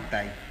Groundhog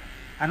Day.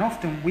 And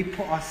often we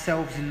put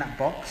ourselves in that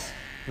box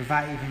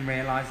without even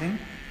realising.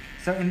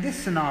 So in this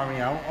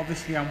scenario,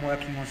 obviously I'm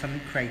working on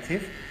something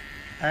creative.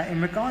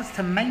 In regards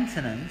to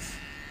maintenance,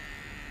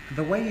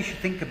 the way you should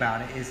think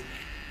about it is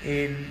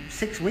in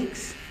 6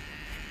 weeks,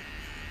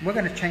 we're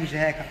going to change the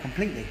haircut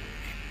completely.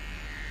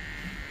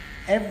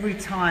 Every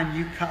time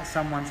you cut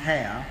someone's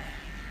hair,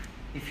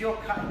 if you're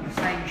cutting the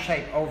same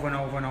shape over and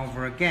over and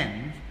over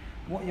again,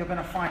 what you're going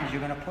to find is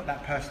you're going to put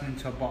that person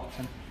into a box.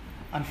 And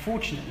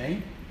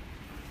unfortunately,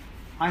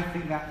 I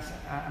think that's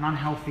an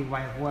unhealthy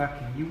way of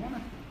working.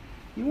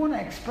 You want to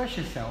express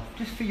yourself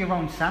just for your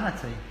own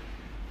sanity.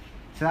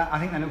 So I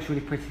think that looks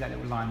really pretty, that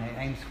little line there. It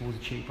aims towards a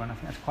cheekbone. I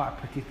think that's quite a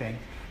pretty thing.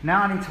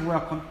 Now I need to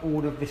work on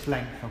all of this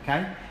length,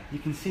 okay? You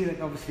can see that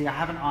obviously I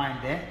haven't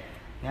ironed it.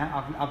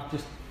 Yeah, I've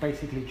just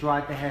basically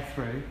dried the hair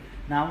through.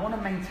 Now I want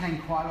to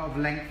maintain quite a lot of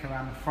length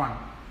around the front,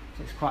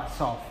 so it's quite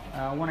soft.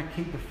 I want to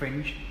keep the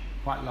fringe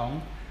quite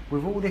long.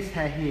 With all this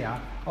hair here,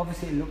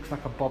 obviously it looks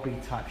like a bobby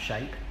type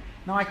shape.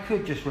 Now I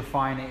could just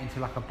refine it into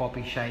like a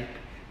bobby shape,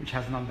 which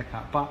has an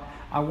undercut, but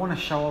I want to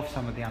show off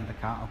some of the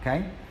undercut,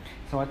 okay?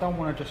 So I don't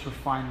want to just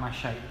refine my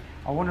shape.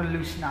 I want to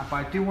loosen up,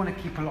 but I do want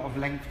to keep a lot of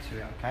length to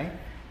it, okay?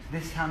 So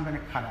this is how I'm going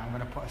to cut it. I'm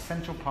going to put a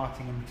central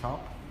parting in the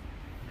top.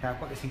 Okay, I've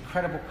got this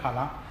incredible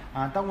colour,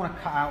 and I don't want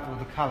to cut out all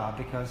the colour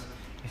because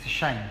it's a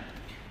shame.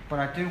 But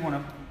I do want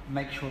to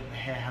make sure that the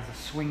hair has a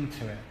swing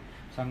to it.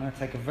 So I'm going to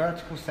take a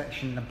vertical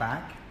section in the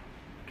back,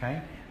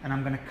 okay? And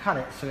I'm going to cut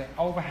it so it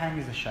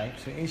overhangs the shape,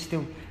 so it is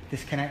still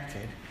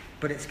disconnected,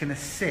 but it's going to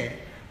sit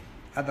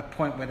at the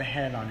point where the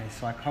hairline is.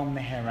 So I comb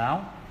the hair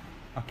out,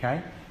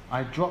 okay?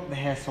 I drop the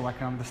hair so I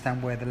can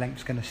understand where the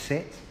length's going to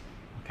sit,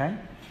 okay?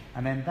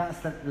 And then that's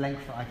the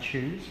length that I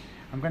choose.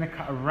 I'm going to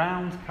cut a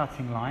round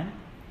cutting line,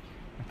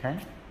 okay?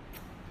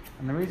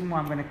 And the reason why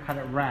I'm going to cut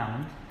it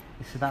round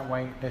is so that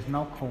way there's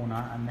no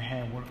corner and the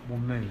hair will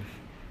move,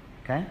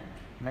 okay?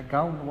 Let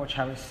go, watch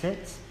how it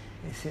sits.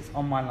 It sits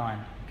on my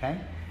line, okay?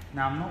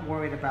 Now I'm not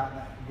worried about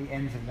the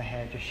ends of the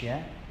hair just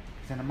yet,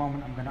 because in a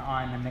moment I'm going to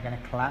iron and they're going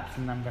to collapse,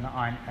 and then I'm going to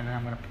iron and then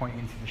I'm going to point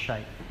into the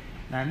shape.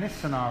 Now in this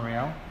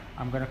scenario,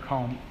 I'm going to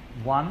comb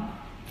 1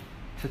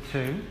 to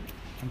 2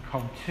 and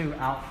comb 2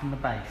 out from the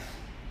base,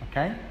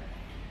 okay?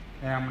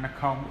 Then I'm going to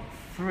comb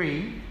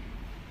 3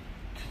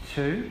 to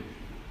 2,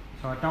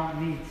 So I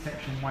don't need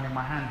section 1 in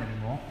my hand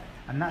anymore.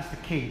 And that's the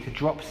key, to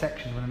drop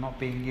sections when they're not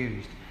being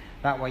used.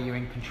 That way you're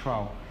in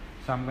control.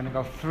 So I'm going to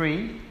go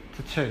 3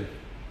 to 2.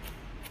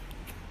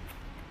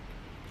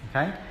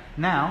 Okay?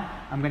 Now,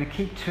 I'm going to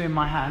keep 2 in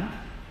my hand,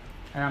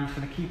 and I'm just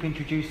going to keep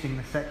introducing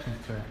the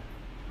sections to it.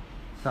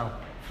 So,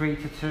 3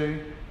 to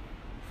 2,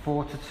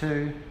 4 to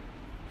 2,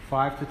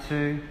 5 to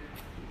 2,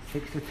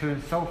 6 to 2,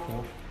 and so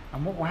forth.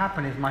 And what will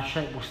happen is my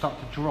shape will start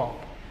to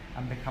drop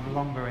and become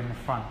longer in the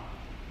front.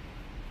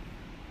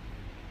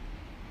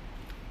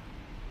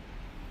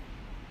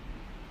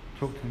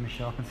 Talk to me,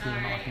 Michelle. I can see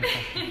you're not asking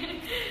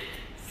questions.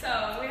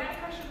 So, we had a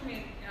question from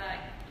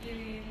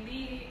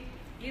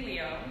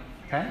Elio.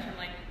 Okay. I'm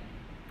like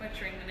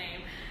butchering the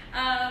name.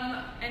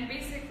 And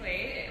basically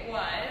it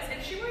was,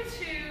 if she were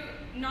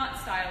to not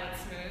style it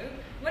smooth,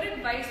 what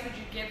advice would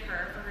you give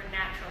her for her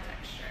natural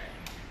texture?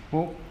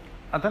 Well,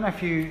 I don't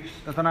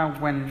know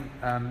when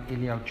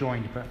Elio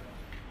joined, but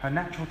her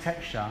natural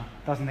texture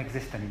doesn't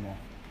exist anymore.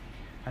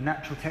 Her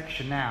natural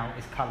texture now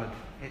is coloured.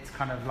 It's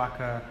kind of like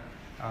a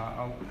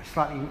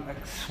slightly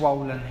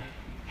swollen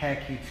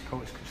hair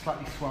cuticle. It's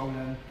slightly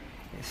swollen.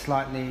 It's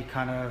slightly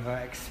kind of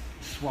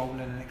swollen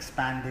and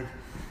expanded.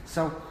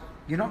 So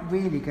you're not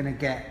really going to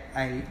get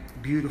a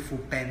beautiful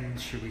bend,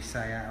 should we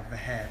say, out of the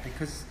hair,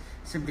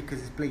 simply because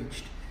it's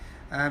bleached.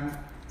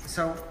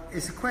 So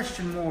it's a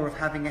question more of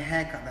having a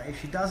haircut that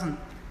if she doesn't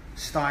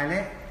style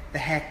it, the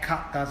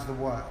haircut does the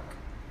work.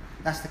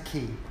 That's the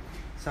key.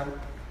 So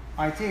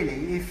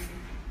ideally, if,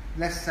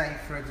 let's say,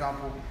 for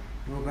example,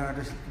 we're going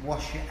to just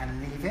wash it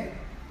and leave it,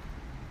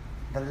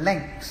 the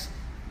lengths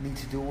need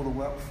to do all the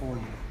work for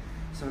you.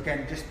 So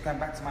again, just going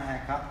back to my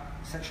haircut,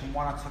 section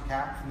 1 I took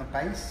out from the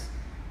base,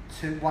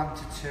 1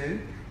 to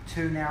 2,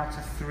 2 now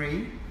to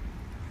 3.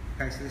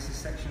 Okay, so this is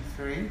section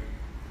 3.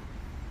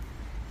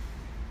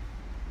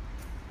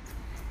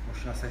 Or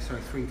should I say,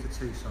 sorry, 3 to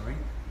 2, sorry.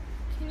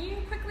 Can you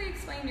quickly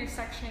explain your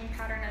sectioning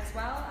pattern as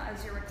well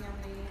as you're working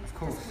on the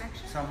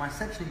disconnection? So my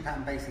sectioning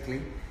pattern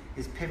basically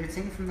is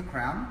pivoting from the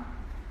crown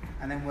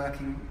and then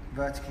working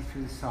vertically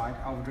through the side,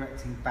 over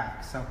directing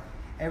back. So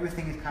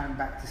everything is coming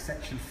back to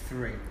section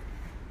 3.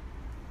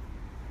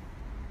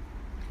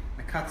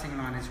 The cutting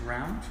line is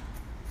round.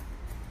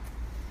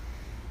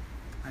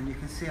 And you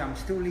can see I'm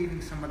still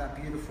leaving some of that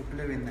beautiful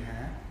blue in the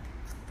hair,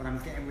 but I'm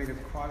getting rid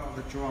of quite a lot of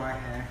the dry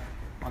hair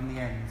on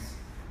the ends.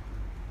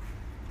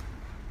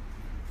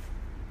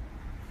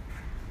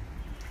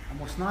 And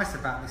what's nice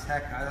about this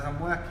haircut, as I'm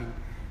working,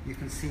 you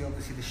can see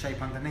obviously the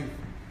shape underneath,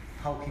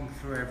 poking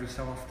through every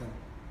so often.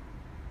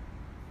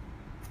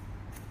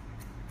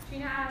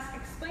 Gina asks,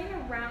 explain a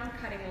round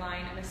cutting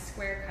line and a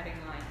square cutting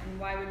line, and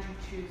why would you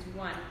choose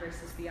one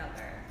versus the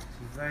other? It's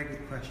a very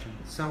good question.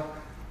 So,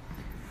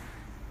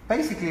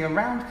 basically a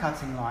round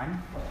cutting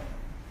line,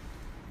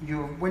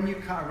 when you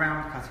cut a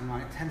round cutting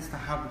line, it tends to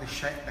hug the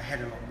head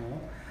a lot more,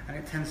 and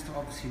it tends to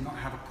obviously not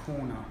have a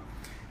corner.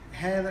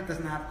 Hair that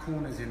doesn't have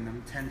corners in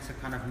them tend to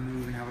kind of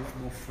move and have a lot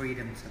more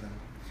freedom to them.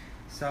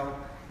 So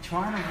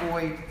try and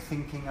avoid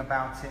thinking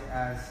about it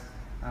as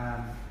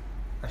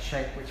a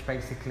shape which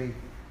basically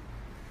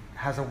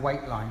has a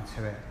weight line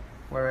to it.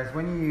 Whereas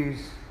when you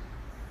use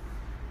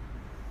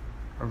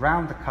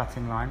around the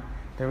cutting line,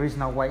 there is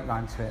no weight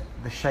line to it.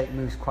 The shape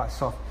moves quite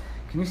soft.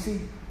 Can you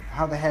see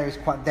how the hair is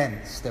quite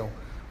dense still?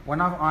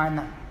 When I've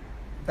ironed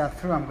that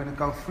through, I'm going to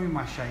go through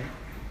my shape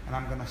and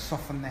I'm going to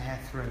soften the hair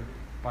through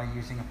by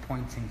using a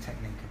pointing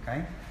technique,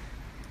 okay?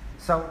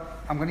 So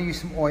I'm going to use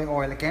some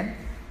oil again.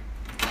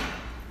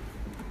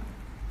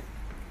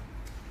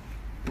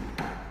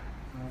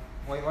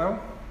 Oil,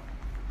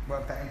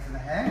 work that into the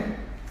hair.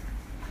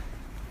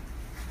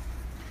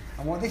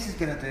 And what this is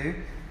going to do,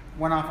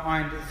 when I've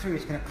ironed it through,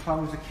 it's going to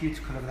close the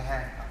cuticle of the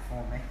haircut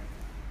for me.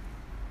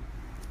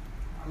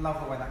 I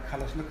love the way that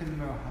colours, look in the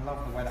mirror, I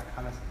love the way that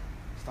colour's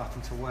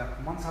starting to work.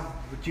 And once I've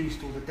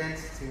reduced all the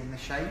density in the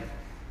shape,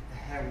 the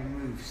hair will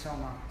move so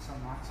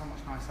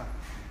much nicer.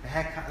 The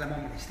haircut at the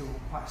moment is still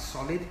quite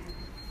solid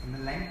in the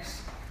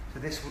lengths, so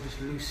this will just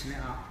loosen it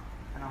up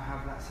and I'll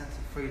have that sense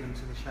of freedom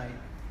to the shape.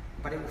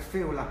 But it will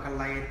feel like a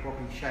layered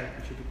bobby shape,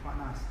 which will be quite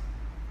nice.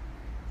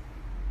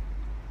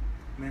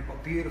 I mean, I've got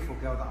a beautiful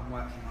girl that I'm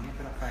working on. Look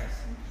at that face.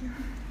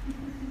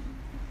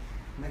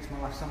 It makes my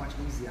life so much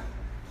easier.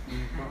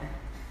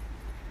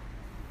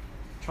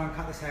 Try and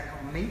cut this haircut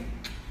on me.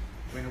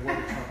 We're in a world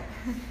of trouble.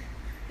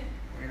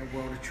 We're in a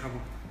world of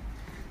trouble.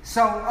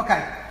 So,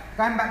 okay,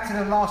 going back to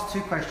the last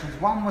two questions.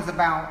 One was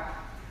about,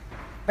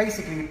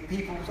 basically,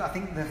 I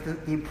think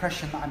the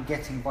impression that I'm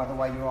getting by the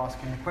way you're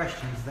asking the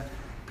questions is that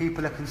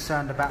people are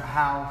concerned about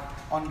how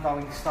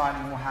ongoing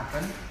styling will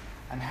happen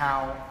and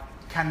how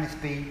can this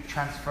be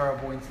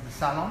transferable into the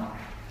salon.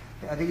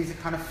 Are these the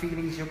kind of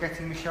feelings you're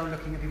getting, Michelle,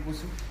 looking at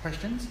people's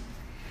questions?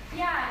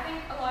 Yeah, I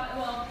think a lot,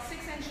 well,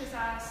 6 inches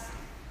asks...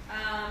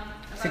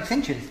 6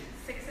 inches?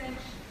 6 inch.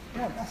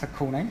 Yeah, that's a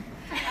cool name.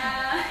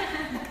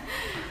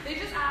 They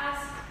just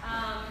asked,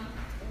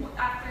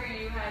 after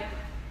you had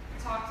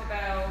talked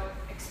about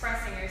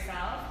expressing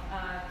yourself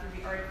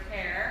through the art of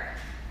hair,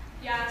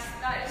 yes,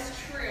 that is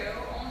true,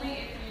 only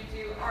if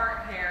you do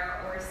art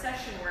hair or session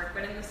session work,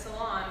 but in the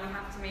salon, we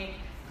have to make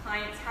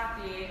clients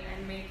happy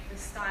and make the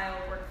style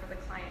work for the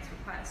client's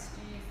request.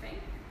 Do you think?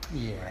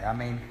 Yeah, I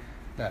mean,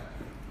 look,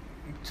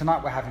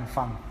 tonight we're having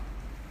fun.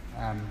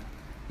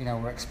 You know,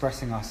 we're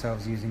expressing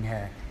ourselves using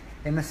hair.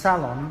 In the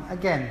salon,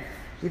 again,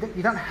 you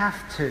don't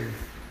have to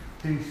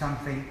do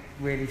something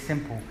really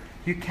simple.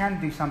 You can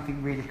do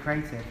something really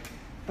creative,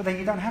 but then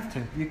you don't have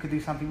to. You could do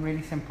something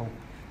really simple.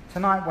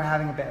 Tonight we're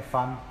having a bit of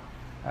fun,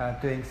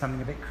 doing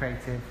something a bit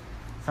creative,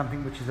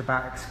 something which is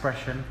about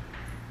expression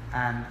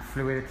and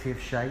fluidity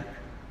of shape.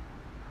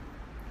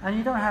 And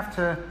you don't have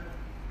to,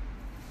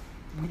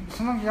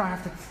 sometimes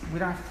we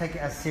don't have to take it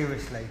as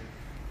seriously.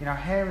 You know,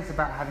 hair is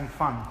about having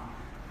fun.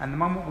 And the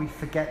moment we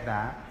forget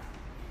that,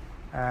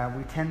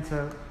 we tend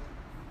to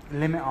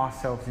limit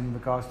ourselves in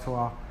regards to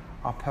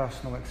our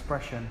personal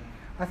expression.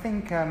 I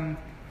think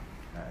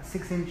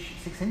 6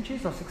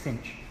 inches or 6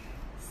 inch?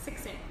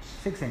 6 inch.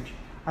 6 inch.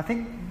 I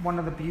think one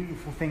of the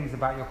beautiful things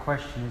about your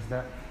question is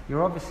that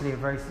you're obviously a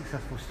very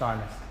successful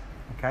stylist,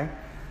 okay?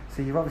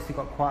 So you've obviously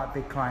got quite a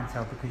big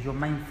clientele because your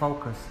main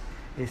focus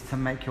is to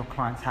make your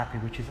clients happy,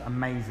 which is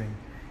amazing.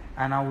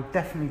 And I would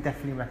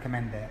definitely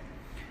recommend it.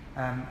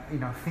 You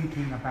know,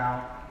 thinking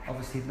about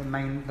obviously the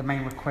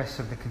main requests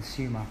of the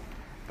consumer.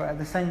 But at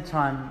the same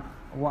time,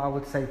 what I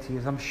would say to you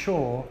is I'm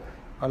sure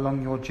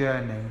along your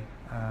journey,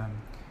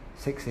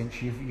 6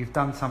 inch, you've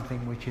done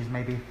something which is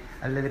maybe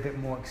a little bit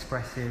more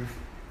expressive,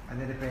 a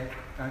little bit...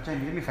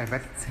 Jamie, do me a favour,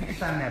 bud.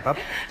 Stand there, bub,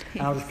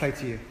 and I'll just play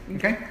to you,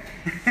 okay?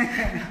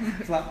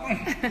 It's like,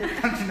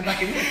 punch in the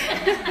back of your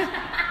head.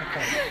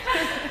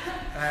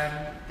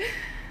 Okay.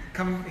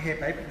 Come here,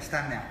 babe, and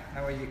stand now.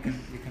 That way you can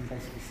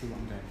basically see what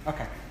I'm doing.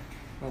 Okay,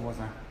 where was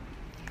I?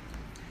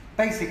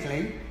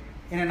 Basically,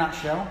 in a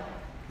nutshell,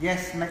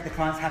 yes, make the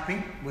clients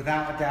happy,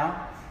 without a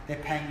doubt. They're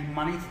paying you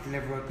money to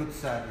deliver a good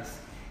service.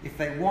 If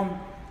they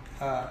want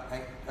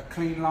a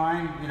clean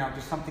line, you know,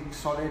 just something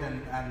solid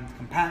and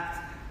compact,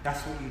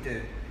 that's what you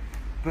do.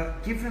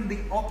 But give them the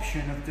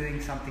option of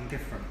doing something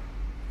different.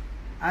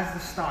 As the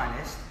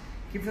stylist,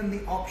 give them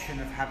the option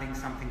of having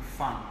something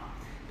fun.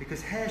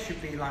 Because hair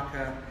should be like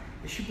a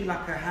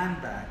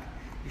handbag.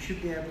 You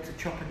should be able to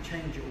chop and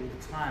change it all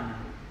the time.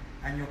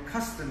 And your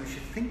customer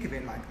should think of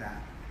it like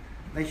that.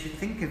 They should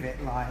think of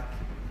it like,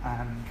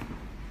 I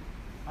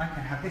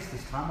can have this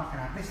time, I can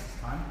have this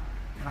time,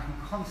 and I can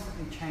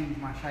constantly change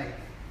my shape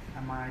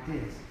and my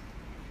ideas.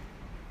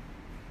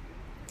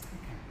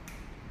 Okay.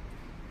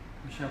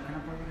 Michelle, can I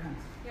borrow your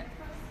hands? Yeah, of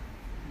course.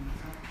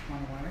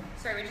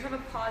 Sorry, we just have a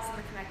pause in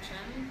the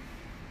connection.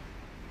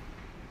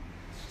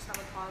 Let's just have a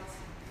pause.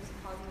 There's a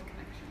pause in the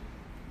connection.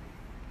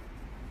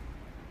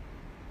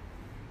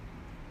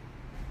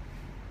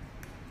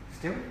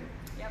 Still?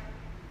 Yep.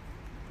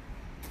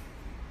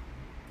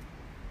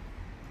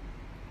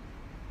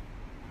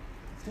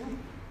 Still?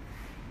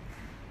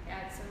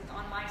 Yeah, it's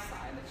on my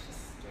side. It's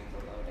just doing the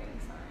loading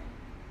sign.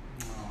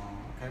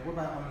 Oh, okay. What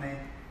about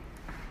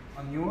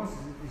on yours?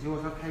 Is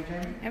yours okay,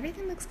 Jamie?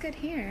 Everything looks good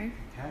here.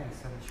 Okay,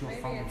 so it's your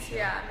Maybe phone. it's,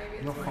 yeah, maybe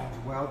it's your mine.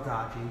 phone's well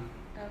dodgy.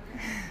 Okay.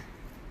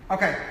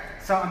 Okay,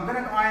 so I'm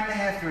going to iron the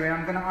hair through here.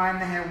 I'm going to iron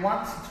the hair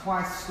once or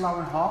twice, slow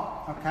and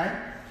hot, okay?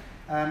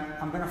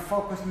 I'm going to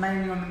focus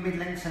mainly on the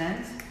mid-lengths and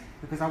ends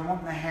because I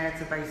want the hair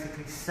to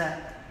basically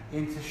set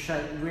into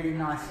shape really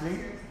nicely,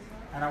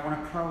 and I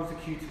want to close the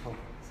cuticle.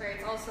 Sorry,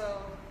 it's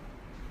also...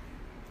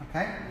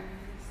 Okay?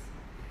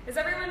 Is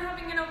everyone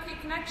having an okay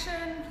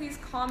connection? Please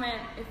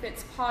comment if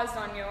it's paused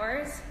on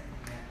yours.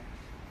 Yeah,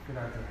 good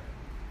idea.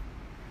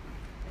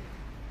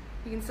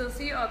 You can still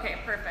see? Okay,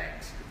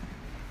 perfect.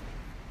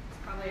 It's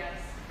probably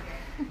us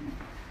here.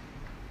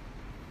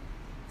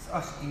 It's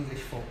us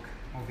English folk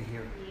over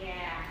here.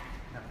 Yeah.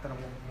 I don't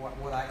know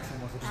what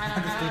accent was. I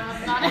don't know.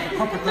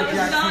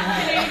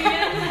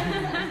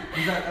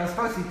 It's not, I was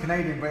supposed to be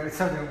Canadian, but it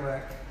still didn't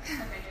work.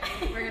 Okay,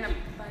 Jenny, we're going to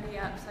buddy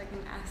up so I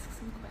can ask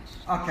some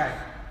questions. Okay,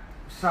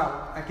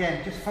 so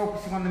again, just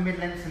focusing on the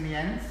mid-lengths and the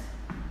ends.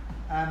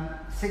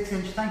 6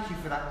 inch, thank you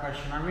for that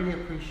question. I really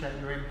appreciate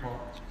your input.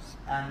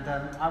 And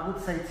I would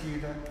say to you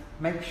that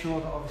make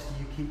sure that obviously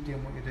you keep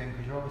doing what you're doing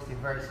because you're obviously a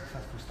very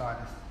successful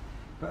stylist.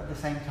 But at the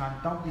same time,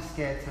 don't be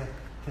scared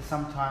to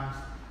sometimes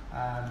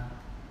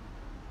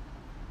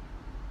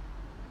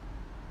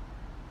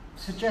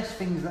suggest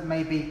things that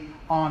maybe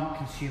aren't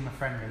consumer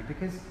friendly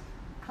because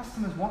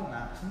customers want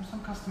that.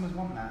 Some customers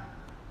want that.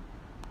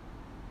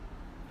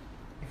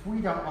 If we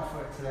don't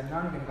offer it to them, they're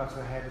only going to go to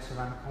a hairdresser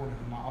around the corner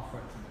who might offer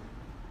it to them.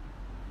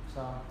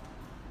 So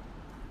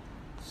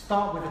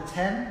start with a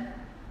 10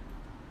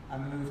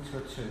 and move to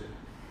a 2. If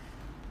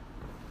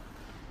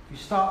you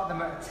start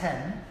them at a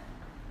 10,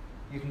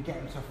 you can get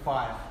them to a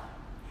 5.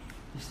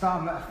 If you start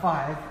them at a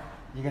 5,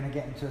 you're going to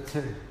get them to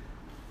a 2.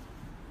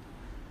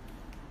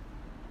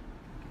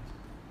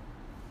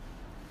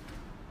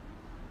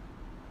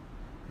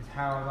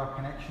 How is our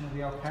connection? Are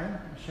we okay,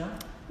 Michelle?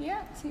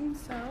 Yeah, it seems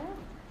so.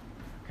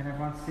 Can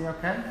everyone see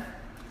okay?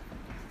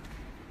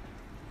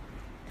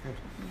 Good.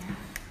 Yeah.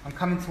 I'm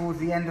coming towards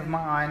the end of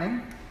my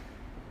ironing.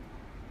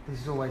 This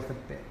is always the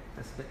bit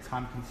that's a bit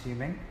time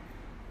consuming.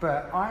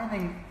 But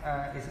ironing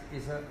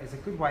is a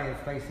good way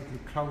of basically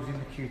closing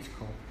the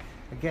cuticle.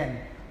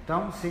 Again,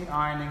 don't see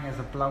ironing as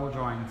a blow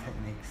drying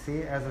technique. See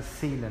it as a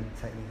sealant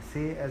technique.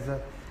 See it as a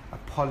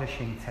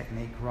polishing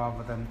technique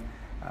rather than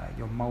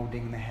you're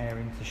moulding the hair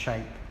into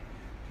shape.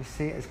 Just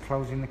see it as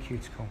closing the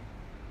cuticle.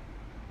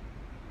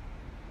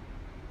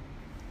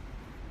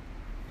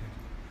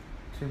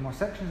 Good. 2 more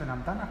sections and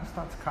I'm done. I can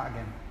start to cut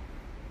again.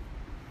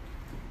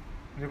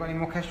 Have you got any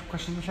more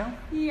questions, Michelle?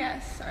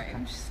 Yes, sorry,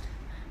 I'm just,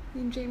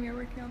 me and Jamie are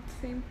working off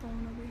the same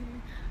phone over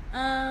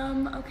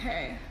here.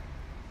 Okay.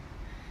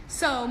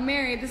 So,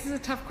 Mary, this is a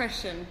tough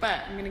question, but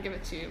I'm going to give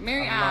it to you.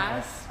 Mary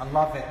asks... I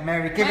love it.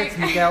 Mary, give it to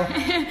me, girl.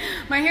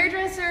 My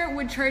hairdresser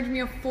would charge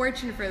me a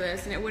fortune for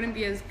this, and it wouldn't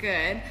be as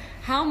good.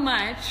 How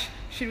much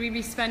should we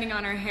be spending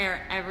on our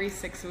hair every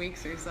 6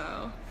 weeks or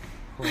so?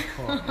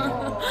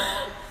 Cool.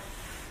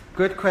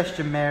 Good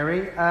question,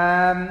 Mary.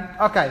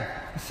 Okay,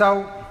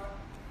 so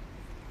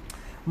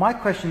my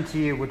question to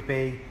you would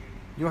be,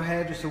 your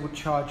hairdresser would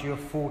charge you a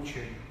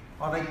fortune.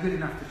 Are they good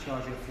enough to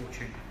charge you a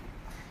fortune?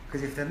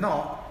 Because if they're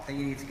not, then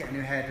you need to get a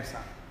new hairdresser.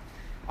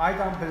 I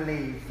don't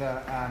believe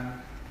that,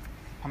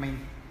 I mean,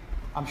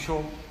 I'm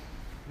sure,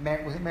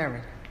 was it Mary?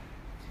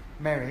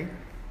 Mary,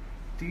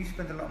 do you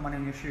spend a lot of money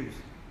on your shoes?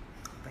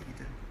 I bet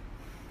you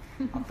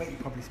do. I bet you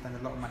probably spend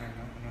a lot of money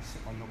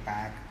on your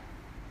bag,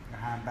 your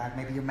handbag,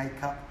 maybe your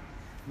makeup,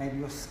 maybe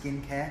your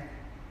skincare.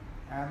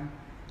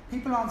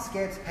 People aren't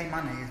scared to pay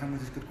money as long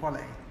as it's good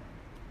quality.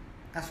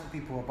 That's what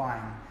people are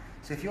buying.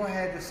 So if your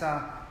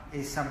hairdresser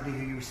is somebody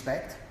who you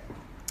respect,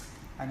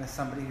 and there's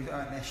somebody who's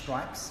earned their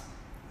stripes,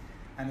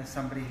 and there's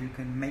somebody who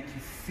can make you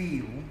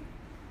feel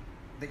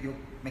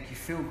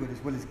good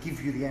as well as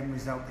give you the end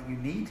result that you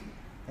need,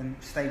 then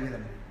stay with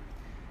them.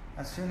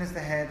 As soon as the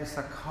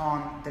hairdresser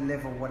can't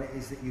deliver what it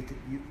is that you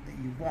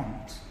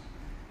want,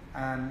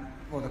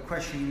 well, the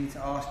question you need to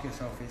ask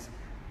yourself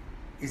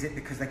is it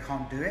because they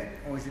can't do it,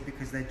 or is it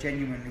because they're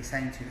genuinely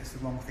saying to you it's the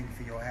wrong thing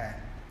for your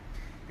hair?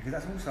 Because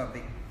that's also a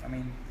big, I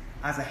mean,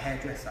 as a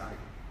hairdresser,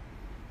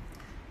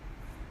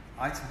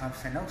 I sometimes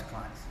say no to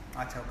clients.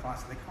 I tell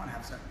clients that they can't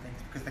have certain things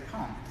because they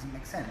can't. It doesn't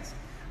make sense.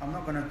 I'm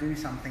not going to do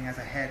something as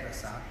a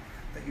hairdresser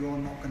that you're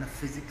not going to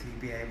physically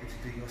be able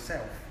to do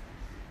yourself.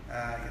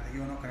 That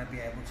you're not going to be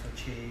able to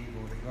achieve,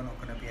 or that you're not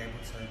going to be able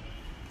to...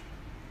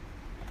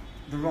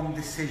 The wrong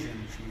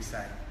decision, should we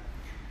say.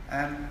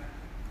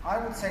 I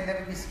would say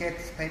never be scared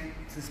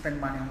to spend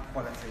money on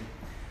quality.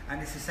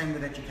 And it's the same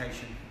with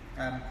education.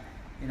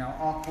 You know,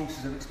 our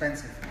courses are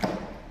expensive.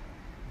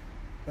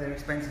 They're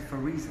expensive for a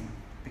reason.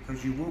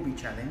 Because you will be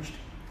challenged,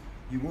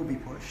 you will be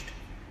pushed,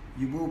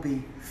 you will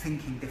be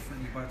thinking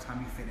differently by the time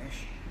you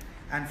finish.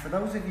 And for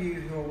those of you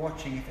who are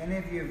watching, if any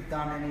of you have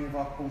done any of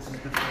our courses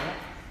before,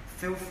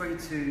 feel free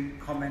to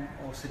comment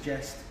or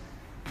suggest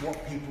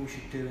what people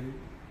should do, and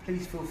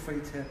please feel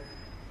free to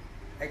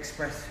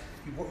express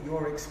what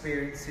your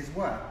experiences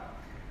were.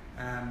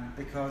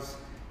 Because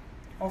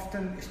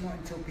often it's not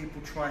until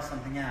people try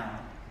something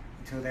out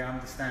until they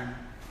understand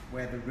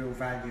where the real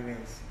value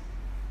is.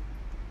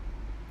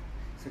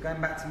 So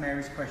going back to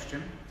Mary's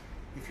question,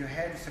 if your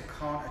hairdresser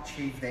can't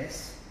achieve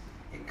this,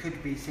 it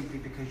could be simply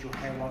because your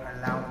hair won't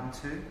allow them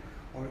to,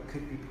 or it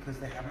could be because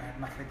they haven't had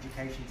enough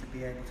education to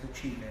be able to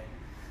achieve it.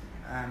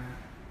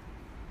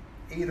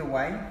 Either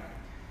way,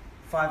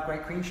 5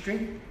 Great Queen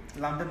Street,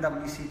 London,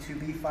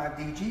 WC2B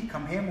 5DG,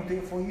 come here and we'll do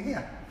it for you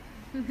here.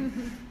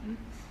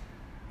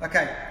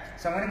 Okay,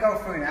 so I'm going to go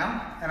through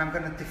now and I'm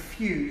going to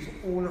diffuse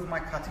all of my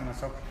cutting lines.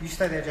 So you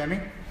stay there, Jamie.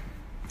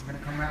 I'm going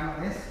to come around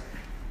like this.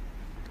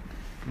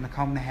 I'm going to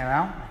comb the hair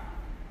out,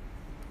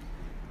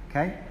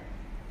 okay?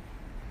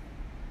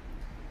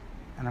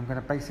 And I'm going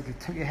to basically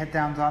tilt your head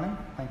down, darling,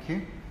 thank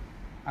you.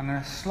 I'm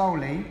going to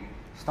slowly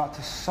start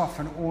to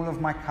soften all of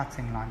my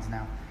cutting lines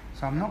now.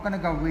 So I'm not going to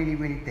go really,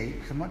 really deep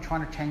because I'm not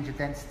trying to change the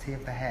density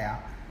of the hair.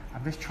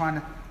 I'm just trying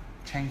to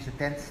change the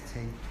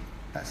density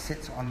that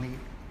sits on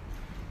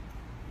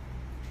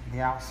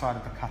the outside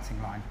of the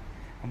cutting line.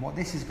 And what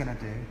this is going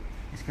to do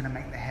is going to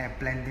make the hair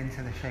blend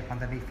into the shape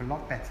underneath a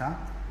lot better.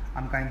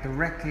 I'm going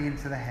directly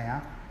into the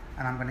hair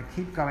and I'm going to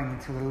keep going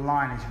until the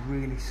line is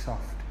really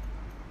soft,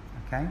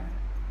 okay?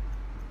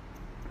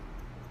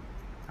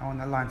 I want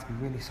the line to be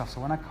really soft,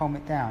 so when I comb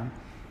it down,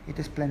 it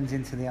just blends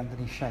into the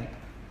underneath shape.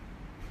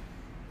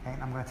 Okay,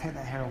 I'm going to take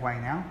that hair away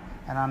now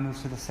and I'll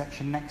move to the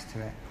section next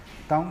to it.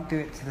 Don't do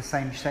it to the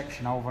same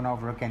section over and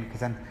over again, because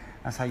then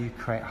that's how you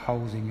create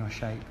holes in your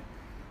shape.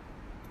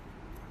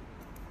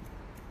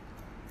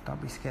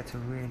 Don't be scared to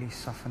really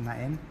soften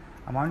that in.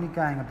 I'm only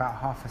going about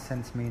 0.5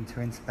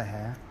 centimetre into the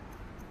hair.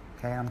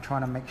 Okay, I'm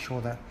trying to make sure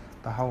that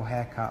the whole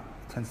haircut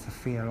tends to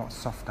feel a lot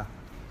softer.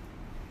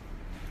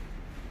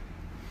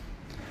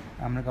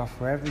 I'm going to go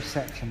for every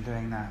section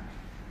doing that.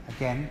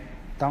 Again,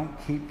 don't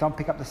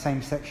pick up the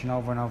same section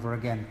over and over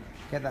again.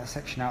 Get that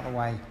section out of the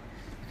way.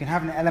 You can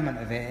have an element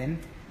of it in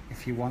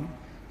if you want,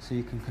 so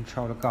you can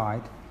control the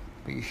guide,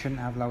 but you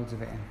shouldn't have loads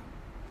of it in.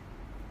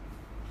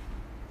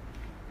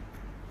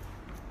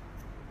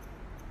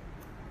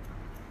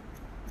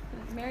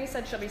 Mary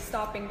said she'll be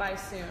stopping by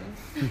soon.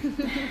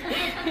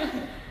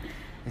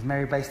 Is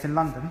Mary based in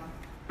London?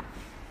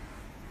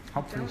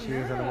 Hopefully she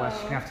is, otherwise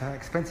she's going to have to have an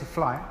expensive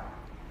flight.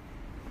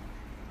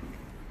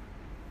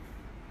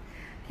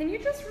 Can you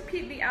just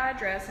repeat the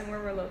address and where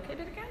we're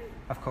located again?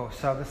 Of course.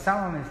 So the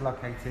salon is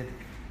located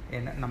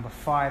in number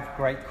 5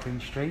 Great Queen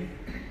Street,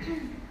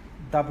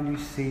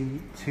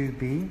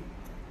 WC2B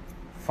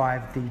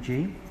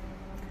 5DG.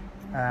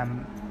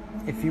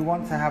 If you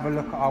want to have a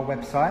look at our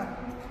website,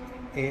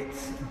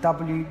 it's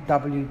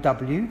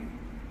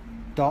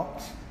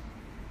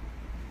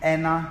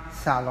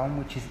www.enasalon,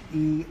 which is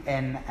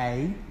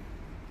ENA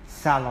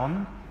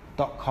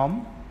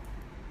salon.com.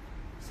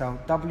 So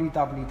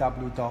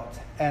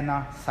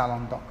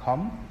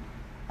www.enasalon.com,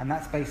 and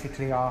that's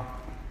basically our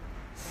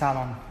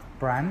salon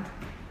brand.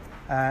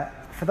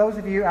 For those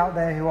of you out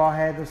there who are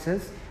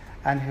hairdressers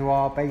and who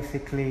are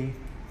basically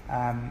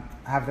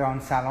have their own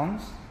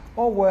salons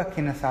or work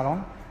in a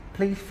salon,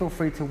 please feel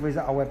free to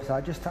visit our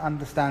website just to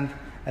understand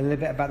a little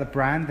bit about the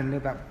brand and a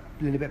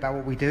little bit about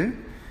what we do.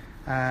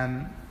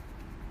 And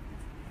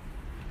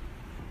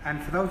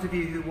for those of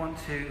you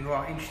who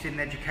are interested in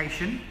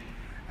education,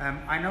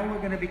 I know we're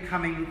going to be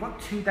coming. We've got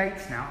 2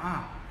 dates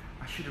now.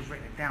 I should have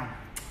written it down.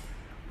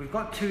 We've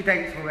got 2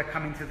 dates where we're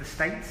coming to the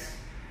States.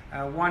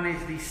 One is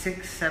the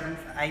 6th,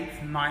 7th, 8th,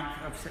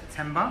 9th of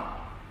September,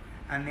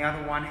 and the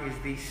other one is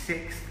the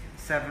 6th,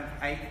 7th,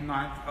 8th,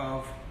 9th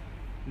of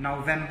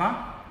November.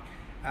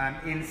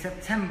 In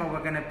September,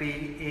 we're going to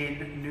be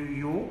in New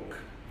York.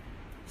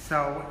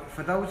 So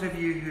for those of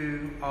you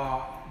who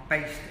are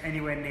based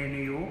anywhere near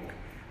New York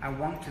and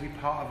want to be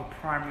part of a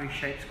primary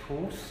shapes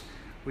course,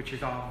 which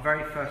is our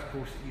very first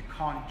course that you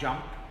can't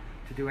jump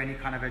to do any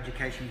kind of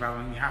education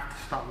program, you have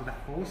to start with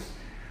that course.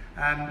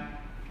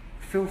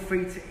 Feel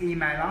free to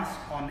email us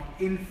on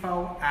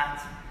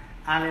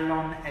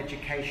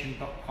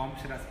info@alliloneducation.com.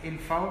 So that's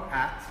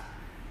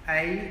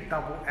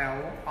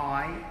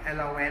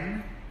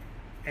info@ALLILON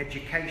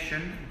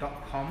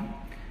education.com.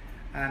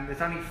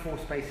 There's only 4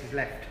 spaces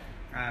left.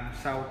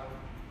 So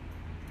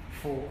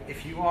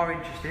if you are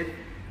interested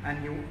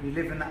and you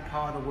live in that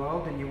part of the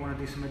world and you want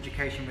to do some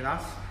education with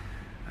us,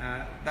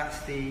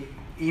 that's the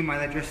email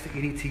address that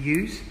you need to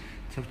use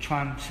to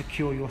try and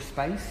secure your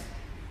space.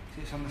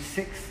 So it's on the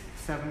 6th,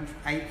 7th,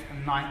 8th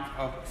and 9th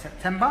of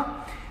September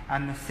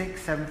and the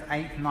 6th, 7th,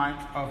 8th,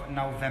 9th of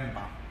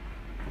November.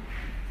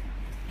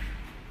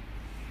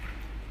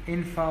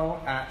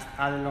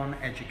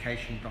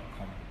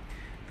 info@alliloneducation.com.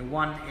 The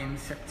one in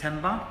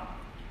September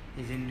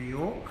is in New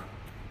York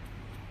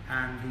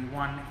and the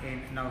one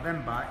in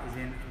November is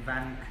in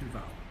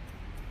Vancouver.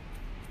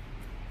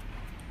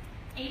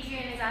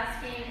 Adrian is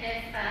asking if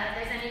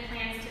there's any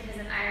plans to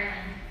visit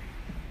Ireland.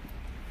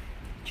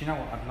 Do you know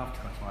what? I'd love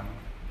to go to Ireland.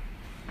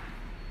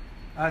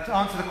 To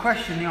answer the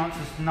question, the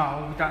answer is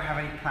no, we don't have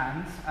any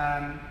plans.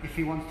 If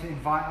he wants to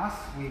invite us,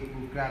 we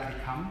will gladly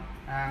come.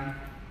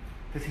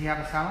 Does he have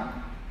a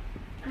salon?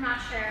 I'm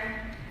not sure.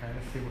 Okay,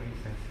 let's see what he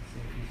says. Let's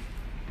see if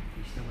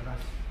he's still with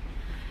us.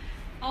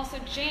 Also,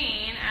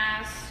 Jane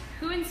asks,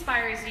 who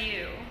inspires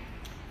you?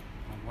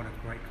 Oh, what a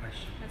great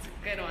question. That's a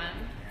good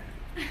one.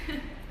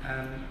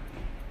 Yeah.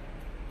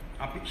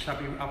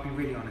 I'll be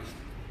really honest.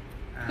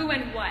 Who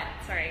and what?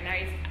 Sorry, now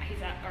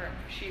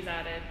she's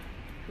added.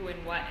 Who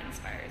and what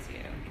inspires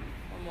you?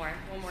 One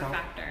more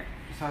factor.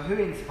 So who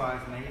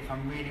inspires me, if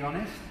I'm really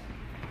honest,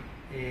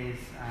 is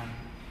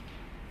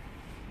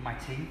my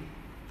team.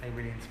 They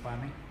really inspire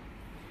me.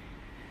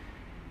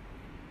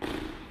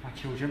 My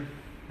children,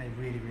 they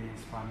really, really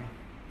inspire me.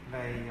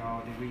 They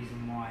are the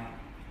reason why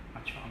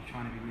I'm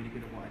trying to be really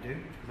good at what I do,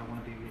 because I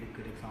want to be a really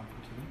good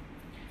example to them.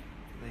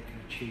 They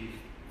can achieve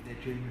their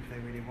dream if they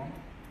really want.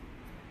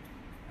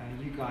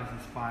 You guys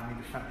inspire me.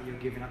 The fact that you're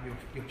giving up your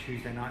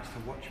Tuesday nights to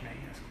watch me,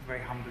 that's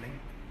very humbling.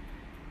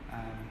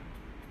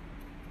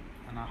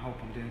 And I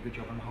hope I'm doing a good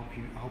job, and I hope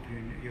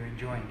you're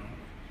enjoying it.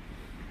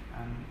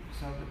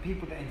 So the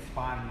people that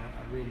inspire me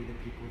are really the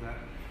people that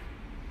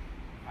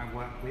I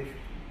work with.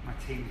 My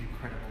team's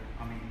incredible.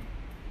 I mean,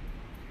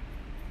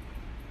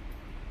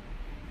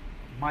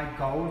 my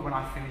goal when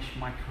I finish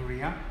my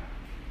career,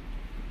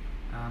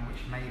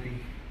 which may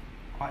be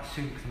quite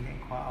soon because I'm getting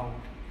quite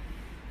old,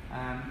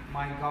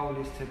 my goal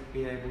is to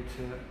be able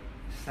to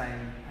say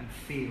and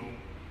feel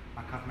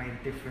like I've made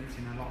a difference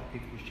in a lot of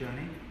people's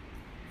journey,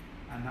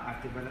 and that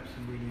I've developed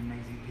some really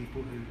amazing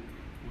people who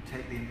will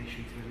take the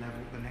industry to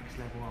the next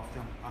level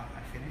after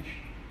I finish.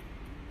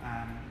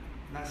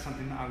 That's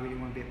something that I really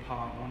want to be a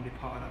part of. I want to be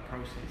part of that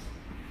process,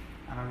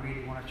 and I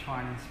really want to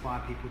try and inspire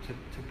people to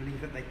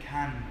believe that they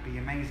can be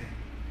amazing,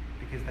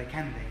 because they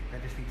can be. They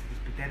just need to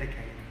just be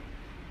dedicated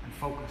and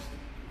focused.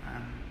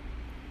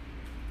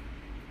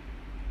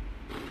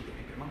 Getting a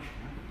bit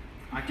emotional.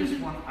 I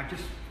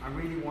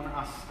really want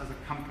us as a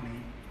company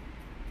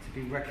to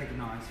be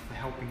recognised for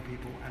helping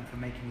people and for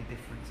making a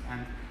difference.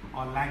 And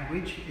our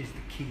language is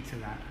the key to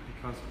that,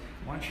 because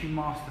once you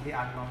master the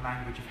Allilon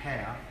language of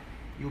hair,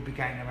 you'll be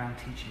going around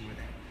teaching with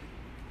it,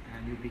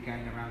 and you'll be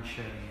going around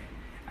sharing it.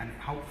 And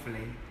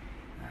hopefully,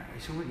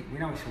 we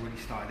know it's already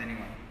started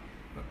anyway,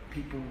 but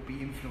people will be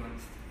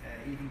influenced,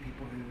 even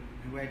people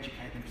who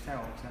educate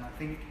themselves. And I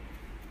think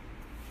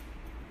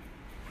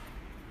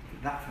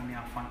that for me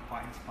I find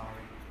quite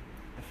inspiring.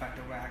 The fact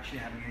that we're actually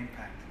having an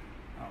impact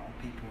on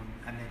people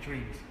and their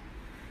dreams.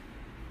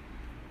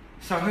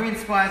 So who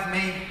inspires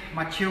me?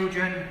 My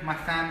children, my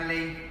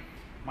family,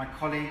 my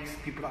colleagues,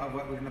 people that I've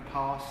worked with in the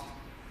past,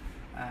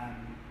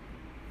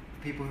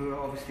 people who are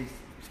obviously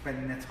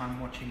spending their time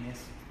watching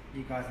this.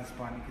 You guys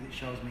inspire me because it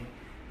shows me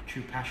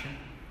true passion.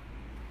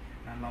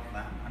 And I love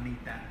that. I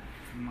need that.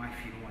 From my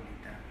fuel, I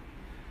need that.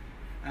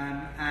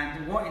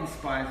 And what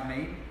inspires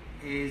me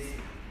is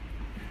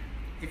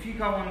if you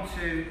go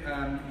onto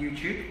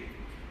YouTube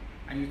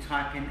and you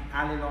type in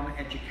Allilon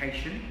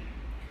Education,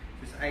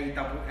 so it's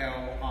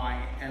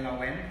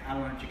A-L-L-I-L-O-N,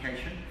 Allilon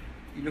Education,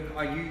 you look at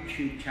our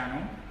YouTube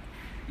channel,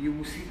 you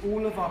will see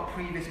all of our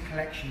previous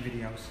collection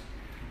videos,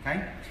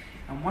 okay?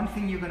 And one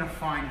thing you're going to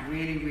find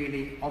really,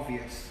 really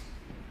obvious,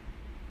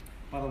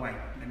 by the way,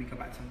 let me go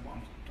back to what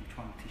I'm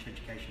trying to teach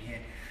education here.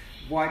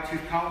 Wide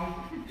tooth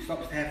comb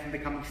stops the hair from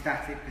becoming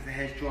static because the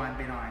hair's dry and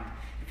benign.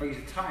 If I use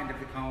the tight end of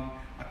the comb,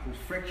 I cause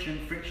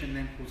friction, friction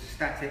then causes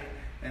static,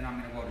 then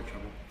I'm in a world of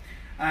trouble.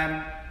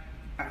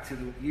 Back to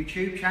the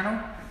YouTube channel.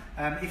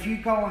 If you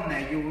go on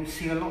there, you will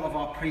see a lot of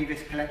our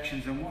previous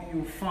collections, and what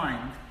you'll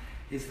find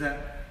is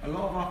that a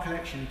lot of our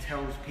collections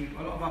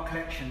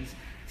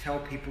tell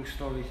people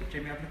stories.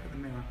 Jamie, have a look at the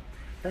mirror.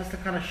 That's the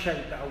kind of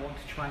shape that I want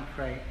to try and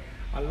create.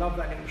 I love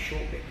that little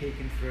short bit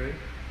peeking through.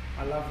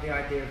 I love the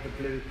idea of the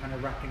blue kind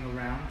of wrapping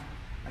around,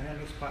 and that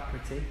looks quite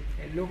pretty.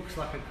 It looks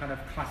like a kind of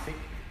classic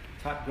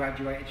type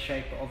graduated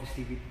shape, but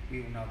obviously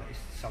we all know that it's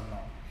so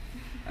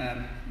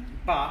not.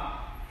 But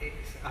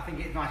I think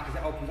it's nice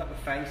because it opens up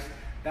the face.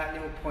 That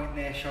little point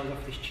there shows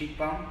off this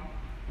cheekbone,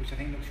 which I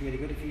think looks really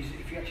good. If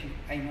you actually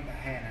aim at the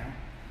hair now,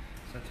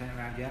 so turn it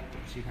around, yeah,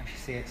 so you can actually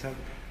see it. So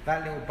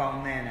that little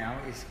bone there now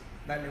is,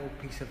 that little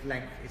piece of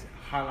length is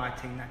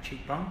highlighting that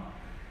cheekbone.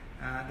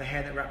 The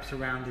hair that wraps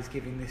around is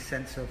giving this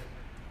sense of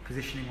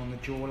positioning on the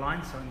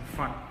jawline. So in the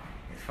front,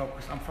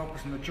 I'm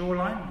focused on the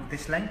jawline with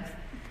this length,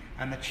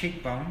 and the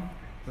cheekbone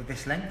with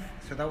this length.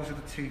 So those are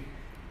the two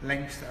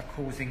lengths that are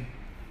causing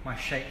my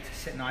shape to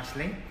sit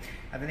nicely.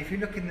 And then if you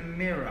look in the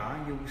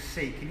mirror, you will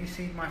see, can you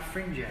see my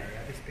fringe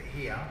area, this bit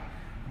here?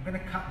 I'm going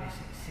to cut this,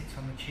 it sits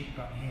on the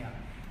cheekbone here,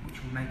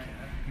 which will make it,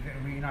 give it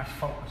a really nice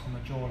focus on the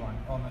jawline,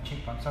 on the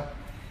cheekbone. So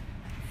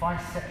if I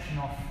section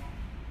off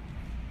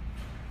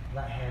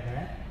that hair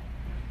there,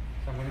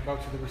 so I'm going to go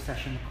to the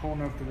recession, the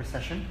corner of the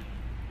recession,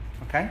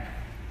 okay?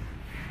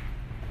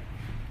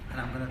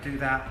 And I'm going to do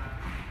that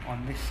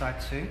on this side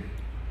too.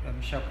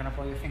 Michelle, can I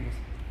borrow your fingers?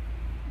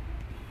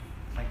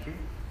 Thank you.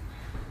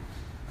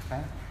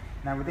 Okay.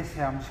 Now with this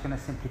here, I'm just going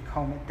to simply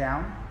comb it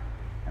down,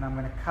 and I'm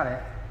going to cut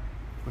it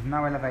with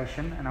no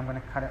elevation, and I'm going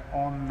to cut it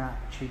on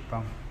that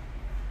cheekbone.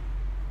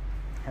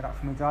 Head up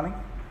for me, darling.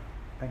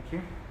 Thank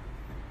you.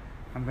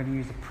 I'm going to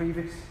use the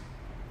previous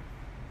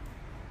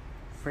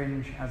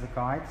fringe as a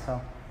guide,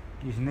 so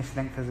using this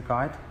length as a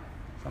guide.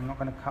 So I'm not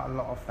going to cut a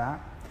lot of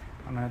that.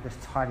 I'm going to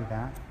just tidy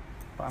that,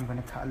 but I'm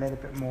going to cut a little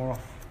bit more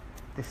off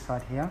this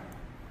side here.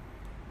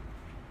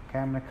 Okay,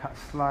 I'm going to cut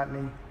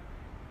slightly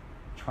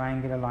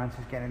triangular lines, so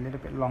it's getting a little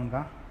bit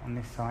longer on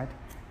this side.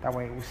 That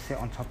way it will sit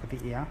on top of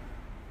the ear.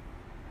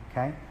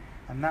 Okay,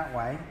 and that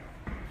way,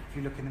 if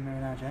you look in the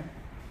mirror now, Jen,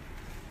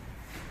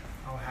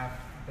 I'll have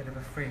a bit of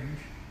a fringe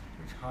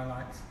which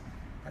highlights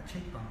that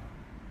cheekbone.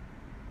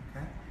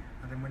 Okay,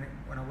 and then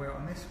when I wear it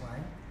on this way,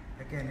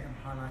 again I'm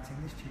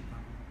highlighting this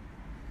cheekbone.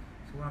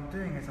 So what I'm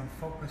doing is I'm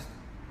focused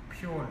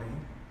purely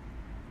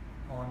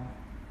on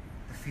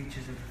the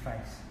features of the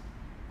face.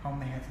 Comb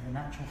the hair to the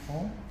natural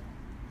form,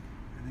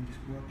 and then just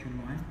work your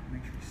line,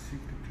 make sure it's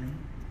super clean.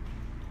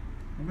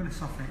 I'm going to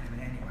soften it in a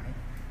minute anyway,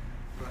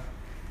 but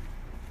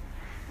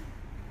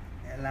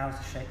it allows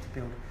the shape to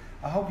build.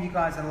 I hope you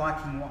guys are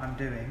liking what I'm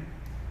doing.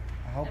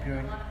 I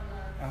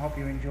hope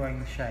you're enjoying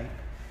the shape.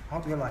 I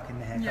hope you're liking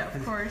the haircut. Yeah,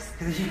 of course.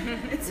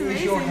 It's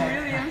amazing, your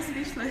really, I'm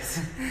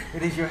speechless.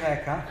 It is your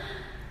haircut.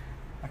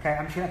 Okay,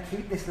 I'm just going to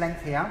keep this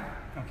length here,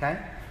 okay?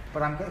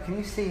 But can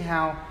you see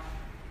how,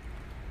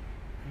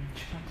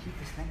 should I keep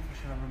this length or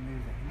should I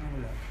remove it? Let me have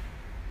a look.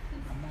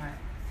 I might.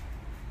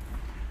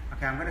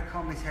 Okay, I'm going to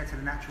comb this hair to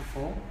the natural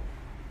form.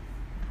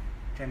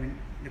 Jamie,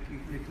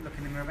 look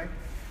in the mirror, babe.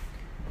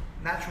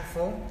 Natural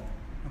form,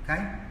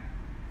 okay?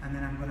 And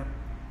then I'm going to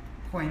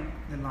point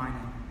the line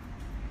in.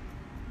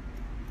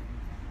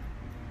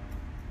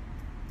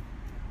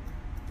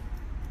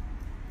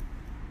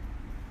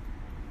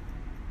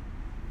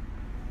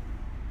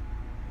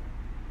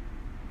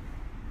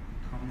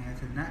 Comb the hair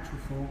to the natural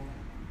form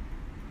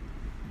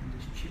and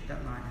just chip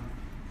that line in.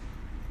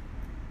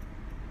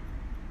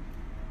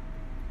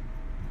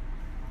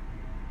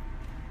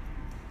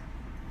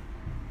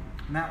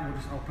 And that will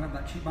just open up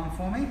that cheekbone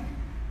for me,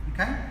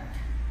 okay?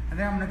 And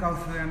then I'm going to go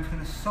through, I'm just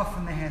going to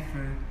soften the hair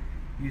through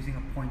using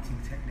a pointing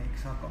technique.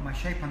 So I've got my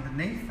shape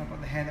underneath, I've got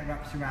the hair that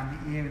wraps around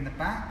the ear in the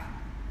back.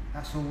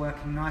 That's all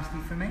working nicely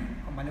for me.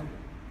 Got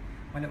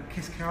my little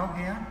kiss curl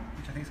here,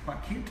 which I think is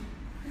quite cute.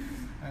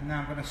 And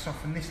now I'm going to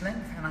soften this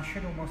length, and I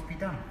should almost be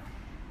done.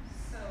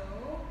 So,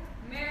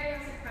 Mary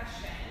has a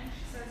question.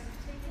 She says,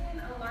 you've taken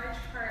a large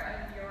part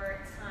of your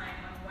time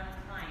on one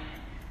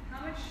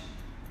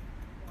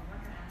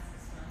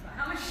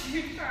do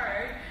you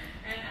charge,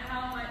 and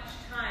how much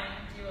time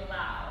do you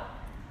allow?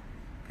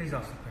 Please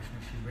ask the question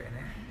if she's written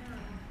it.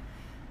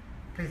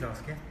 Please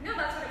ask it. No,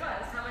 that's what it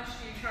was. How much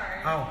do you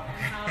charge? Oh.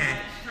 And how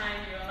much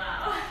time do you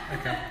allow?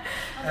 Okay.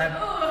 I was like,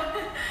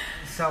 oh.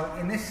 So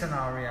in this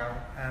scenario,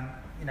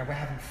 you know, we're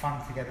having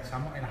fun together, so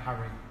I'm not in a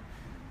hurry.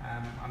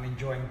 I'm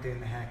enjoying doing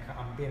the haircut.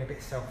 I'm being a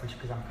bit selfish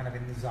because I'm kind of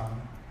in the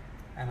zone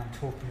and I'm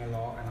talking a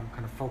lot and I'm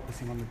kind of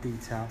focusing on the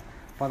detail.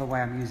 By the way,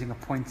 I'm using a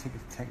pointing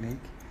technique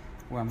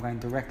where I'm going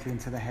directly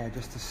into the hair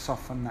just to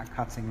soften that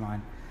cutting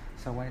line.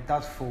 So when it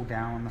does fall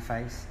down on the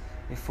face,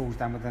 it falls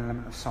down with an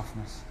element of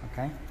softness,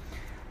 okay?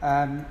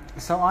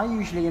 So I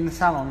usually, in the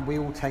salon, we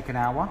all take an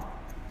hour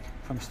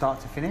from start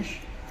to finish.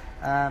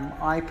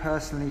 I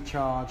personally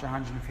charge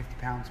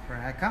 £150 per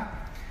haircut,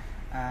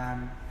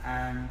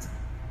 and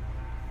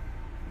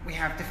we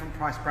have different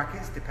price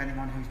brackets depending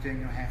on who's doing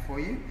your hair for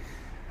you.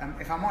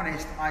 If I'm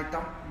honest, I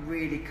don't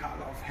really cut a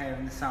lot of hair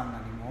in the salon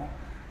anymore.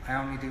 I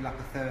only do like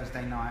a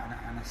Thursday night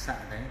and a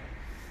Saturday.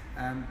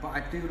 But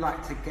I do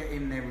like to get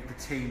in there with the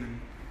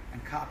team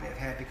and cut a bit of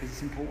hair because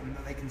it's important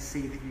that they can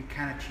see that you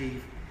can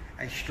achieve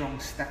a strong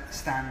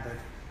standard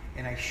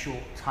in a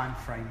short time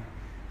frame.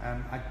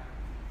 I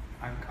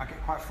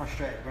get quite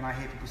frustrated when I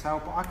hear people say,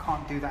 oh, but I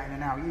can't do that in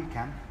an hour. You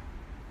can.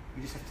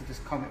 You just have to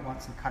just comb it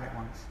once and cut it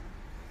once.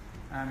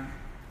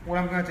 What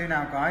I'm going to do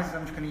now, guys, is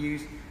I'm just going to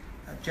use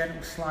a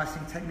gentle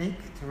slicing technique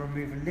to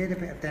remove a little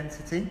bit of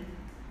density,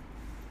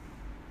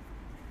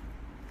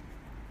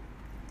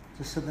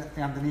 just so that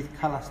the underneath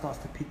colour starts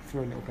to peek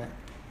through a little bit.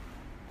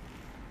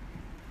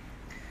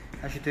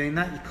 As you're doing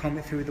that, you comb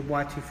it through with the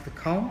wide tooth of the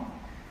comb,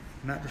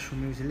 and that just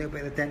removes a little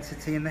bit of the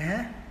density in the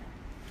hair.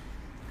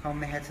 Comb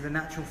the hair to the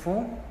natural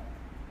form,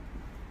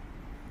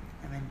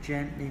 and then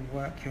gently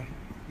work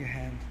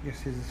your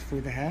scissors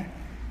through the hair,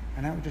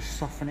 and that will just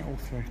soften it all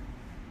through.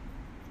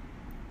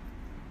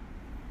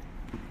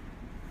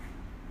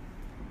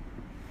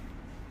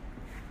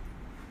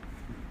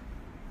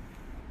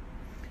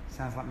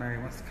 Sounds like Mary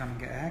wants to come and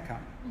get a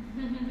haircut.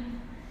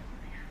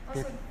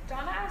 Also,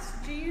 Donna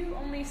asked, do you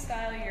only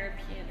style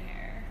European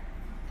hair?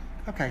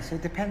 Okay, so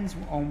it depends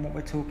on what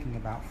we're talking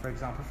about. For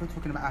example, if we're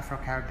talking about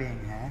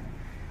Afro-Caribbean hair,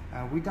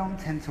 we don't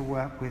tend to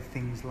work with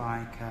things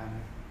like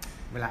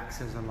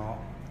relaxers a lot,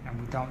 and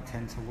we don't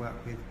tend to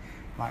work with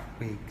like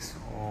wigs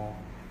or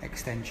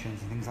extensions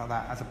and things like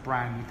that. As a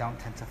brand, we don't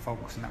tend to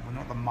focus on that. We're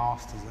not the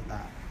masters at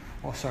that.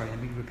 Or sorry, let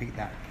me repeat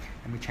that.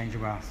 Let me change the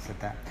masters at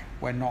that.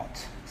 We're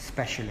not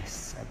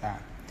specialists at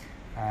that.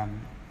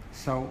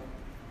 So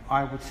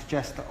I would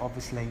suggest that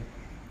obviously,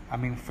 I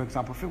mean, for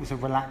example, if it was a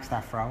relaxed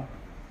afro,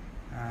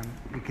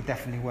 we could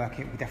definitely work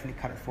it, we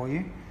definitely cut it for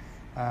you.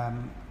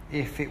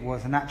 If it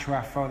was a natural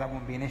afro, that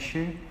wouldn't be an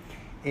issue.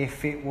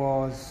 If it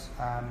was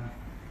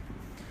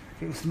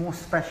more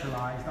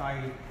specialised,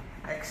 i.e.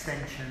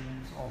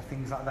 extensions or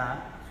things like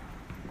that,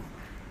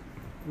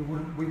 we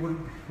wouldn't be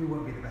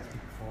the best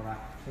people for that.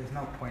 So there's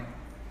no point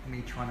in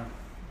me trying to,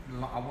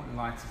 I wouldn't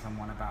lie to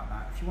someone about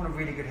that. If you want a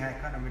really good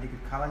haircut and a really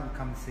good colour, you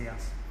come and see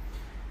us.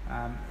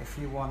 If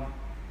you want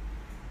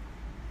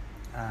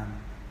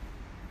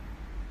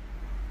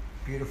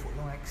beautiful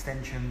long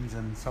extensions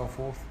and so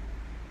forth,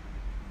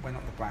 we're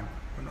not the brand.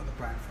 We're not the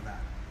brand for that.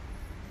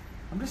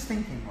 I'm just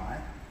thinking, right,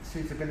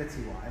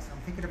 suitability wise,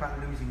 I'm thinking about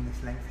losing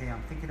this length here.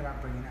 I'm thinking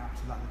about bringing it up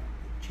to like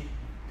the cheek,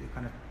 the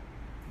kind of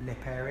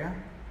lip area,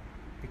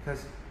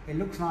 because it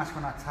looks nice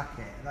when I tuck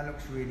it. That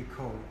looks really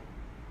cool,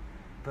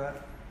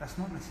 but that's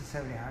not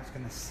necessarily how it's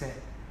going to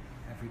sit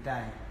every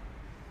day.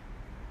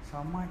 So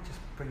I might just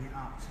bring it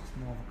up so it's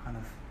more of a kind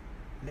of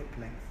lip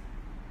length.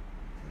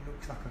 So it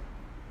looks like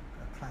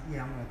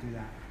yeah, I'm going to do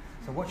that.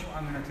 So watch what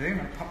I'm going to do. I'm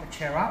going to pop the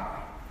chair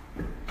up.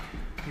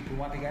 People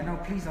might be going, no,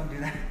 please don't do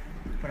that.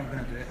 But I'm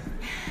going to do it.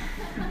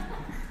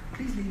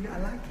 Please leave it, I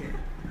like it.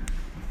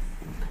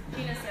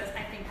 Gina says,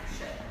 I think you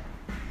should.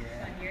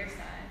 Yeah. On your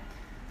side.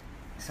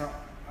 So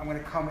I'm going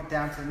to comb it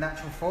down to the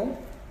natural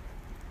fall.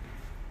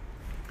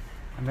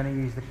 I'm going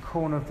to use the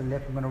corner of the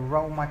lip. I'm going to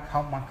roll my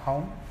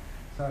comb.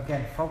 So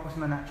again, focus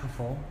on the natural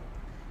fall.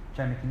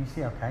 Jamie, can you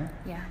see okay?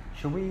 Yeah.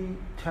 Shall we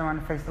turn around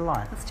and face the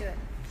light? Let's do it.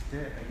 Let's do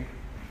it, baby.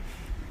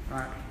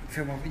 Alright,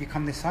 Phil, you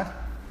come this side.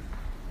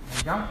 There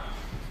you go.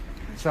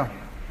 So,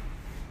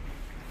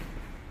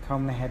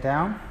 comb the hair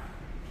down.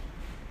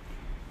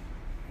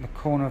 The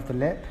corner of the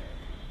lip.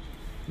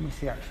 Let me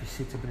see actually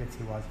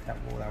suitability wise if that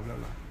will look like.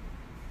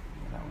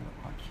 Yeah, that will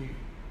look quite cute.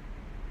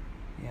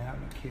 Yeah, that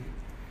will look cute.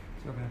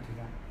 So we're going to do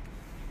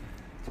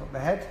that. Top the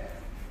head.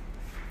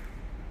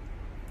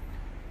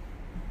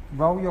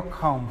 Roll your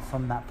comb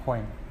from that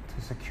point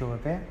to secure a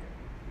bit.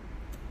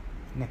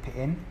 Nip it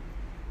in.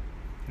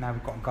 Now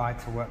we've got a guide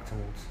to work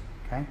towards.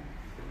 Okay.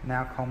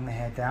 Now comb the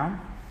hair down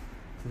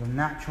to the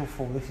natural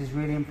fall. This is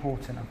really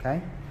important,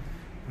 okay?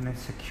 And then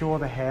secure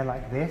the hair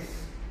like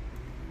this.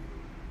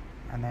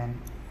 And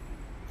then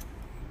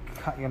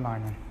cut your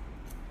line in.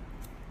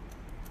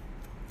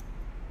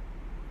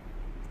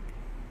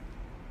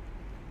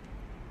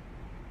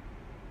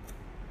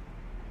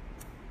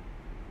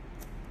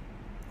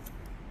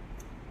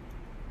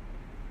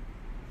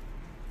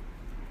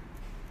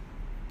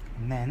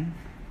 And then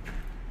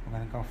we're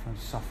going to go through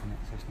and soften it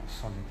so it's not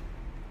solid.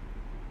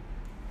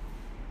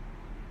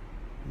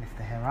 Lift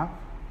the hair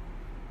up,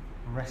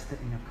 rest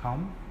it in your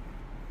comb,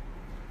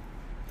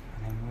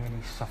 and then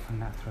really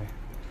soften that through.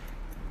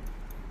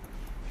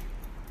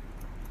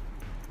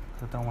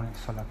 So I don't want it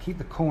solid. Keep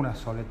the corner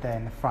solid there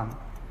in the front,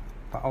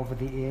 but over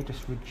the ear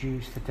just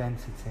reduce the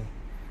density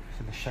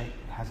so the shape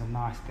has a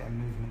nice bit of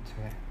movement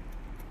to it.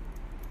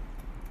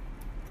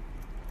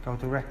 Go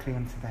directly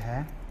into the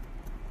hair.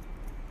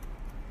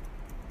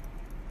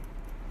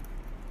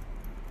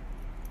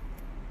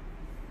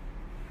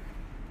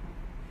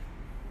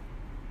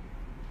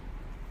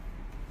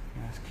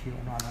 That's cute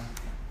on Allilon.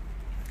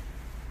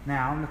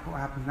 Now look what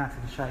happens now to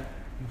the shape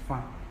in the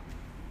front.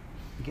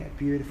 You get a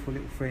beautiful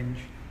little fringe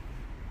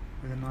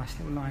with a nice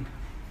little line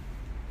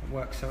that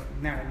works. So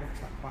now it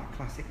looks like quite a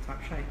classic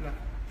type shape. Look.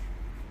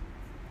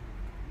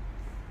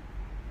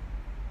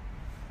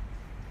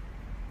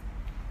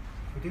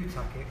 If we do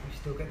tuck it, we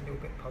still get a little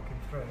bit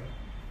poking through,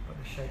 but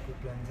the shape will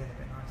blend in a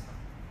bit nicer.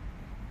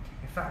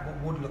 In fact, what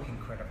would look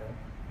incredible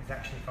is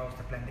actually if I was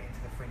to blend it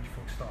into the fringe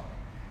full stop.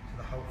 So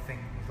the whole thing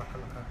is like a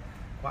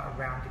quite a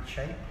rounded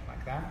shape,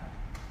 like that.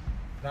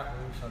 That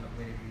will also look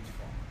really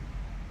beautiful.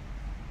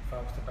 If I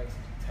was to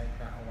basically take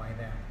that away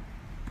there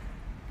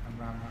and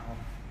round that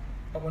off.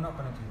 But we're not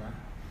going to do that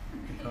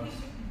because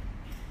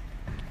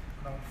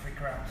I don't freak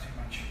her out too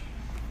much.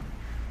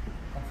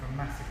 Gone for a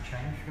massive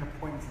change. We're going to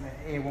point into the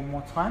ear one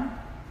more time.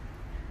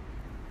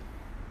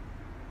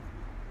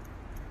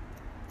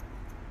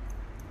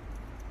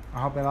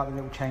 I hope they like the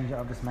little change that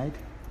I've just made.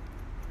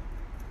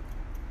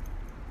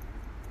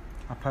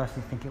 I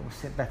personally think it will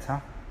sit better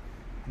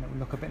and it will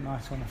look a bit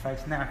nicer on the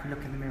face. Now if you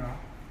look in the mirror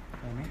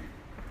for me,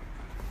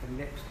 the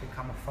lips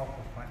become a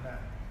focal point there.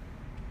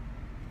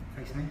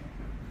 Face me.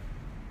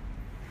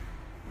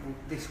 Well,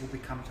 this will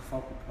become the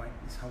focal point,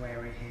 this whole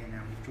area here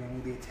now. We've drawn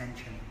all the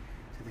attention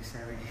to this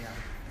area here.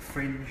 The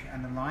fringe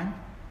and the line,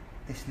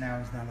 this now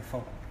is the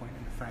focal point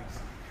in the face.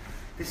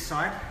 This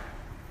side,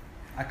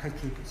 I could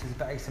keep it so it's a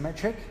bit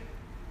asymmetric.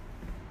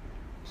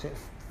 So it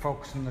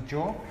focuses on the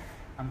jaw.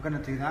 I'm going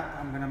to do that.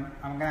 I'm going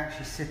to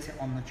actually sit it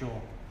on the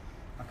jaw.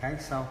 Okay,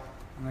 so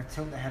I'm going to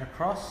tilt the head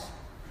across,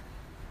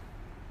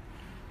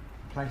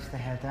 place the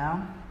hair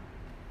down,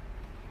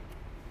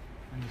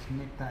 and just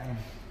nip that in.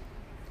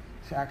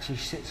 So it actually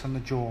sits on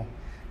the jaw.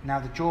 Now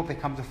the jaw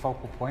becomes a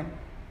focal point,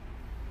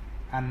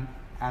 and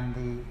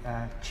the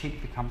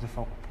cheek becomes a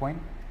focal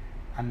point,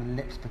 and the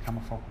lips become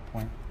a focal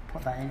point.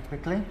 Put that in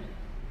quickly.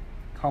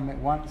 Comb it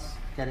once,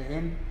 get it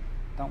in.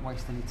 Don't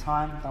waste any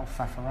time. Don't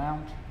faff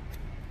around.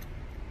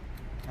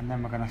 And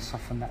then we're going to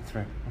soften that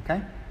through, okay?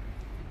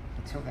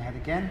 So tilt the head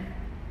again.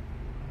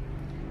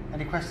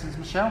 Any questions,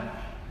 Michelle?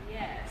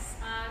 Yes.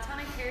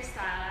 Tonic Hairstyle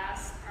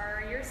asks,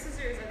 are your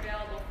scissors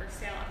available for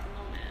sale at the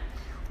moment?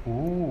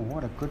 Ooh,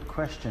 what a good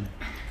question.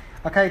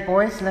 Okay,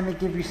 boys, let me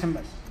give you some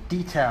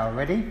detail.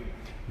 Ready?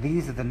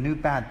 These are the new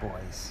bad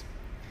boys.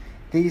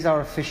 These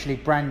are officially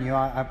brand new.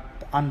 I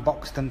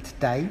unboxed them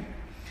today.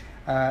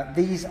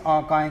 These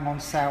are going on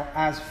sale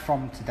as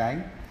from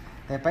today.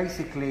 They're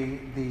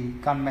basically the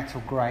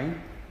gunmetal grey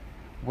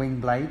wing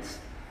blades,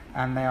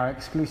 and they are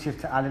exclusive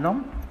to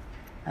Allilon,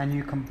 and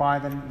you can buy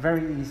them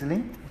very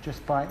easily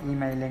just by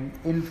emailing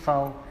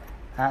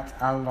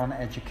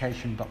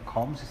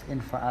info@alliloneducation.com. So it's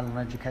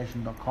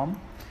info@alliloneducation.com.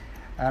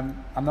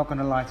 I'm not going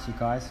to lie to you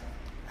guys,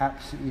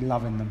 absolutely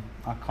loving them.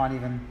 I can't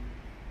even,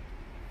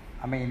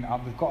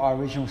 we've got our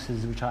original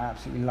scissors which I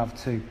absolutely love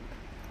too,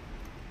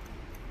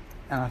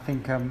 and I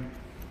think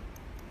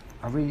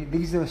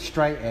these are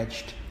straight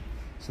edged,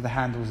 so the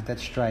handles are dead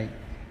straight,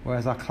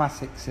 whereas our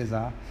classic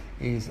scissor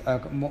is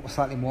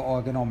slightly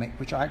more ergonomic,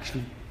 which I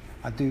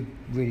do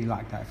really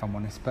like that, if I'm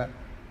honest. But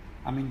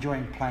I'm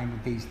enjoying playing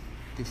with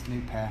this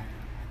new pair,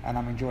 and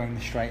I'm enjoying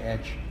the straight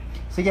edge.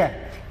 So yeah,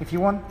 if you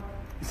want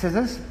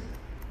scissors,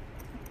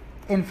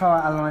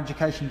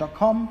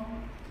 info@alliloneducation.com,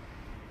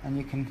 and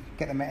you can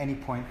get them at any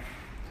point.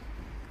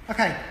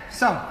 Okay,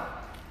 so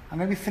I'm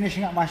going to be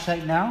finishing up my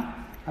shape now.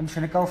 I'm just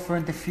going to go through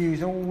and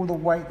diffuse all the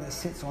weight that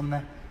sits on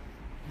the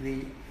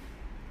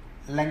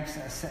lengths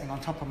that are sitting on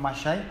top of my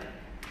shape.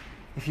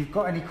 If you've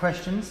got any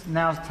questions,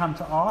 now's the time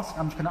to ask.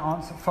 I'm just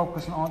going to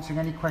focus on answering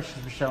any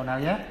questions, Michelle, now,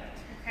 yeah?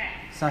 Okay.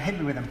 So hit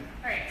me with them.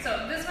 All right,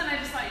 so this one I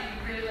just thought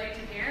you'd really like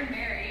to hear.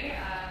 Mary,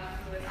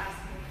 who was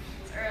asking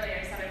questions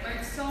earlier, said, I've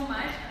learned so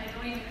much and I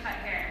don't even cut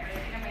hair, but I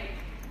think I might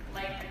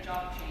like a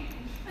job change.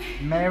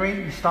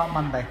 Mary, you start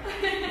Monday.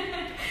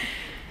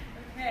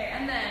 Okay,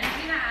 and then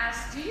Gina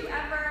asked, do you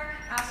ever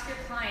ask your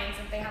clients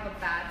if they have a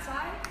bad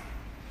side?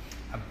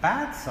 A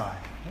bad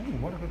side? Oh,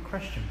 what a good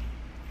question.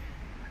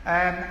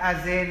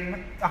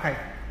 Okay,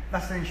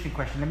 that's an interesting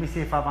question. Let me see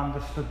if I've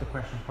understood the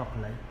question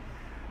properly.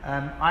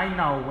 I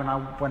know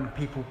when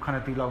people kind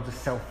of do loads of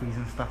selfies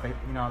and stuff,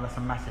 that's a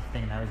massive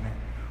thing now, isn't it?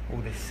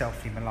 All this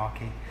selfie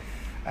malarkey.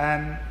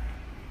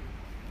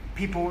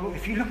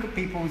 If you look at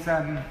people's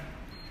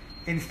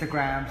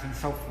Instagrams and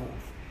so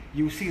forth,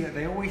 you'll see that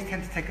they always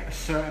tend to take it at a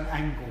certain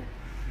angle.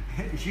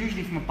 It's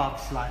usually from above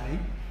slightly,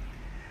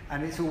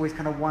 and it's always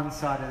kind of one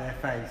side of their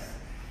face.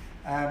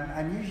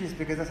 And usually it's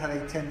because that's how they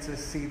tend to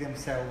see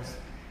themselves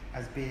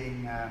as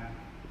being, I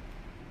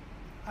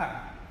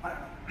don't know.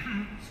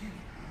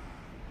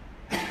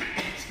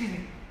 Excuse me.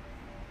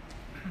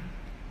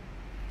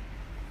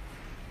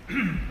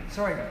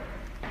 Sorry.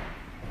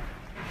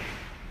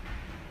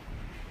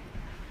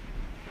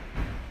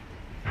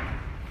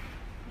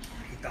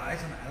 He dies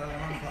on the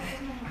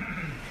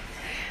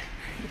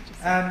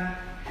Allilon.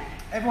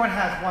 Everyone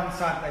has one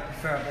side that they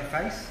prefer of their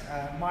face.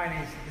 Mine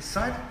is this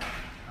side.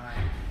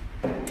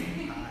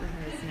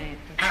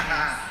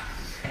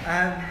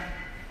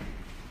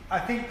 I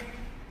think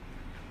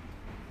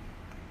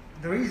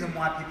the reason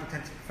why people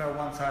tend to prefer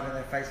one side of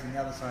their face than the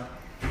other side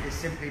is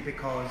simply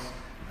because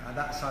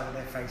that side of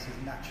their face is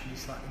naturally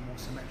slightly more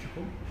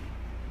symmetrical.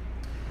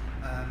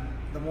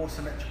 The more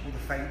symmetrical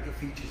the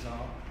features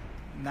are,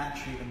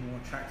 naturally the more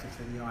attractive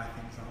to the eye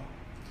things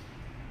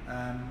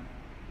are.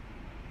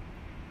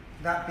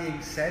 That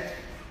being said,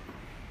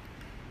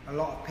 a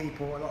lot of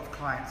people, a lot of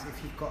clients,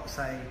 if you've got,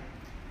 say,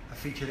 a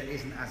feature that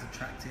isn't as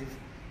attractive,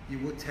 you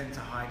would tend to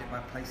hide it by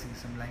placing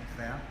some length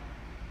there,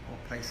 or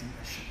placing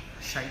a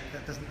shape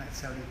that doesn't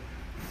necessarily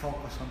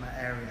focus on that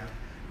area.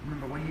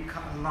 Remember, when you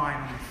cut a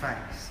line on your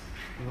face,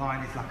 the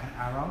line is like an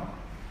arrow.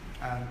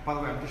 By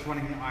the way, I'm just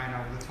running the iron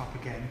over the top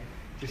again,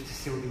 just to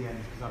seal the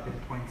ends, because I've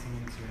been pointing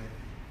into it,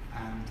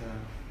 and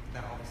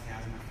that obviously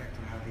has an effect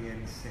on how the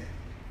ends sit.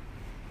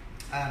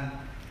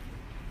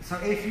 So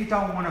if you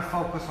don't want to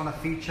focus on a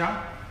feature,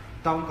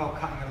 don't go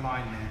cutting a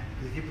line there.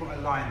 Because if you put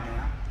a line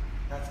there,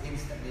 that's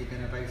instantly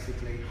going to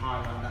basically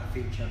highlight that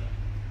feature.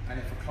 And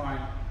if a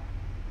client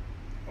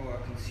or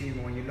a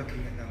consumer, when you're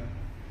looking at them,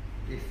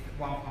 if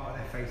one part of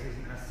their face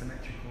isn't as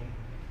symmetrical,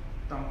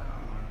 don't cut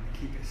a line,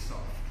 keep it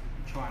soft.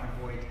 Try and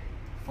avoid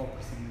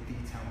focusing the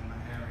detail on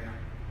that area.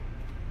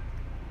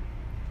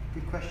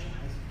 Good question,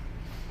 Liz.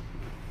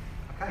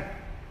 Okay.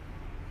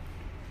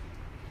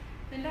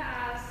 Linda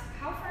asks,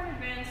 how far in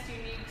advance do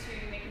you need to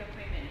make an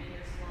appointment in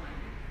your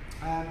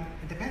salon?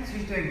 It depends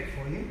who's doing it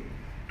for you.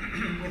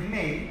 With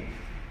me,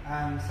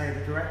 say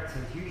the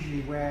directors,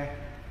 usually we're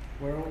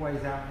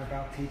always out and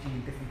about teaching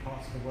in different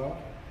parts of the world,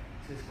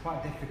 so it's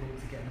quite difficult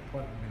to get an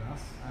appointment with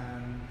us.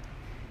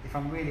 If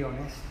I'm really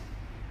honest,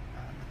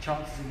 the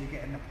chances of you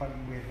getting an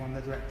appointment with one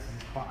of the directors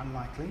is quite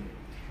unlikely.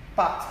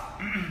 But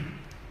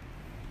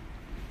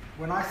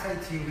when I say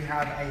to you we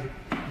have a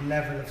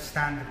level of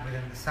standard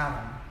within the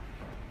salon,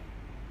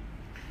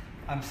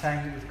 I'm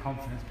saying it with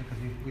confidence because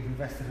we've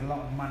invested a lot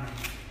of money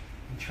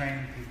in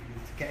training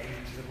people to get you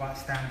to the right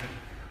standard.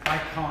 I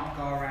can't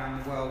go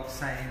around the world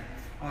saying,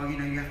 oh, you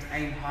know, you have to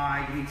aim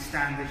high, you need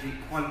standards, you need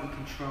quality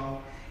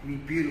control, you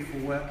need beautiful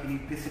work, you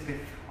need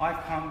discipline. I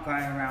can't go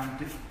around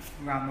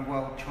the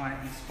world trying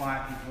to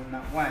inspire people in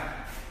that way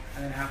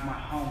and then have my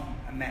home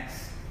a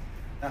mess.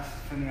 That's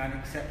for me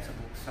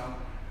unacceptable. So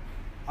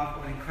I've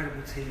got an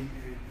incredible team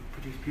who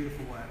produce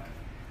beautiful work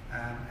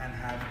and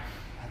have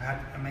had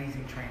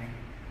amazing training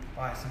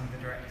by some of the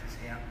directors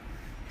here.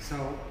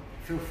 So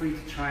feel free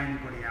to try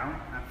anybody out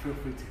and feel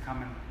free to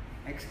come and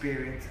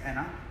experience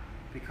Enna,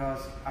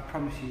 because I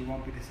promise you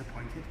won't be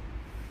disappointed.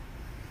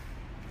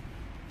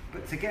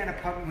 But to get an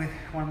appointment with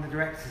one of the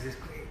directors, it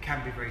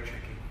can be very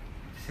tricky,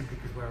 simply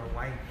because we're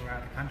away, we're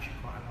out of the country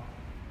quite a lot.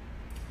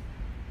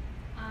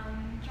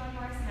 John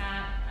Morrison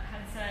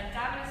had said,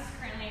 Davines is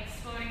currently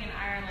exploding in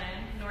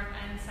Ireland, north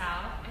and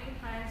south. Any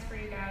plans for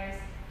you guys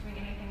doing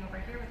anything over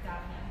here with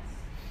Davines?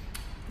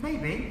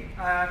 Maybe.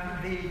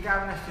 The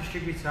Davines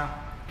distributor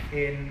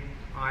in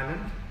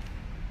Ireland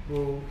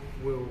will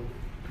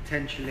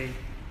potentially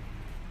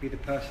be the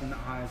person that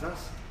hires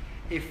us.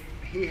 If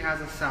he has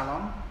a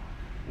salon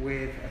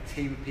with a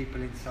team of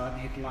people inside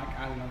and he'd like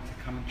Allilon to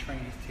come and train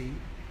his team,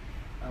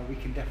 we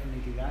can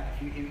definitely do that.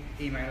 If you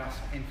email us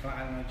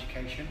info@Allilon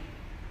Education,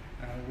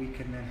 we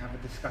can then have a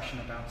discussion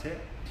about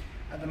it.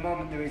 At the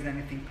moment there isn't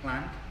anything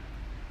planned.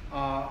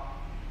 Our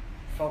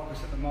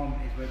focus at the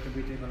moment is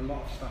we're doing a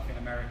lot of stuff in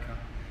America.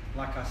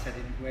 Like I said,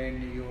 we're in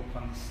New York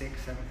on the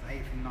 6th, 7th,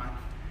 8th and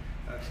 9th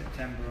of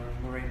September,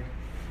 and we're in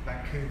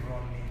Vancouver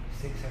on the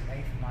 6th, 7th,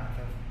 8th and 9th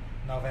of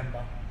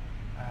November.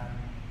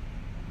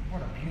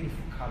 What a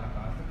beautiful colour,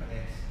 guys, look at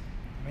this.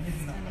 I mean,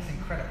 isn't that's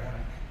incredible,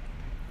 isn't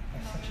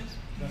it?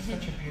 That's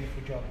such a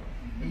beautiful job.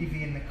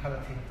 Evie and the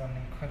colour team have done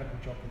an incredible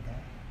job with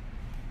that.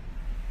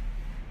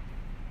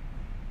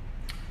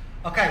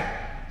 Okay,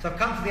 so I've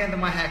come to the end of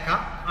my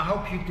haircut. I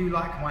hope you do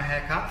like my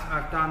haircut.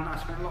 I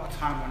spent a lot of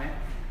time on it,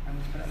 and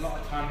we spent a lot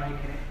of time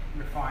making it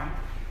refined.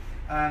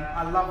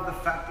 I love the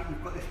fact that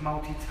you've got this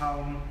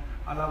multi-tone.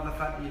 I love the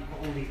fact that you've got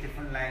all these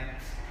different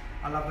lengths.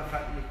 I love the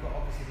fact that you've got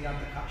obviously the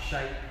undercut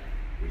shape,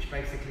 which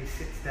basically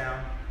sits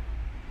down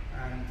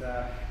and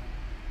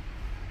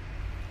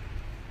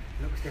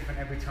looks different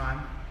every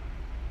time.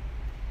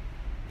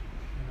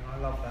 You know, I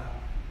love that.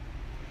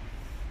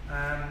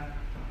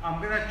 I'm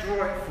going to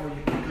draw it for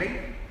you quickly,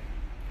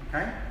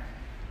 okay?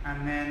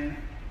 And then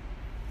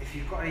if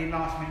you've got any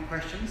last minute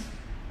questions,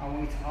 I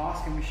want you to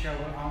ask, and Michelle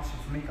will answer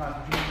for me. Guys,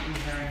 would you mind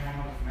sharing one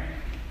over for me?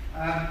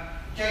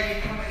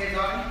 Jamie, come over here,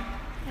 darling.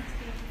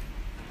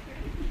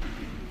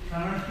 So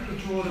I'm going to quickly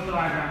draw the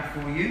diagram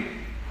for you.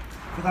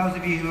 For those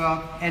of you who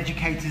are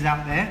educators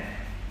out there,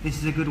 this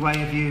is a good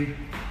way of you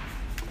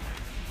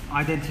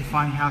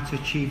identifying how to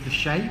achieve the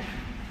shape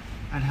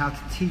and how to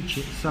teach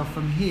it. So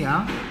from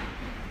here,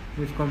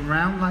 we've gone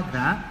round like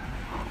that.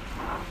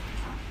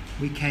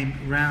 We came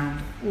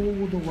round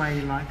all the way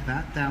like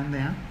that, down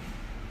there.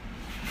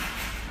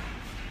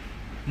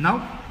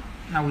 Nope,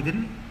 no we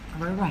didn't. I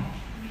got it wrong.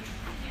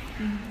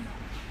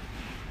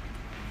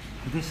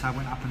 This side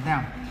went up and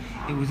down.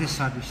 It was this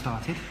side we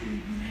started.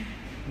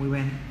 We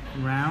went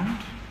round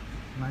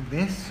like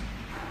this.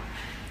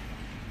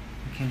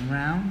 We came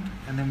round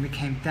and then we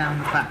came down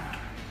the back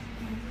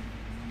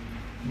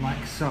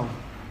like so.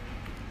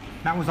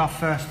 That was our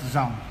first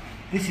zone.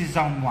 This is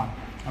zone 1,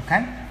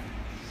 okay?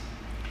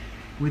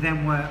 We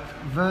then worked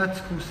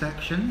vertical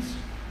sections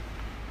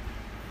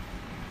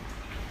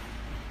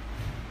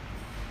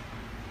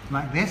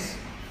like this,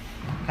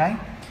 okay?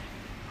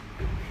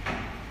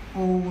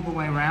 All the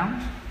way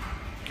around.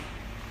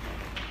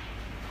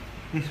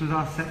 This was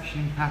our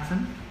sectioning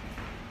pattern.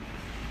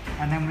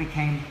 And then we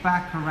came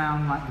back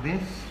around like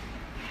this.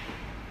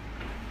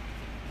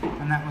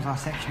 And that was our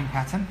sectioning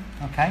pattern,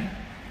 okay?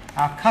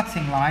 Our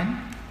cutting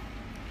line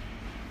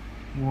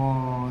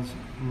was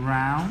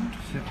round,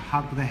 so it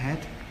hugged the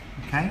head,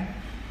 okay?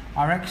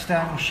 Our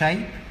external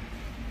shape,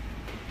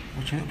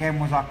 which again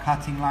was our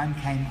cutting line,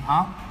 came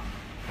up.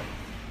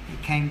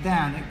 It came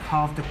down, it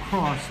carved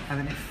across, and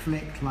then it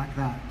flicked like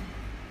that.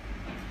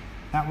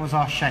 That was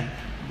our shape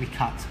that we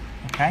cut,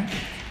 okay?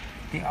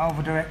 The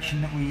over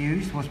direction that we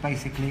used was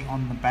basically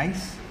on the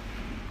base.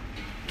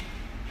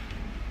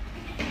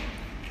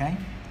 Okay?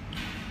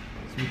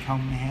 So we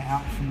come here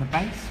out from the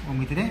base when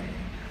we did it,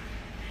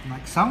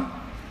 like so,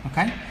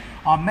 okay?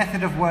 Our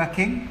method of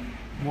working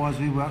was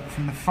we worked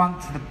from the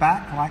front to the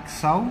back, like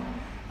so,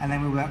 and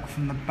then we worked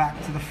from the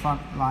back to the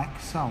front, like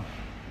so.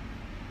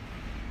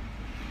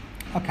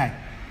 Okay,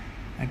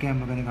 again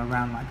we're going to go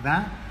around like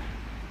that.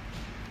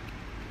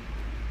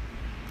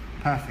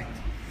 Perfect.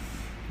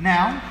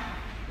 Now,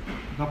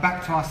 we go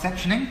back to our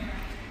sectioning.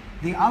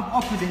 The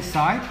opposite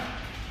side,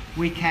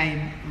 we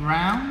came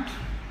round,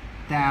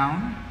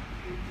 down,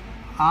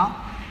 up,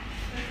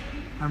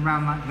 and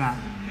round like that.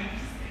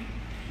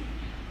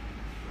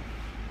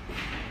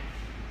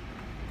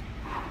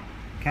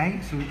 Okay,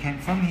 so we came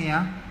from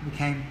here, we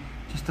came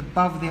just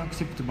above the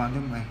occipital bone,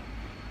 didn't we?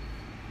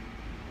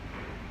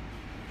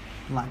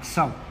 Like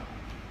so.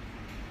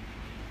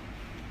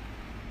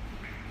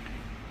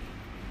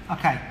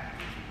 Okay,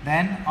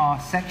 then our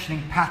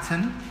sectioning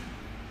pattern,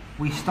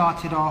 we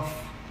started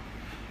off,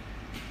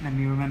 let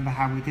me remember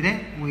how we did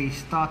it. We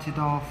started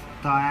off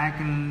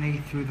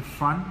diagonally through the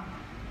front,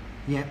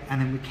 yep,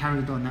 and then we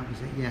carried on, that was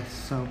it, yes.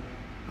 So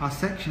our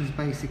sections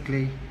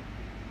basically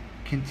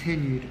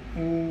continued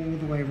all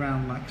the way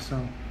around like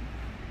so,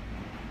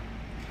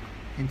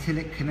 until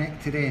it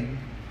connected in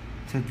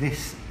to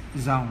this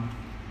zone.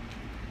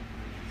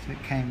 So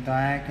it came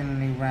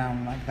diagonally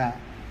round like that,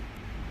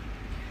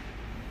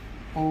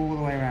 all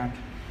the way around.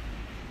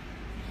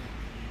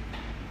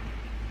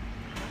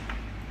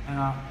 And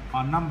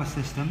our number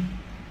system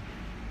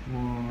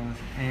was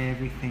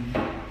everything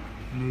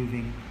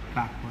moving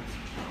backwards.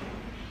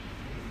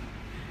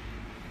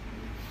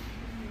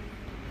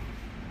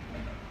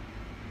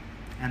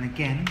 And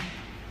again,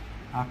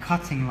 our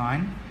cutting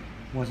line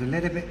was a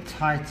little bit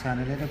tighter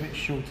and a little bit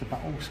shorter,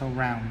 but also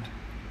round,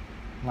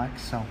 like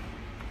so,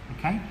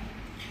 okay?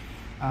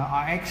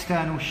 Our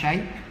external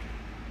shape,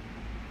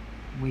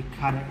 we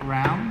cut it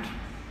round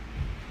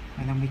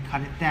and then we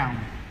cut it down.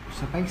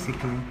 So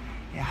basically,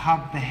 it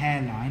hugged the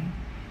hairline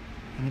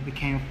and it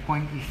became a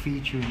pointy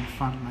feature in the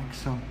front like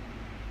so.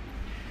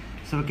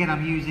 So again,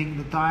 I'm using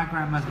the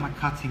diagram as my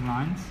cutting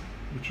lines,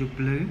 which are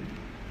blue,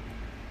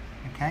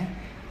 okay?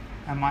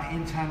 And my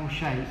internal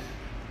shape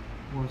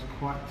was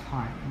quite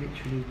tight,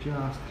 literally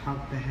just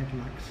hugged the head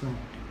like so.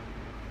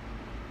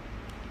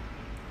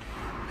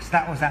 So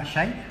that was that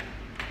shape.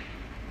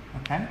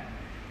 Okay,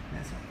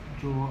 let's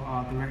draw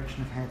our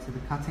direction of hair to the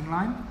cutting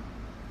line.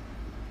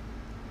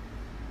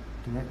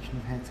 Direction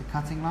of hair to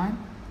cutting line.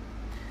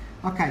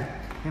 Okay,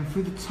 then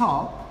through the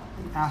top,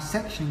 our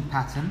sectioning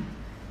pattern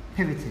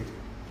pivoted.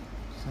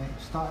 So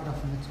it started off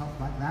from the top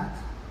like that,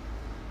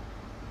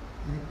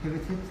 and it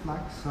pivoted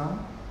like so.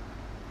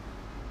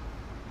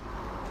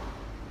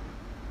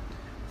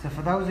 So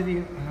for those of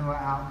you who are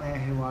out there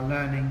who are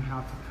learning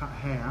how to cut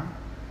hair,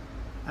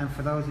 and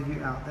for those of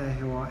you out there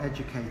who are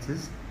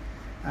educators,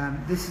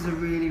 this is a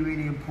really,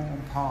 really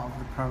important part of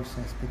the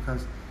process,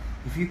 because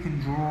if you can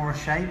draw a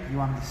shape,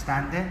 you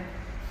understand it.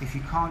 If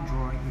you can't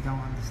draw it, you don't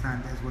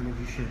understand it as well as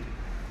you should.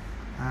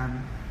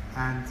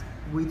 And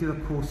we do a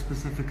course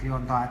specifically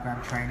on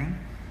diagram training.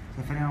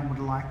 So if anyone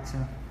would like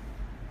to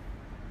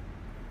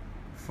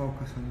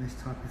focus on this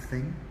type of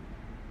thing,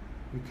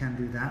 we can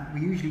do that.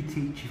 We usually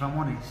teach, if I'm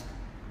honest,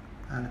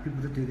 the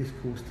people that do this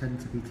course tend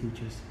to be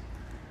teachers,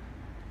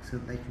 so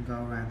that they can go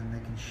around and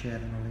they can share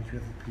the knowledge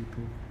with other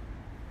people.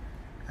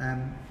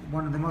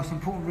 One of the most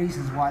important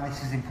reasons why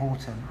this is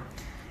important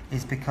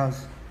is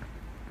because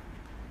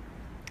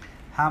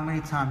How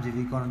many times have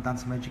you gone and done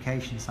some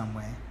education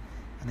somewhere,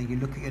 and then you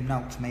look at your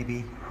notes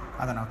maybe,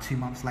 I don't know, 2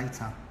 months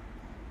later,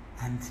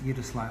 and you're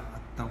just like, I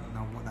don't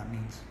know what that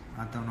means.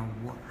 I don't know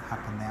what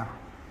happened there.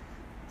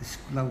 There's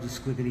loads of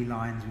squiggly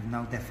lines with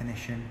no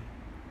definition.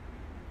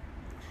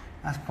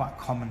 That's quite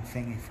a common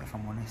thing, if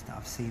I'm honest, that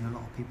I've seen a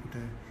lot of people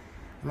do.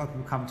 A lot of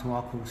people come to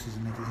our courses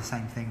and they do the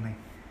same thing.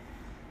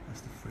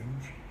 That's the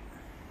fringe.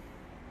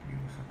 We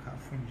also cut a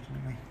fringe,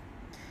 didn't we?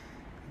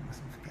 I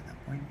mustn't forget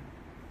that point.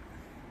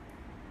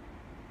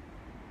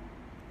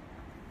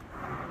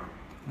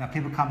 Now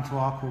people come to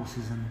our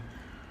courses and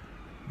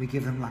we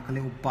give them like a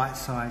little bite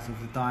size of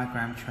the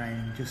diagram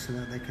training just so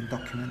that they can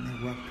document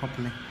their work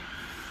properly.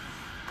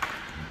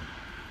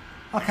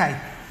 Okay,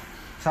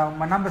 so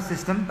my number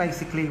system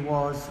basically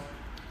was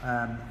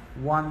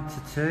 1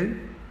 to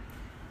 2,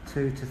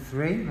 2 to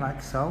 3,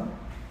 like so,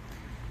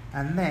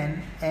 and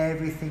then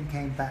everything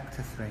came back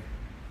to 3.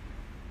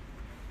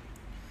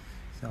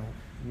 So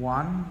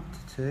 1 to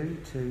 2,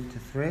 2 to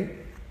 3,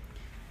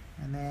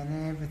 and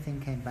then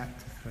everything came back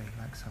to 3,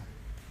 like so.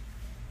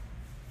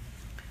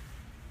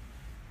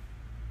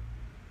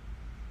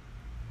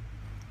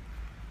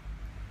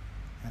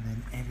 And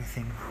then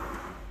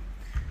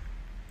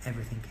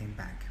everything came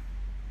back.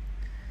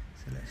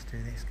 So let's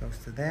do this, goes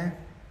to there,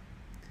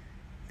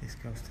 this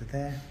goes to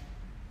there,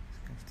 this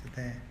goes to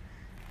there,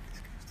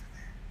 this goes to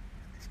there,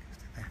 this goes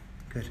to there.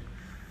 Good.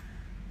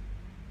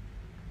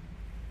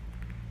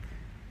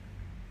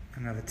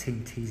 I'm gonna have a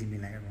team teasing me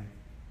later on,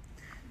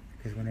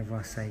 because whenever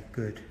I say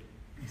good,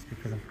 it's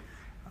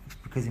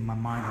because in my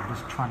mind I'm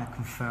just trying to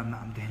confirm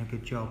that I'm doing a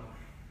good job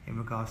in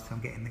regards to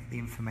I'm getting the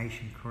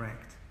information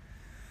correct.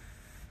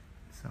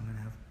 So I'm going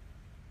to have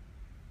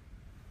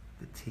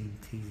the team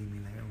teasing me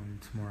later on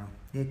tomorrow.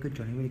 Yeah, good,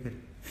 Johnny, really good.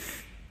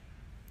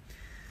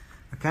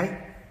 Okay.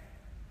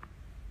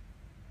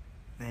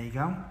 There you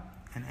go.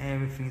 And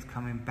everything's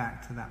coming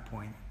back to that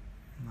point,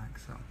 like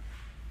so.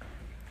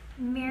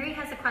 Mary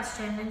has a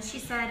question, and she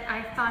said,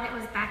 I thought it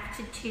was back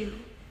to 2.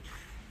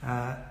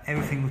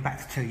 Everything was back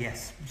to 2,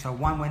 yes. So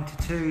 1 went to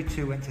 2,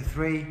 2 went to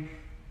 3.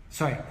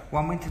 Sorry,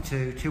 1 went to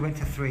 2, 2 went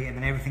to 3, and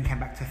then everything came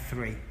back to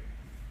 3.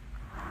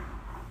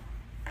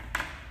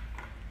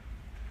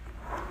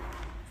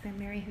 Is that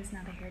Mary who's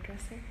not a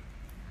hairdresser?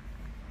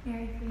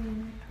 Mary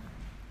Green.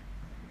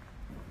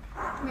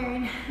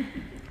 Mary.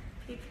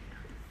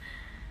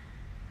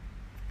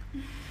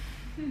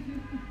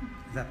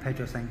 Is that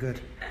Pedro saying good?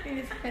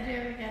 It's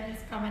Pedro again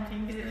is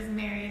commenting because it was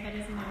Mary that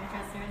isn't a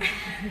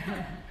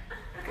hairdresser.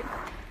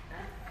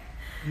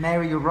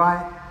 Mary, you're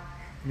right.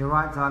 You're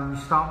right, darling.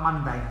 You start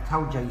Monday. I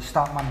told you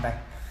start Monday.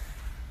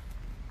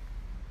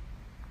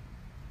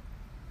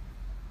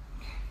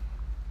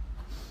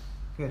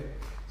 Good.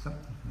 So,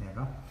 there you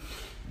go.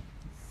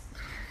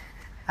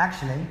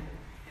 Actually,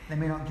 let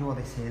me not draw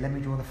this here. Let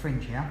me draw the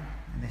fringe here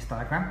in this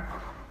diagram.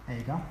 There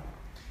you go.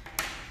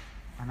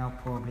 I know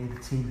probably the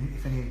team,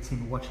 if any of the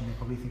team are watching, they're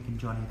probably thinking,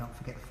 Johnny, don't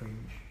forget the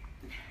fringe.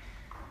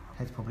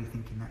 Ted's probably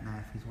thinking that now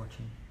if he's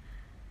watching.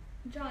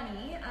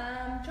 Johnny,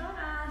 John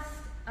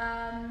asked,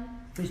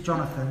 If it's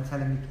Jonathan, tell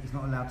him he's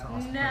not allowed to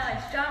ask no,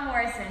 questions. it's John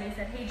Morrison. He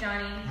said, hey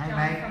Johnny, Hey,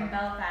 Johnny mate. from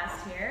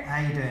Belfast here.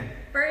 How you doing?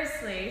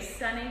 Firstly,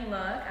 stunning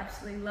look,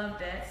 absolutely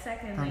loved it.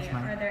 Secondly, Thanks,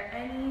 mate. are there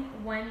any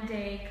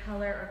one-day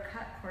color or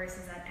cut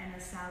courses at Emma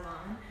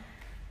Salon?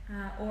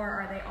 Or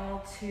are they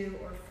all 2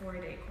 or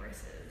 4-day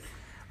courses?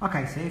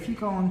 Okay, so if you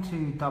go on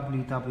to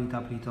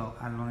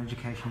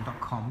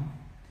www.alliloneducation.com,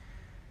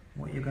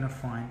 what you're going to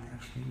find,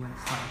 actually, it went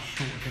slightly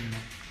shorter, didn't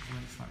it? It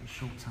went slightly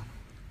shorter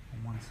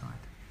on one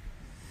side.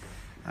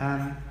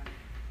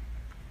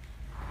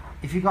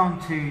 If you go on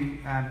to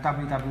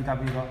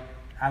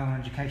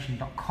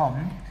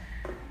www.alliloneducation.com,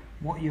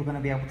 what you're going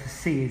to be able to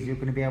see is you're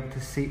going to be able to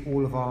see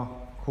all of our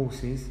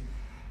courses.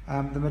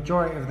 The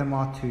majority of them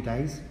are 2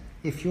 days.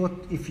 If you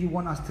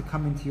want us to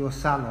come into your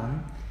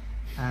salon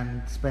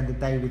and spend a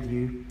day with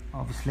you,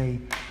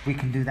 obviously we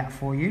can do that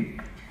for you.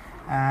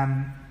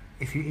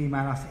 If you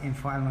email us at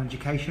info@Allilon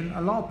Education,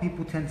 a lot of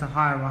people tend to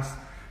hire us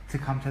to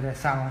come to their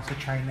salons to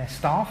train their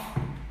staff.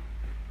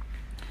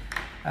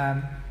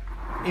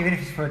 Even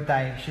if it's for a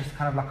day, it's just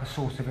kind of like a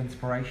source of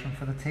inspiration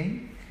for the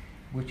team,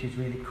 which is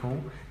really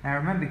cool. Now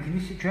remember, do you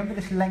remember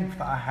this length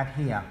that I had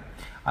here?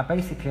 I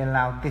basically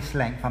allowed this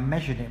length, I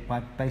measured it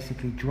by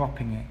basically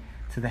dropping it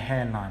to the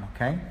hairline,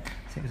 okay?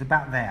 So it was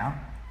about there,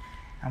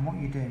 and what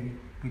you do,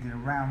 we did a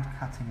round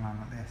cutting line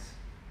like this,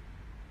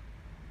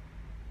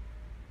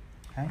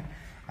 okay?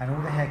 And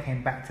all the hair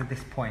came back to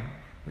this point,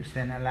 which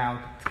then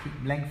allowed to keep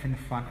length in the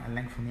front and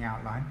length on the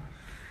outline.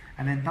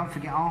 And then don't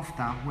forget,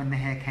 after, when the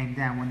hair came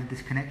down, when the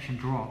disconnection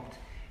dropped,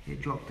 it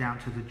dropped down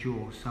to the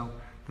jaw. So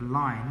the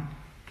line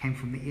came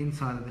from the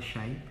inside of the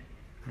shape,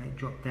 and it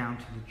dropped down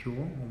to the jaw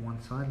on one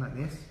side like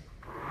this.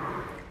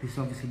 This is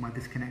obviously my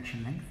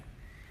disconnection length.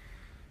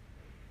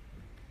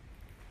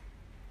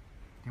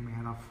 Then we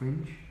had our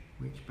fringe,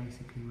 which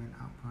basically went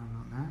up around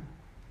like that.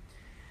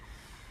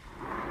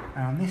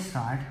 And on this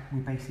side, we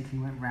basically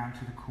went round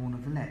to the corner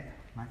of the lip,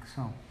 like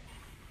so.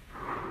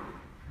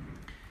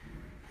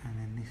 And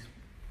then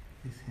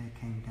this hair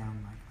came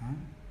down like that.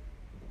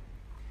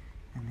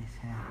 And this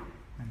hair,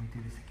 let me do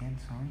this again,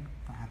 sorry,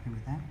 not happy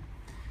with that.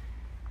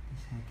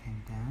 This hair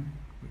came down,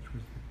 which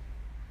was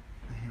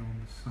the hair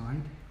on the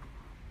side.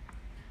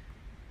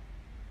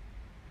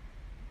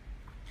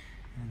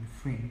 And the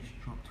fringe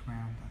dropped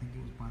around, I think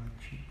it was by the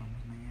cheekbone,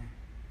 wasn't it? Yeah.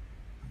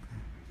 Like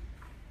that.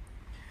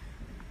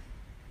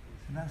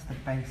 So that's the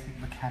basic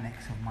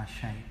mechanics of my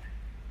shape.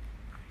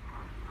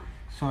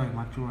 Sorry,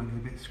 my drawing is a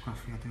bit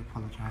scruffy, I do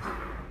apologise. A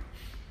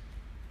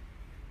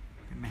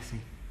bit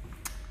messy.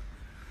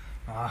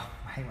 I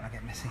hate when I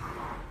get messy.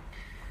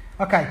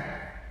 Okay.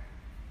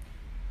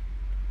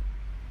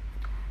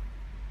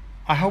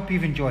 I hope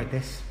you've enjoyed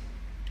this.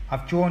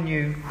 I've drawn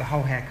you the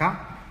whole haircut.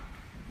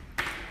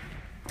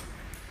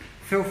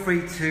 Feel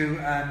free to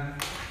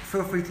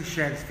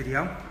share this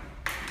video.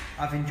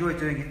 I've enjoyed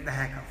doing the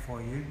haircut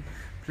for you.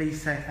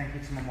 Please say thank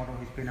you to my model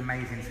who's been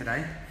amazing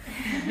today.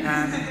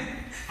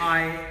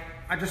 I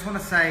just want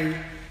to say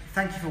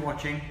thank you for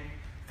watching.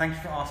 Thank you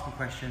for asking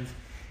questions.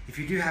 If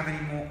you do have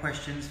any more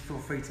questions, feel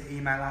free to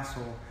email us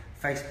or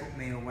Facebook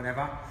me or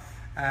whatever.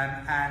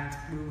 And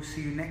we will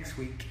see you next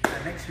week.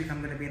 Next week I'm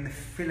going to be in the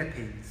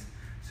Philippines.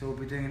 So we'll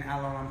be doing an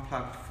Allilon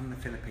Unplugged from the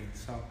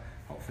Philippines. So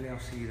hopefully I'll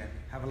see you then.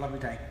 Have a lovely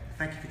day.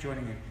 Thank you for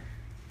joining in.